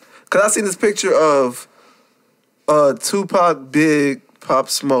 definitely. Cause I seen this picture of Tupac, Big, Pop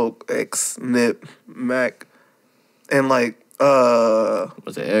Smoke, X, Nip, Mac, and like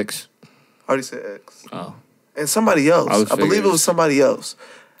Was it X? I already said X. Oh. And somebody else. I believe it was somebody else.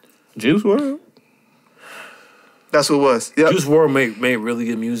 Juice WRLD? That's what it was. Yep. Juice WRLD made really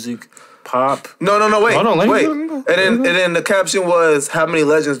good music. Pop. No, wait. Hold on, let me wait. go. And then the caption was, how many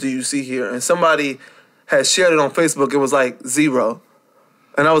legends do you see here? And somebody had shared it on Facebook. It was like 0.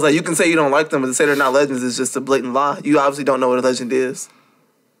 And I was like, you can say you don't like them, but to say they're not legends is just a blatant lie. You obviously don't know what a legend is.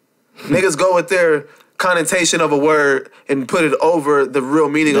 Niggas go with their connotation of a word and put it over the real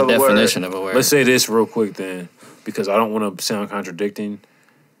meaning The of a word. definition of a word. Let's say this real quick then, because I don't want to sound contradicting,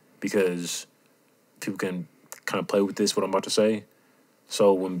 because people can kind of play with this, what I'm about to say.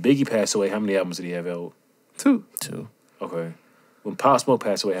 So when Biggie passed away, how many albums did he have out? 2. Okay. When Pop Smoke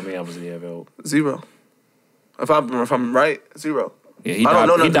passed away, how many albums did he have out? 0. If I'm right, 0. Yeah, he I don't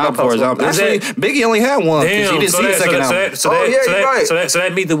know died. He nothing died about before his Pop album. Smoke. Actually, Biggie only had one. Damn, You didn't see the second album. So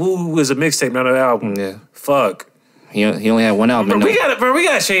that Meet the Woo was a mixtape, not an album. Yeah. Fuck. He only had one album. Bro, we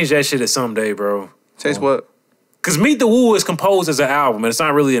gotta change that shit at some day, bro. Change what? Cause Meet the Woo is composed as an album, and it's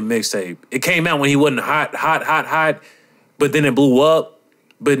not really a mixtape. It came out when he wasn't hot, but then it blew up.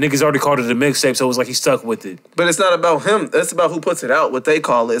 But niggas already called it a mixtape, so it was like he stuck with it. But it's not about him. It's about who puts it out, what they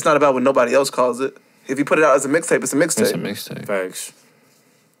call it. It's not about what nobody else calls it. If you put it out as a mixtape, it's a It's a mixtape. mixtape. Facts.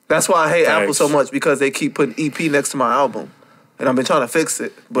 That's why I hate Facts. Apple so much, because they keep putting EP next to my album. And I've been trying to fix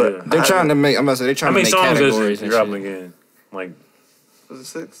it. But Yeah. They're trying to make. I'm about to say they're How trying to many make songs categories is and dropping shit. again? Like, Was it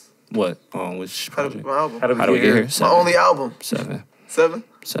 6? What? On which How project? did my album? how How do we get here? My 7. only album. 7. 7?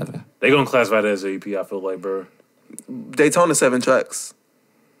 7. They gonna classify that as an EP, I feel like, bro. Daytona 7 tracks.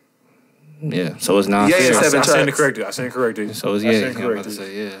 Yeah. So it's not. Yeah, fair. it's I 7 stand tracks. corrected. I stand corrected. So it's I yeah. stand I'm about to corrected.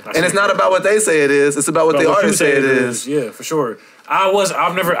 say yeah. And it's not about what they say it is. It's about what But the what you artist say it is. Yeah, for sure. I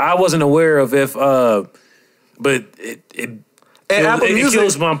wasn't aware of if but And Apple it Music,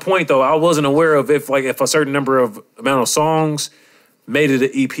 kills my point though. I wasn't aware of if a certain number of amount of songs made it an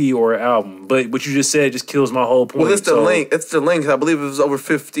EP or an album. But what you just said just kills my whole point. well, it's the link. It's the link. I believe it was over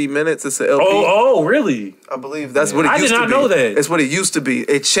 50 minutes. It's an LP. Oh, really? I believe that's what it I did used to not be. know that. It's what it used to be.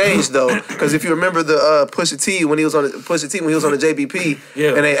 It changed though, because if you remember the Pusha T when he was on the JBP, Yeah.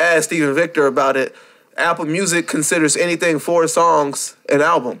 and they asked Steven Victor about it, Apple Music considers anything 4 songs an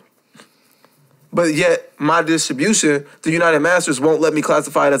album. But yet my distribution, the United Masters, won't let me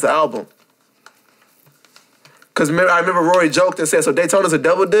classify it as an album. Because I remember Rory joked and said, "So Daytona's a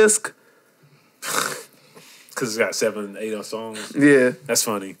double disc?" Because it's got 7, 8 songs. Yeah, That's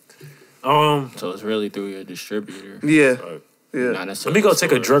funny. So it's really through your distributor. yeah, Not yeah. Let necessarily me go the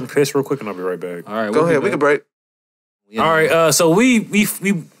take a store. drunk piss real quick and I'll be right back. All right. Go ahead, we can break. Yeah. All right, so we you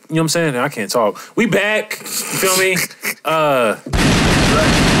know what I'm saying? I can't talk. We back. You feel me?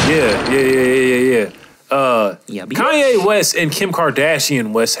 Yeah. Yeah, bitch. Kanye West and Kim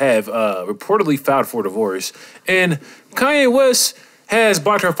Kardashian West have reportedly filed for divorce, and Kanye West has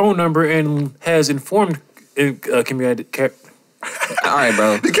blocked her phone number and has informed Kim. All right,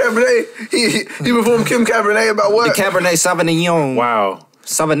 bro. The Cabernet, he performed Kim Cabernet about what? The Cabernet Sauvignon. Wow.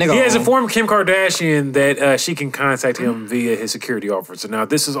 Sauvignon. He has informed Kim Kardashian that she can contact him via his security officer. Now,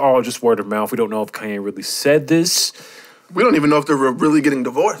 this is all just word of mouth. We don't know if Kanye really said this. We don't even know if they're really getting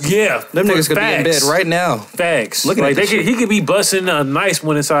divorced. Yeah, Them niggas could be in bed facts. right now. Facts. Looking Like at this he could be busting a nice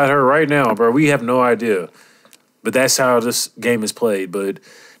one inside her right now, bro. We have no idea. But that's how this game is played. But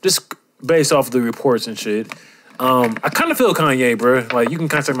just based off of the reports and shit, I kind of feel Kanye, bro. Like, you can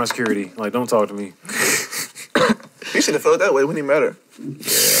contact my security. Like, don't talk to me. He should have felt that way when he met her. Yeah,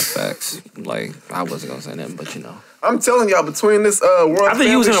 facts. Like, I wasn't gonna say nothing, but you know. I'm telling y'all, between this world, I think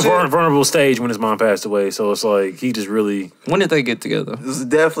he was in a shit, vulnerable stage when his mom passed away. So it's like he just really. When did they get together? this is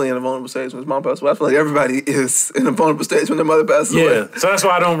definitely in a vulnerable stage when his mom passed away. I feel like everybody is in a vulnerable stage when their mother passed away. Yeah. So that's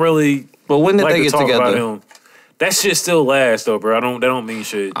why I don't really But when did like they to get talk about together? him. That shit still lasts though, bro. That don't mean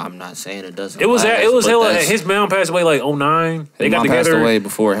shit. I'm not saying it doesn't. It was last, it was but hella, that's- his mom passed away like 09. They his got mom passed together away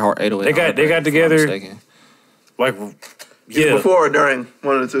before 808. They got together. like yeah. Before or during,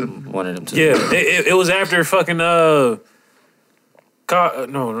 one of the two. One of them two. Yeah, it was after fucking no.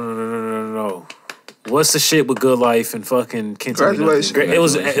 What's the shit with Good Life and fucking Can't Tell Me Nothing?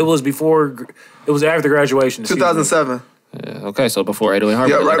 Graduation. It was before. It was after graduation. 2007. Yeah, okay, so before 808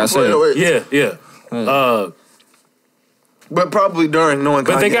 Heartbreak, Yeah, right like I before said. 808. Yeah. But probably during knowing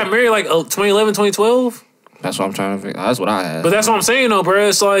But Kanye. they got married like 2011, 2012. That's what I'm trying to figure. That's what I had. But that's what I'm saying though, bro.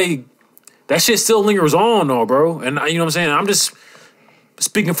 It's like that shit still lingers on though, bro. And you know what I'm saying? I'm just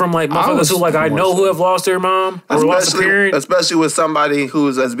speaking from like motherfuckers who like I know who have lost their mom or lost a parent. Especially with somebody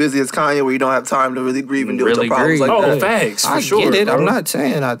who's as busy as Kanye, where you don't have time to really grieve and deal with your problems like that. Facts, for I sure. get it. Bro. I'm not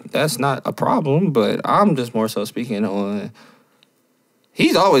saying that's not a problem, but I'm just more so speaking on.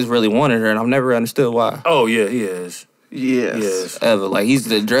 He's always really wanted her, and I've never understood why. Oh yeah, he is. Yes. Ever. Like, he's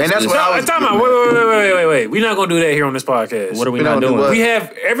the dress. And that's what I was... Wait. We're not going to do that here on this podcast. What are we not doing? We have...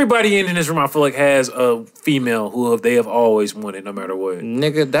 Everybody in this room, I feel like, has a female who they have always wanted, no matter what.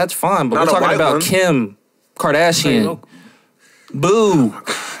 Nigga, that's fine, but Not we're a talking white about one. Kim Kardashian. Boo.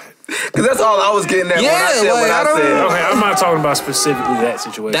 Because that's all I was getting at Yeah, when I said like, what I said. Okay, I'm not talking about specifically that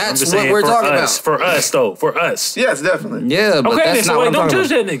situation. That's I'm just what saying we're for talking us, about. For us, though. For us. Yes, definitely. Yeah, but Okay, that's then, so not what I'm don't talking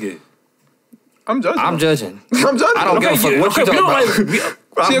judge about. that nigga. I'm judging. I'm judging. I'm judging. I don't give a fuck what you talking about.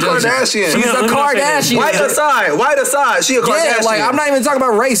 She a Kardashian. She's Yeah, a let me not say that. Kardashian. White aside. She a Kardashian. Yeah, like, I'm not even talking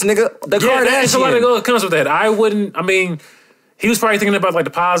about race, nigga. The That's a lot Kardashian. that comes with that. I wouldn't... I mean, he was probably thinking about, like,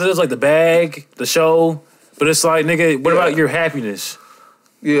 the positives, like the bag, the show. But it's like, nigga, what about your happiness?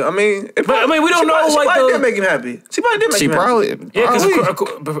 Yeah, I mean... We don't know, She like, probably did make him happy. She probably did make She him happy. probably... Yeah,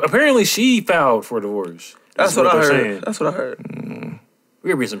 because apparently she filed for divorce. That's what I they're heard. saying. That's what I heard. We're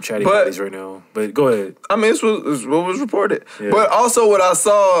gonna be some chatty But- buddies right now. But go ahead. I mean, it's what was reported. Yeah. But also what I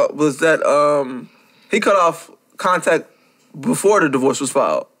saw was that he cut off contact before the divorce was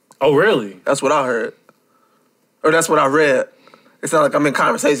filed. Oh, really? That's what I heard. Or that's what I read. It's not like I'm in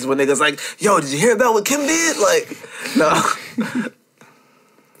conversations with niggas like, yo, did you hear about what Kim did? Like, no.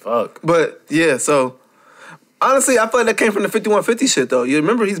 Fuck. But, yeah, so... Honestly, I feel like that came from the 5150 shit, though. You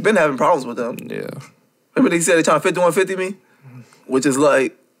remember he's been having problems with them. Yeah. Remember they said they trying to 5150 me? Which is,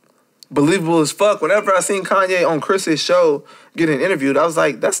 like, believable as fuck. Whenever I seen Kanye on Chris's show getting interviewed, I was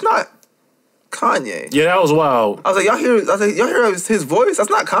like, that's not Kanye. Yeah, that was wild. I was like, y'all hear his voice? That's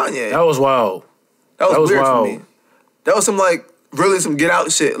not Kanye. That was wild. That was weird wild. for me. That was some, like, really some get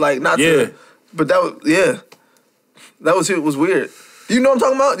out shit. Like, not Yeah. to... But that was... Yeah. That was weird. Do you know what I'm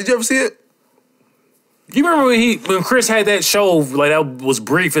talking about? Did you ever see it? You remember when Chris had that show, like, that was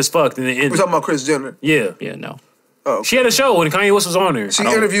brief as fuck, and it We're ended? talking about Kris Jenner. Yeah. Yeah, no. Oh. She had a show when Kanye West was on there. She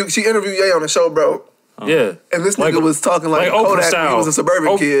interviewed Ye on the show, bro. Yeah. And this Like- nigga was talking like Oprah Kodak style. when he was a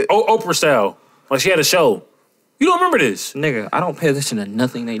suburban kid. Oprah style. Like, she had a show. You don't remember this? Nigga, I don't pay attention to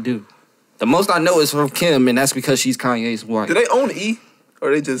nothing they do. The most I know is from Kim, and that's because she's Kanye's wife. Do they own E?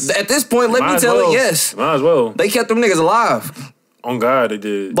 Or they just... At this point, let Might me as tell well. it, yes. Might as well. They kept them niggas alive. On God, they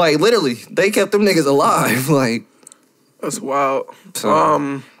did. Like, literally, they kept them niggas alive. Like, That's wild.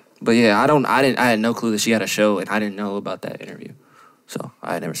 So- but yeah, I had no clue that she had a show, and I didn't know about that interview. So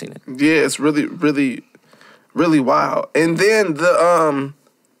I had never seen it. Yeah, it's really, really, really wild. And then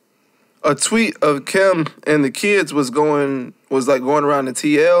a tweet of Kim and the kids was going around the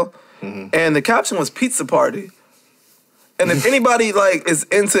TL, and the caption was pizza party. And if anybody like is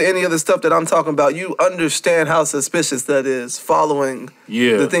into any of the stuff that I'm talking about, you understand how suspicious that is following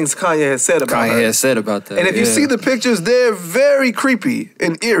the things Kanye has said about her. Kanye has said about that. And if you see the pictures, they're very creepy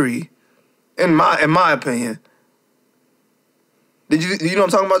and eerie, in my opinion. You know what I'm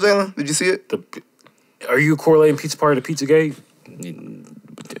talking about, Jalen? Did you see it? Are you correlating Pizza Party to Pizzagate?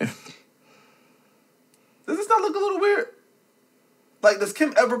 Does this not look a little weird? Like, does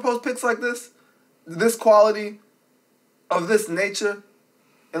Kim ever post pics like this? This quality, of this nature?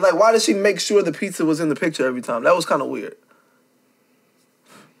 And, like, why did she make sure the pizza was in the picture every time? That was kind of weird.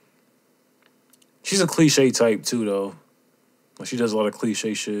 She's a cliche type, too, though. Like, she does a lot of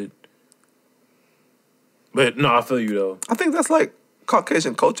cliche shit. But, no, I feel you, though. I think that's, like,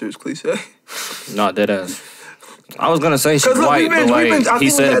 Caucasian culture is cliche. Not dead ass. I was gonna say she's Look, white, but like he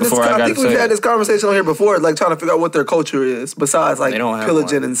said it before I got to I think we've had this conversation on here before, like trying to figure out what their culture is, besides like They don't have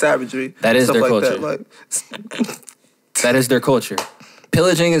pillaging one. and savagery. That is stuff their like culture. That. Like, That is their culture.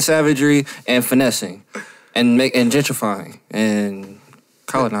 Pillaging and savagery and finessing and gentrifying and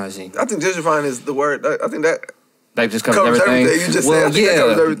colonizing. I think gentrifying is the word. I think that That just covers, covers everything. everything. You just well, said, I think yeah, that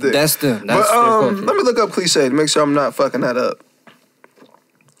covers everything. That's them. That's but their culture. let me look up cliche to make sure I'm not fucking that up.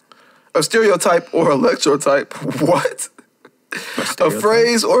 A stereotype or electrotype. What? A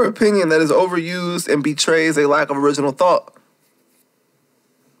phrase or opinion that is overused and betrays a lack of original thought.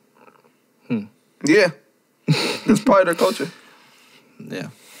 Yeah. It's part of their culture.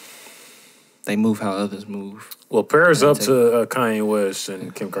 Yeah. They move how others move. Well, prayers up to Kanye West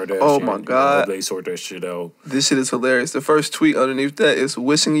and Kim Kardashian. Oh, my God. I hope they sort that shit out. This shit is hilarious. The first tweet underneath that is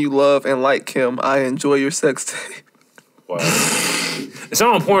wishing you love and like Kim. I enjoy your sex tape. Wow. It's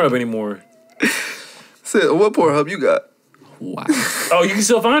not on Pornhub anymore. Sid, what Pornhub you got? Wow. Oh, you can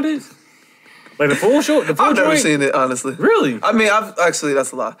still find it? Like the full show, the full I've never joint? seen it, honestly. Really? I mean, that's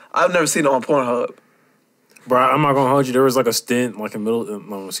a lie. I've never seen it on Pornhub. Bro, I'm not gonna hold you. There was like a stint, like in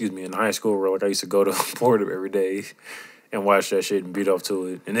in high school, where like I used to go to Pornhub every day and watch that shit and beat off to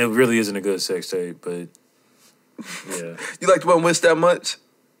it. And it really isn't a good sex tape, but yeah. You like the one Wish that much?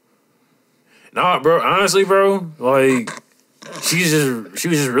 Nah, bro. Honestly, bro, like she was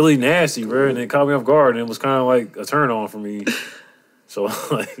just really nasty, bro, and it caught me off guard, and it was kind of like a turn on for me. So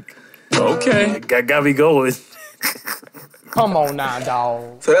like, okay, got me going. Come on now,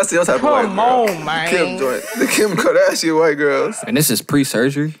 dog. So that's your type of white girl. Come on, man. Kim joint. The Kim Kardashian white girls. And this is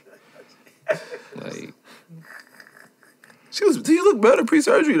pre-surgery. Like, Do you look better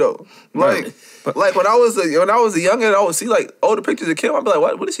pre-surgery though? Like when I was a youngin', I would see like older pictures of Kim. I'd be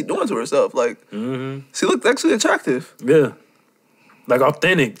like, what is she doing to herself? Like, she looked actually attractive. Yeah, like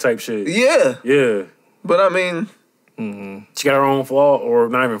authentic type shit. Yeah. Yeah. But I mean, she got her own flaw, or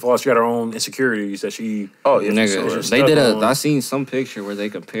not even flaws. She got her own insecurities that she. oh yeah, nigga, for sure. they did on. I seen some picture where they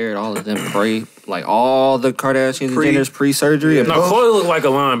compared all of them like all the Kardashians and Jenners pre-surgery. And No, Chloe looked like a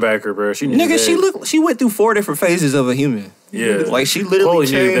linebacker, bro. She needed nigga, that. she went through 4 different phases of a human. Yeah, Like she literally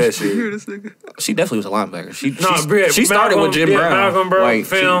Chloe needed that changed. shit. Hear this nigga? She definitely was a linebacker. She started with Jim Brown. Malcolm, bro. Like,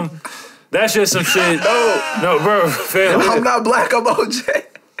 Film. That's just some shit. No, bro. Fam. I'm not black. I'm OJ.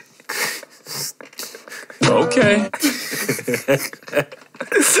 Okay.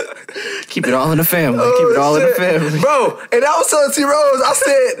 Keep it all in the family. Keep it all in the shit. family. Bro, and I was telling T Rose, I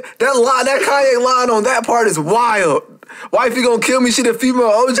said that Kanye line on that part is wild. Wifey gonna kill me, she the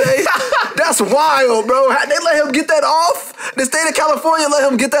female OJ. That's wild, bro. They let him get that off? The state of California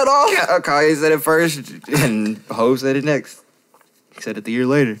let him get that off? Kanye said it first, and Ho said it next. He said it the year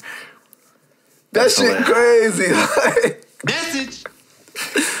later. That shit crazy. Message.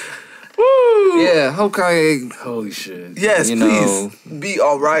 Woo. Yeah, hope Kanye Holy shit. Yes, You please. Be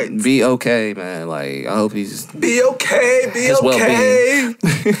all right. be okay, man. Like, I hope he's Be okay. Be His okay.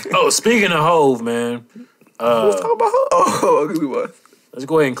 Oh, speaking of Hove, man. Let's talk about her. Oh, okay, we was. Let's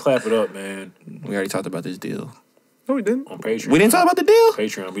go ahead and clap it up, man. We already talked about this deal. No, we didn't. On Patreon. We didn't talk about the deal?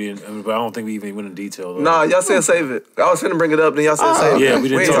 Patreon. We didn't, but I don't think we even went in detail. Though. Nah, y'all said save it. I was finna bring it up, then y'all said save it. Yeah, we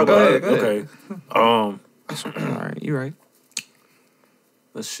didn't ain't talk talk about about it. it. Okay. All right, you right.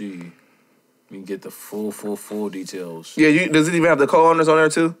 Let's see. We can get the full details. Yeah, does it even have the co-owners on there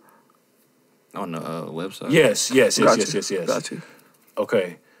too? On the website. Yes. Got you.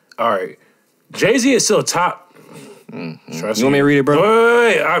 Okay. All right. Jay-Z is still a top. You want me to read it, bro?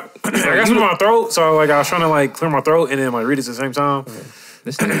 Wait. I got something in my throat, so like I was trying to like clear my throat and then like read it at the same time.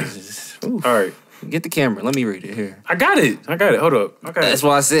 This nigga is just, oof. All right. Get the camera. Let me read it here. I got it. Hold up. I got That's it.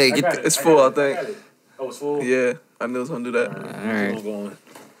 why I said I got it. It's full, I think. Oh, it's full? Yeah, I knew it was gonna do that.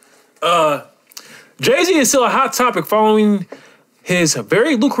 All right. Jay-Z is still a hot topic following his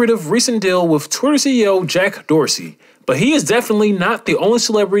very lucrative recent deal with Twitter CEO Jack Dorsey. But he is definitely not the only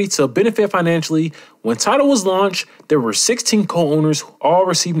celebrity to benefit financially. When Tidal was launched, there were 16 co-owners, all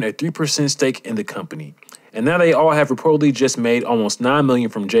receiving a 3% stake in the company. And now they all have reportedly just made almost $9 million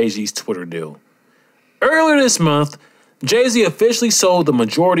from Jay-Z's Twitter deal. Earlier this month, Jay-Z officially sold the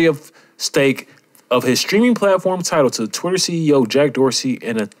majority of stake of his streaming platform Tidal to Twitter CEO Jack Dorsey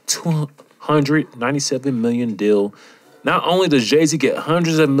in a $297 million deal. Not only does Jay-Z get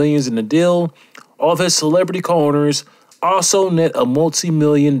hundreds of millions in the deal, all of his celebrity co-owners also net a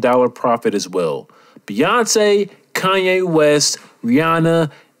multi-million-dollar profit as well. Beyonce, Kanye West,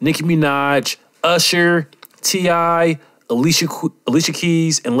 Rihanna, Nicki Minaj, Usher, T.I., Alicia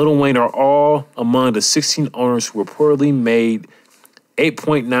Keys, and Lil Wayne are all among the 16 owners who reportedly made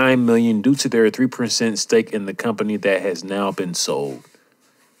 $8.9 million due to their 3% stake in the company that has now been sold.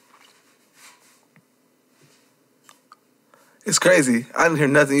 It's crazy. I didn't hear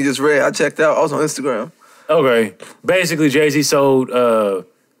nothing you just read. I checked out. I was on Instagram. Okay. Basically, Jay-Z sold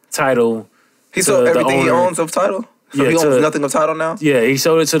Tidal. He sold the everything he owner. owns of Tidal? So Yeah, he owns to- nothing of Tidal now? Yeah, he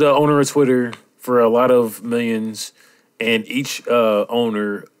sold it to the owner of Twitter for a lot of millions. And each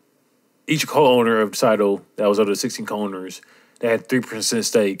co-owner of Tidal, that was of the 16 co-owners, that had 3%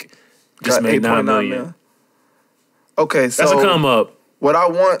 stake, just Got made $9 $8.9 million. million. Okay, so That's a come up. what I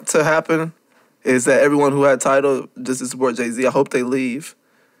want to happen is that everyone who had Tidal just to support Jay-Z, I hope they leave.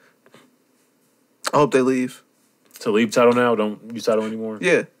 I hope they leave. To leave Tidal now, don't use Tidal anymore.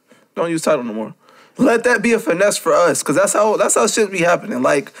 Yeah, don't use Tidal no more. Let that be a finesse for us, because that's how shit be happening.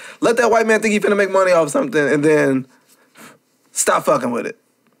 Like, let that white man think he finna make money off something, and then stop fucking with it.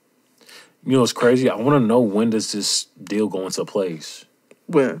 You know what's crazy? I want to know, when does this deal go into place?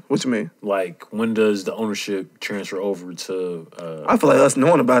 When? What you mean? Like, when does the ownership transfer over to... I feel like us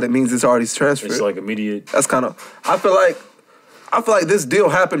knowing about it means it's already transferred. it's like immediate. That's kind of... I feel like I feel like this deal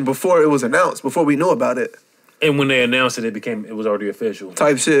happened before it was announced, before we knew about it. And when they announced it, it was already official.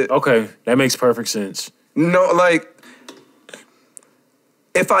 Type shit. Okay, that makes perfect sense. No, like,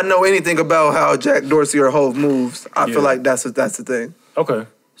 if I know anything about how Jack Dorsey or Hove moves, I feel like that's the thing. Okay.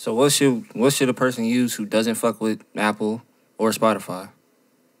 So what should a person use who doesn't fuck with Apple or Spotify?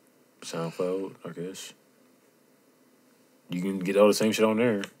 SoundCloud, I guess. You can get all the same shit on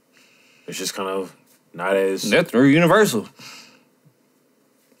there. It's just kind of not as... They're universal.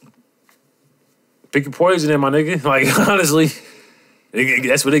 Pick your poison in, my nigga. Like, honestly,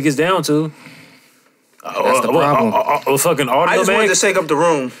 that's what it gets down to. That's the problem. Fucking audio, I just wanted to shake up the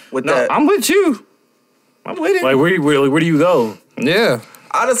room with that. I'm with you. I'm with it. Like, where do you go? Yeah.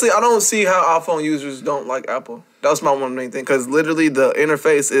 Honestly, I don't see how iPhone users don't like Apple. That's my one main thing, because literally the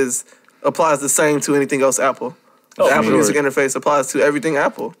interface applies the same to anything else Apple. The Apple Music interface applies to everything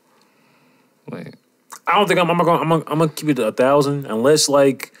Apple. Wait. I don't think I'm gonna keep it to 1,000 unless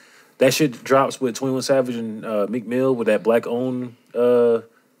like that shit drops with 21 Savage and Meek Mill with that black-owned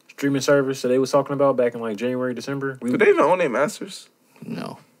streaming service that they was talking about back in like January, December. Do they even own their masters?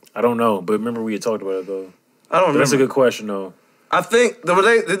 No. I don't know, but remember we had talked about it though. I don't know. That's a good question though. I think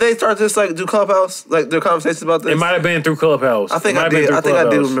did they start this like do Clubhouse, like their conversations about this? It might have been through Clubhouse. I think I did. I think I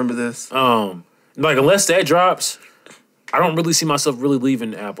did remember this. Like unless that drops, I don't really see myself really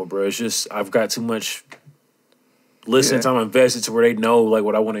leaving Apple, bro. It's just I've got too much listening time invested to where they know like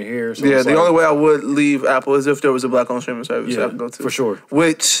what I want to hear. So the only way I would leave Apple is if there was a black-owned streaming service I could go to. For sure.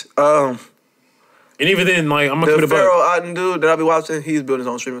 Which and even then, like I'm gonna the keep it Pharaoh Otten dude that I be watching, he's building his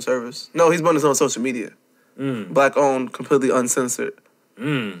own streaming service. No, he's building his own social media. Black-owned, completely uncensored.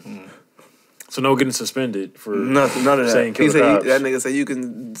 So no getting suspended for none of that. Saying He said that nigga said you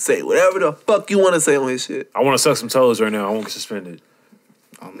can say whatever the fuck you want to say on his shit. I want to suck some toes right now. I won't get suspended.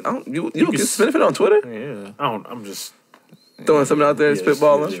 You don't get suspended on Twitter? Yeah. I'm just throwing something out there,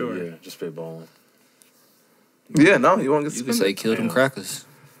 spitballing. Yeah, just spitballing. Yeah, no, you won't get suspended. You can say kill them crackers.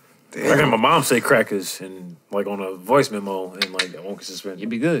 Damn. I heard my mom say crackers and like on a voice memo and like I won't get suspended. You'd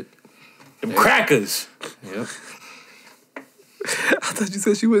be good. Them crackers. Yep. I thought you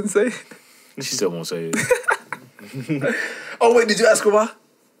said she wouldn't say it. She still won't say it. Oh wait, did you ask her why?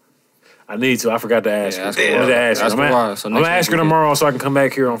 I need to. I forgot to ask her. Ask I wanted to ask her. Ask her why. So I'm gonna ask her tomorrow so I can come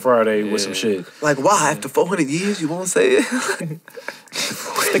back here on Friday with some shit. Like why? After 400 years, you won't say it?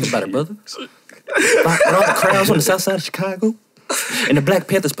 Think about it, brother. With all the crowds on the south side of Chicago and the Black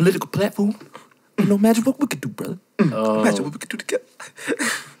Panthers political platform, no imagine what we could do, brother. Imagine what we could do together.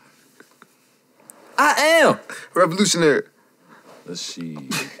 I am Revolutionary. Let's see.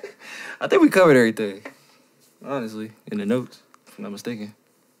 I think we covered everything. Honestly, in the notes, if I'm not mistaken.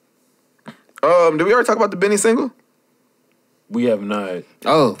 Did we already talk about the Benny single? We have not.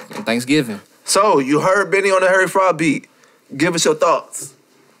 Oh, on Thanksgiving. So you heard Benny on the Harry Fraud beat. Give us your thoughts,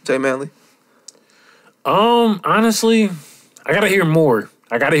 Jay Manley. Honestly, I gotta hear more.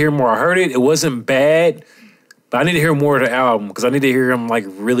 I heard it. It wasn't bad, but I need to hear more of the album because I need to hear him like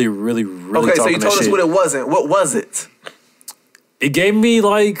really, really, really. Okay, so you talking told that us shit. what it wasn't. What was it? It gave me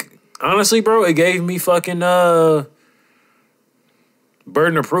like, honestly, bro, it gave me fucking Burden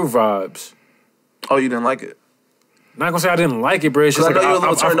of Proof vibes. Oh, you didn't like it? Not gonna say I didn't like it, bro. It's just I know like, you were a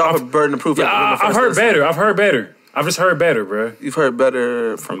little turned off of Burden of Proof. Yeah, I've heard better. I've just heard better, bro. You've heard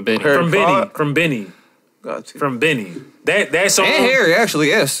better From Benny. Harry From Fraud? Benny. Got you. From Benny. That song. And Harry, actually,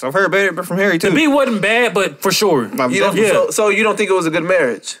 yes. I've heard better from Harry, too. The beat wasn't bad, but for sure. So you don't think it was a good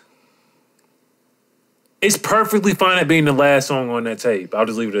marriage? It's perfectly fine at being the last song on that tape. I'll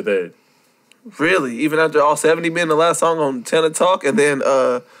just leave it at that. Really? Even after all 70 being the last song on Tenor Talk, and then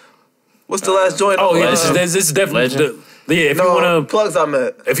what's the last joint? Oh yeah, this is definitely if you wanna plugs I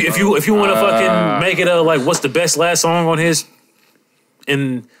met. If you wanna fucking make it like what's the best last song on his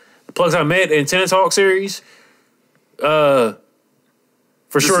in Plugs I Met in Tenor Talk series, for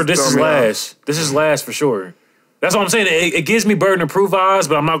sure this is last. This is last for sure. That's what I'm saying. It gives me Burden of Proof vibes,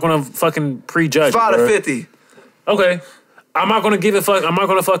 but I'm not gonna fucking prejudge. 5 it, to bro. 50. Okay. I'm not gonna give it. I'm not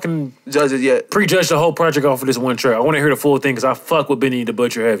gonna fucking judge it yet. Prejudge the whole project off of this one track. I want to hear the full thing because I fuck with Benny the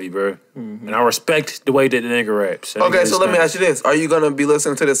Butcher heavy, bro, and I respect the way that the nigga raps. Okay, so let me ask you this: are you gonna be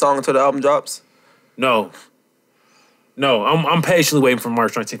listening to this song until the album drops? No. I'm patiently waiting for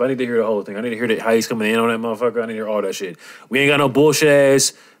March 19th. I need to hear the whole thing. I need to hear how he's coming in on that motherfucker. I need to hear all that shit. We ain't got no bullshit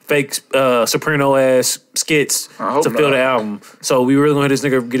ass, fake soprano ass skits to fill the album. So we really gonna have this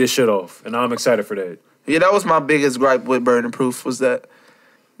nigga get his shit off, and I'm excited for that. Yeah, that was my biggest gripe with Burden of Proof was that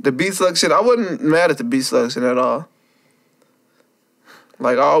the beat selection. I wasn't mad at the beat selection at all.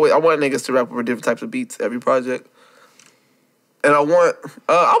 Like I want niggas to rap over different types of beats every project, and I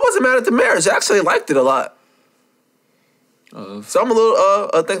wasn't mad at the marriage. I actually liked it a lot. So I'm a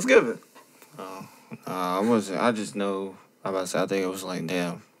little Thanksgiving. I wasn't. I just know. I about to say. I think it was like,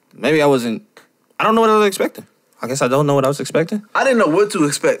 damn. Maybe I wasn't. I don't know what I was expecting. I guess I don't know what I was expecting. I didn't know what to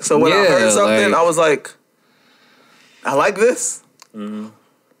expect. So when I heard something, I was like, I like this. Mm-hmm.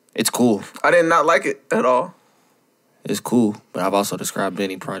 It's cool. I did not like it at all. It's cool, but I've also described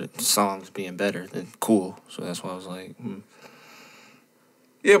any songs being better than cool. So that's why I was like,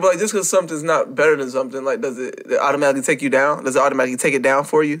 Yeah, but like just because something's not better than something, like does it automatically take you down? Does it automatically take it down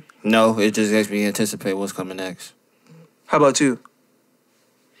for you? No, it just makes me anticipate what's coming next. How about you?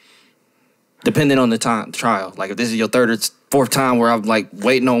 Depending on the trial. Like if this is your third or fourth time where I'm like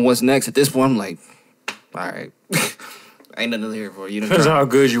waiting on what's next, at this point I'm like, all right, ain't nothing here for you. Depends on how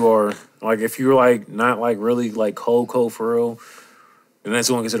good you are. Like if you're like not like really like cold for real, then that's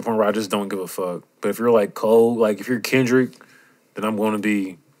when it gets to the point where I just don't give a fuck. But if you're like cold, like if you're Kendrick, then I'm going to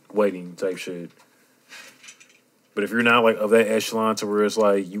be waiting type shit. But if you're not like of that echelon to where it's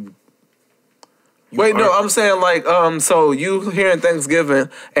like you Wait, no, I'm saying like, so you hearing Thanksgiving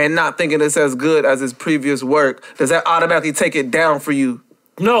and not thinking it's as good as his previous work, does that automatically take it down for you?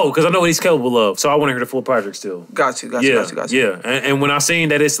 No, because I know what he's capable of, so I want to hear the full project still. Got you. Yeah, and when I seen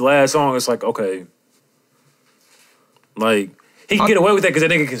that it's the last song, it's like, okay. Like, he can get away with that because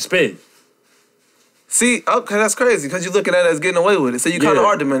that nigga can spit. See, okay, that's crazy, because you're looking at it as getting away with it, so you kind of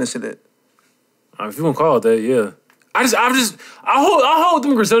are diminishing it. If you want to call it that, yeah. I hold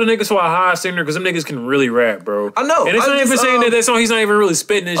them Griselda niggas to a high standard because them niggas can really rap, bro. I know. And it's not even saying that song he's not even really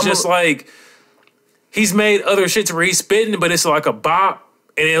spitting. It's just like he's made other shit to where he's spitting, but it's like a bop,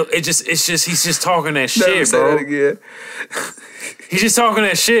 and he's just talking that shit, Never say bro. that again. He's just talking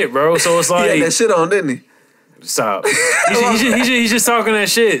that shit, bro. So it's like he had that shit on, didn't he? Stop. He's just talking that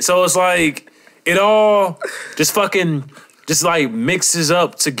shit. So it's like it all just fucking just like mixes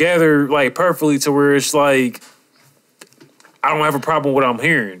up together like perfectly to where it's like. I don't have a problem with what I'm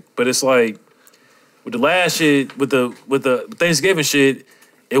hearing, but it's like with the last shit, with the Thanksgiving shit,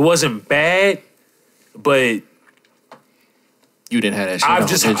 it wasn't bad, but you didn't have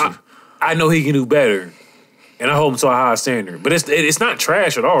that shit. I know he can do better, and I hold him to a high standard. But it's not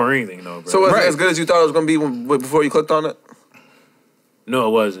trash at all or anything, though, bro. So was it as good as you thought it was gonna be before you clicked on it? No,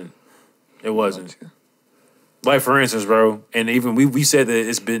 it wasn't. It wasn't. Like for instance, bro, and even we said that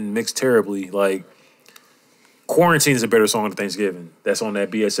it's been mixed terribly, like. Quarantine is a better song than Thanksgiving. That's on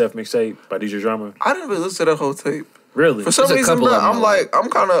that BSF mixtape by DJ Drama. I didn't really listen to that whole tape. Really? For some reason, bro, I'm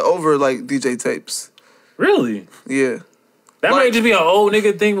kind of over like DJ tapes. Really? Yeah. That might just be an old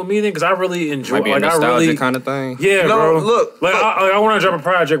nigga thing with me then, because I really enjoy like a nostalgia kind of thing. Yeah, no, bro. Look, I want to drop a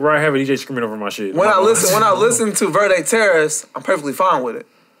project where I have a DJ screaming over my shit. When I listen to Verde Terrace, I'm perfectly fine with it.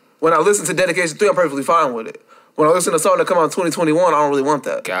 When I listen to Dedication 3, I'm perfectly fine with it. When I listen to a song that come out in 2021, I don't really want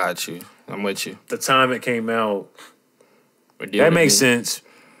that. Got you. I'm with you. The time it came out. That makes sense.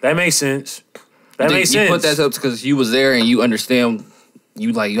 That makes sense. You put that up because you was there and you understand.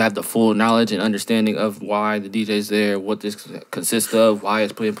 You have the full knowledge and understanding of why the DJ's there, what this consists of, why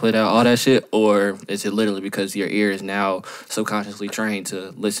it's being put out, all that shit, or is it literally because your ear is now subconsciously trained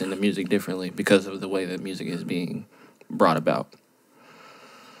to listen to music differently because of the way that music is being brought about?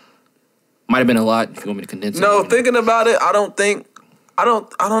 Might have been a lot. If you want me to condense it. No, thinking about it, I don't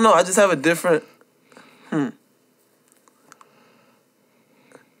know. I just have a different.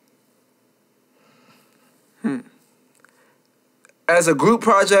 As a group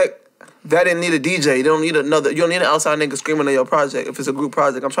project, that didn't need a DJ. You don't need you don't need an outside nigga screaming on your project. If it's a group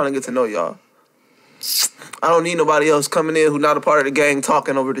project, I'm trying to get to know y'all. I don't need nobody else coming in who not a part of the gang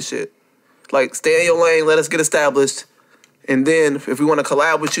talking over the shit. Like, stay in your lane, let us get established, and then if we want to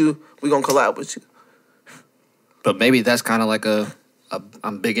collab with you, we gonna collab with you. But maybe that's kind of like a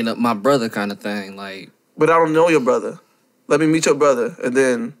I'm bigging up my brother kind of thing. Like, but I don't know your brother. Let me meet your brother and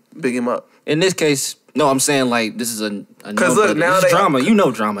then big him up. In this case, no, I'm saying like this is a because look, now this is drama. You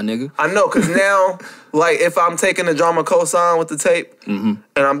know drama, nigga. I know, because now, like, if I'm taking the drama cosign with the tape and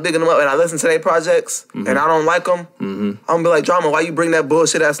I'm bigging them up and I listen to their projects and I don't like them, I'm gonna be like, Drama, why you bring that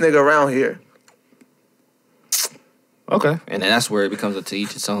bullshit ass nigga around here? Okay, and then that's where it becomes a to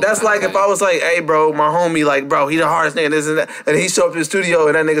each its own. That's like if I was like, hey, bro, my homie, like, bro, he the hardest nigga, this and that, and he show up to the studio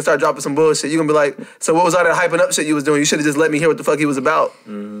and that nigga start dropping some bullshit. You gonna be like, so what was all that hyping up shit you was doing? You should have just let me hear what the fuck he was about.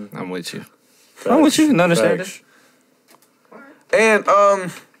 I'm with you. Facts. I'm with you. Understand it. And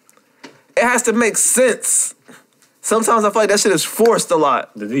it has to make sense. Sometimes I feel like that shit is forced a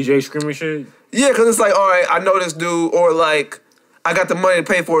lot. The DJ screaming shit? Yeah, because it's like, all right, I know this dude, or like, I got the money to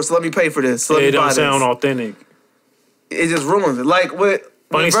pay for it, so let me pay for this. So let me It buy don't sound this. authentic. It just ruins it. Like with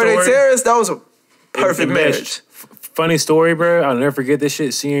Funny Verde story. Terrace, that was a perfect It marriage. meshed. Funny story, bro. I'll never forget this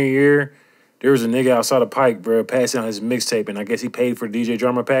shit senior year. there was a nigga outside of Pike, bro, passing out his mixtape, and I guess he paid for the DJ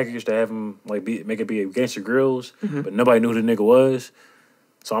drama package to have him like make it be a Gangsta Grills, but nobody knew who the nigga was.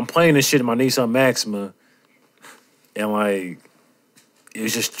 So I'm playing this shit in my Nissan Maxima, and like it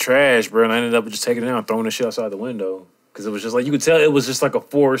was just trash, bro. And I ended up just taking it down, throwing the shit outside the window because it was just like you could tell it was just like a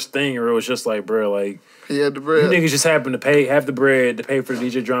forced thing, or it was just like, bro, like He had the bread. you niggas just happened to have the bread to pay for the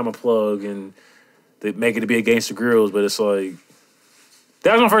DJ drama plug and they make it to be a Gangsta Grills, but it's like.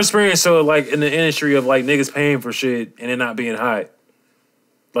 That was my first experience, so like in the industry of like niggas paying for shit and it not being hot.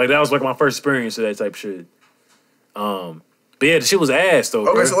 Like that was like my first experience of that type of shit. But yeah, the shit was ass though.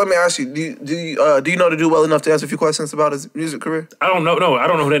 Okay, bro. so let me ask you: do you know the dude well enough to answer a few questions about his music career? I don't know. No, I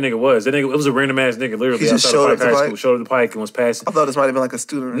don't know who that nigga was. That nigga, it was a random ass nigga, literally He just outside showed of up Pike to High Pike? School. Showed up to Pike and was passing. I thought this might have been like a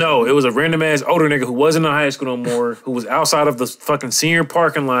student. No, it was a random ass older nigga who wasn't in high school no more, who was outside of the fucking senior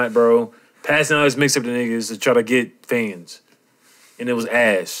parking lot, bro, passing out his mixtape to niggas to try to get fans, and it was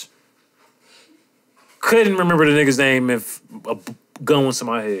ass. Couldn't remember the nigga's name if a gun was to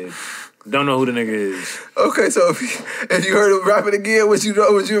my head. Don't know who the nigga is. Okay, so if you heard him rapping again, would you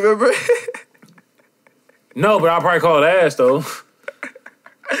remember? No, but I'll probably call it ass though.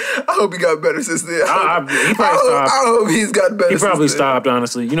 I hope he got better since then. He probably stopped. I hope he's got better. He probably since then. stopped.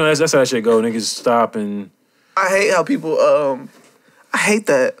 Honestly, you know that's how that shit go. Niggas stop and I hate how people. I hate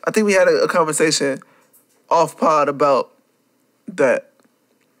that. I think we had a conversation off pod about that.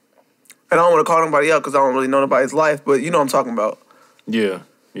 And I don't want to call nobody out because I don't really know nobody's life, but you know what I'm talking about. yeah.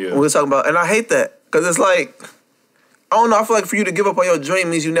 What we're talking about. And I hate that because it's like, I don't know, I feel like for you to give up on your dream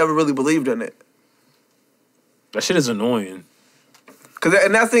means you never really believed in it. That shit is annoying.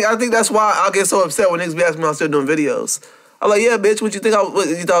 I think that's why I get so upset when niggas be asking me if I'm still doing videos. I'm like, yeah, bitch, what you think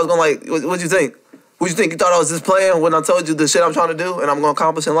you thought I was gonna like, what you think? What you think? You thought I was just playing when I told you the shit I'm trying to do and I'm gonna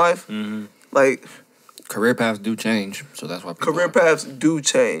accomplish in life? Mm-hmm. Like, Career paths do change, so that's why people career paths do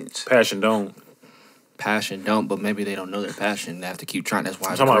change. Passion don't. passion don't, but maybe they don't know their passion. They have to keep trying. That's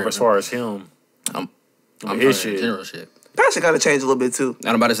why I'm talking about as far as him. I'm his talking shit. general shit. Passion kind of changed a little bit too.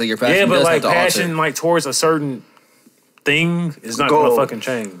 I'm about to say your passion. Yeah, but does like have to passion, alter. like towards a certain thing, is not Goal. gonna fucking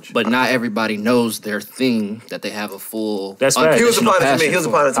change. But not everybody knows their thing, that they have a full. That's fact. He was unconditional applying it to me. passion He was for.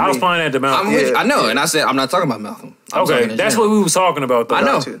 applying it to I me. was playing at the Malcolm. I'm with you. Yeah. I know, and I said I'm not talking about Malcolm. I'm Okay, talking in that's general. what we was talking about though. I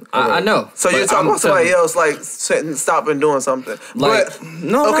know. Got you. I know. So But you're talking I'm about somebody telling you. else like stopping doing something. Like, but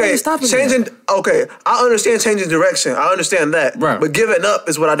no, not okay, even stopping changing. Okay, I understand changing direction. I understand that. Right. But giving up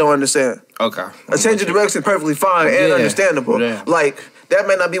is what I don't understand. Okay. A change of direction is perfectly fine and Yeah. understandable. Yeah. Like that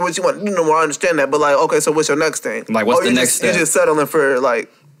may not be what you want to do no more. I understand that. But like, okay, so what's your next thing? Like, what's the you next just, step? You just settling for like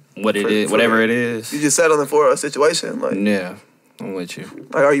What it is, for- whatever it is. you just settling for a situation. Like, Yeah, I'm with you.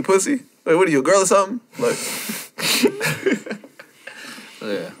 like, are you pussy? Like, what are you, a girl or something? Like,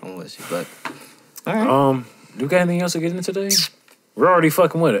 Yeah, I'm with you. But all right. You got anything else to get into today? We're already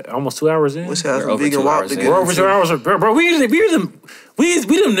fucking with it. Almost 2 hours in. we should have We're some over vegan 2 wop hours to in. get We're over into. 2 hours, bro. We them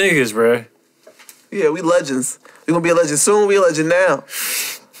niggas, bro. Yeah, we legends. We gonna be a legend soon. We a legend now.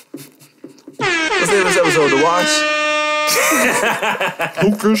 What's the name of this episode? The Wash?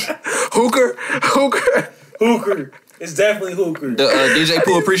 Hookers. Hooker. It's definitely hooker. The DJ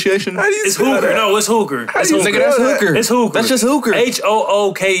Pooh appreciation. How do you It's spell hooker. that? No, it's hooker. It's do you hooker. Nigga, that's spell that? hooker. It's hooker. That's just hooker. Hooker.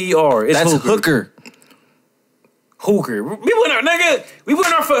 It's That's hooker. hooker. Hooker. We went our nigga. We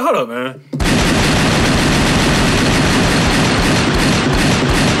went our foot. Hold up, man.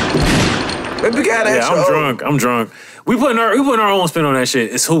 Maybe we got Yeah, extra. I'm drunk. We putting our own spin on that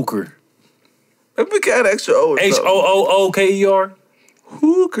shit. It's hooker. Maybe we got extra O. or something. Hooker.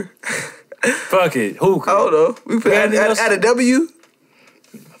 Hooker. Fuck it. Hooker. I don't know. We put got anything else? add a W.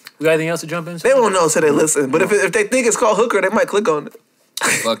 We got anything else to jump into? They won't know until they listen. But if they think it's called Hooker, they might click on it.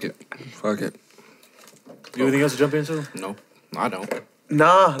 Fuck it. Fuck it. You anything else to jump into? No, I don't.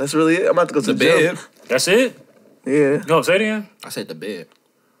 Nah, that's really it. I'm about to go to The the gym. bed. That's it? Yeah. No, say it again. I said the bed.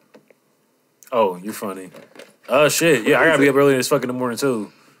 Oh, you're funny. Shit. Yeah, I gotta be up early this fucking in the morning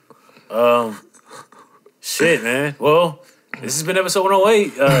too. Shit, man. Well, this has been episode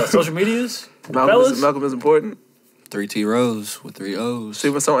 108. Social medias. Fellas? Malcolm is important. 3 T Rose with 3 O's. See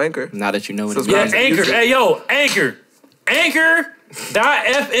what's on Anchor. Now that you know what it Yeah, means. Anchor. Hey, yo, Anchor.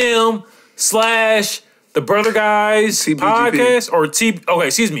 Anchor.fm/ The Brother Guys TBGP. podcast or Okay,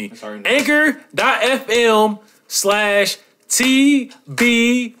 excuse me. Sorry. Anchor.fm/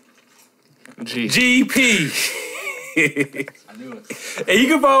 TBGP. I knew it. And you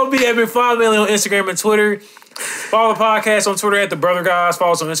can follow me at BigFiveMail on Instagram and Twitter. Follow the podcast on Twitter at The Brother Guys.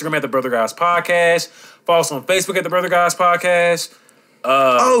 Follow us on Instagram at The Brother Guys Podcast. Follow us on Facebook at The Brother Guys Podcast.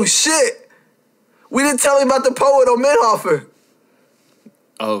 Oh shit! We didn't tell him about the poet on Minhofer.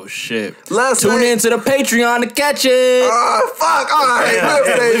 Oh shit! Tune into the Patreon to catch it. Oh fuck! All right,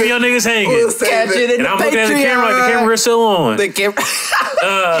 Yeah, leave your niggas hanging. Catch it in And the I'm Patreon. looking at the camera like the camera's still on. The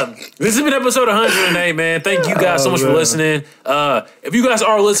camera. This has been episode 108, man. Thank you guys so much for listening. If you guys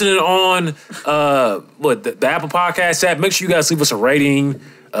are listening on the Apple Podcast app, make sure you guys leave us a rating.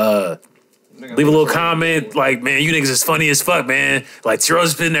 Leave a little comment, like, man, you niggas is funny as fuck, man. Like,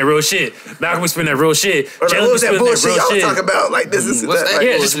 Tero's spitting that real shit. Malcolm was spitting that real shit. Or like, Jalen what was was that spitting that bullshit real y'all shit. talk about? Like this is What's that. that? Like,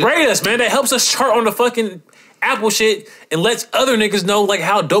 Yeah, just rate us, man. That helps us chart on the fucking Apple shit and lets other niggas know, like,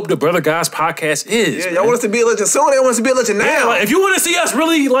 how dope the Brother Guys podcast is. yeah, y'all want us to be a legend soon. They want us to be a legend now. Yeah, like, if you want to see us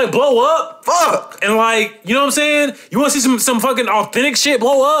really, like, blow up, Fuck. and, like, you know what I'm saying? You want to see some fucking authentic shit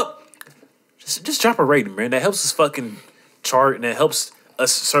blow up? Just drop a rating, man. That helps us fucking chart, and it helps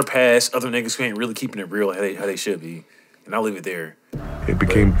us surpass other niggas who ain't really keeping it real how they should be. And I'll leave it there. It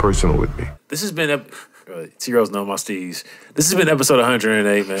became personal with me. This has been T-Rose know my steez. This has been episode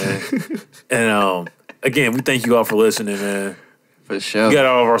 108, man. And again, we thank you all for listening, man. For sure. We got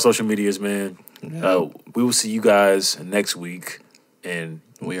all of our social medias, man. We will see you guys next week. And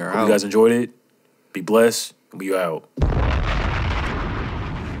We are hope out. you guys enjoyed it. Be blessed. We out.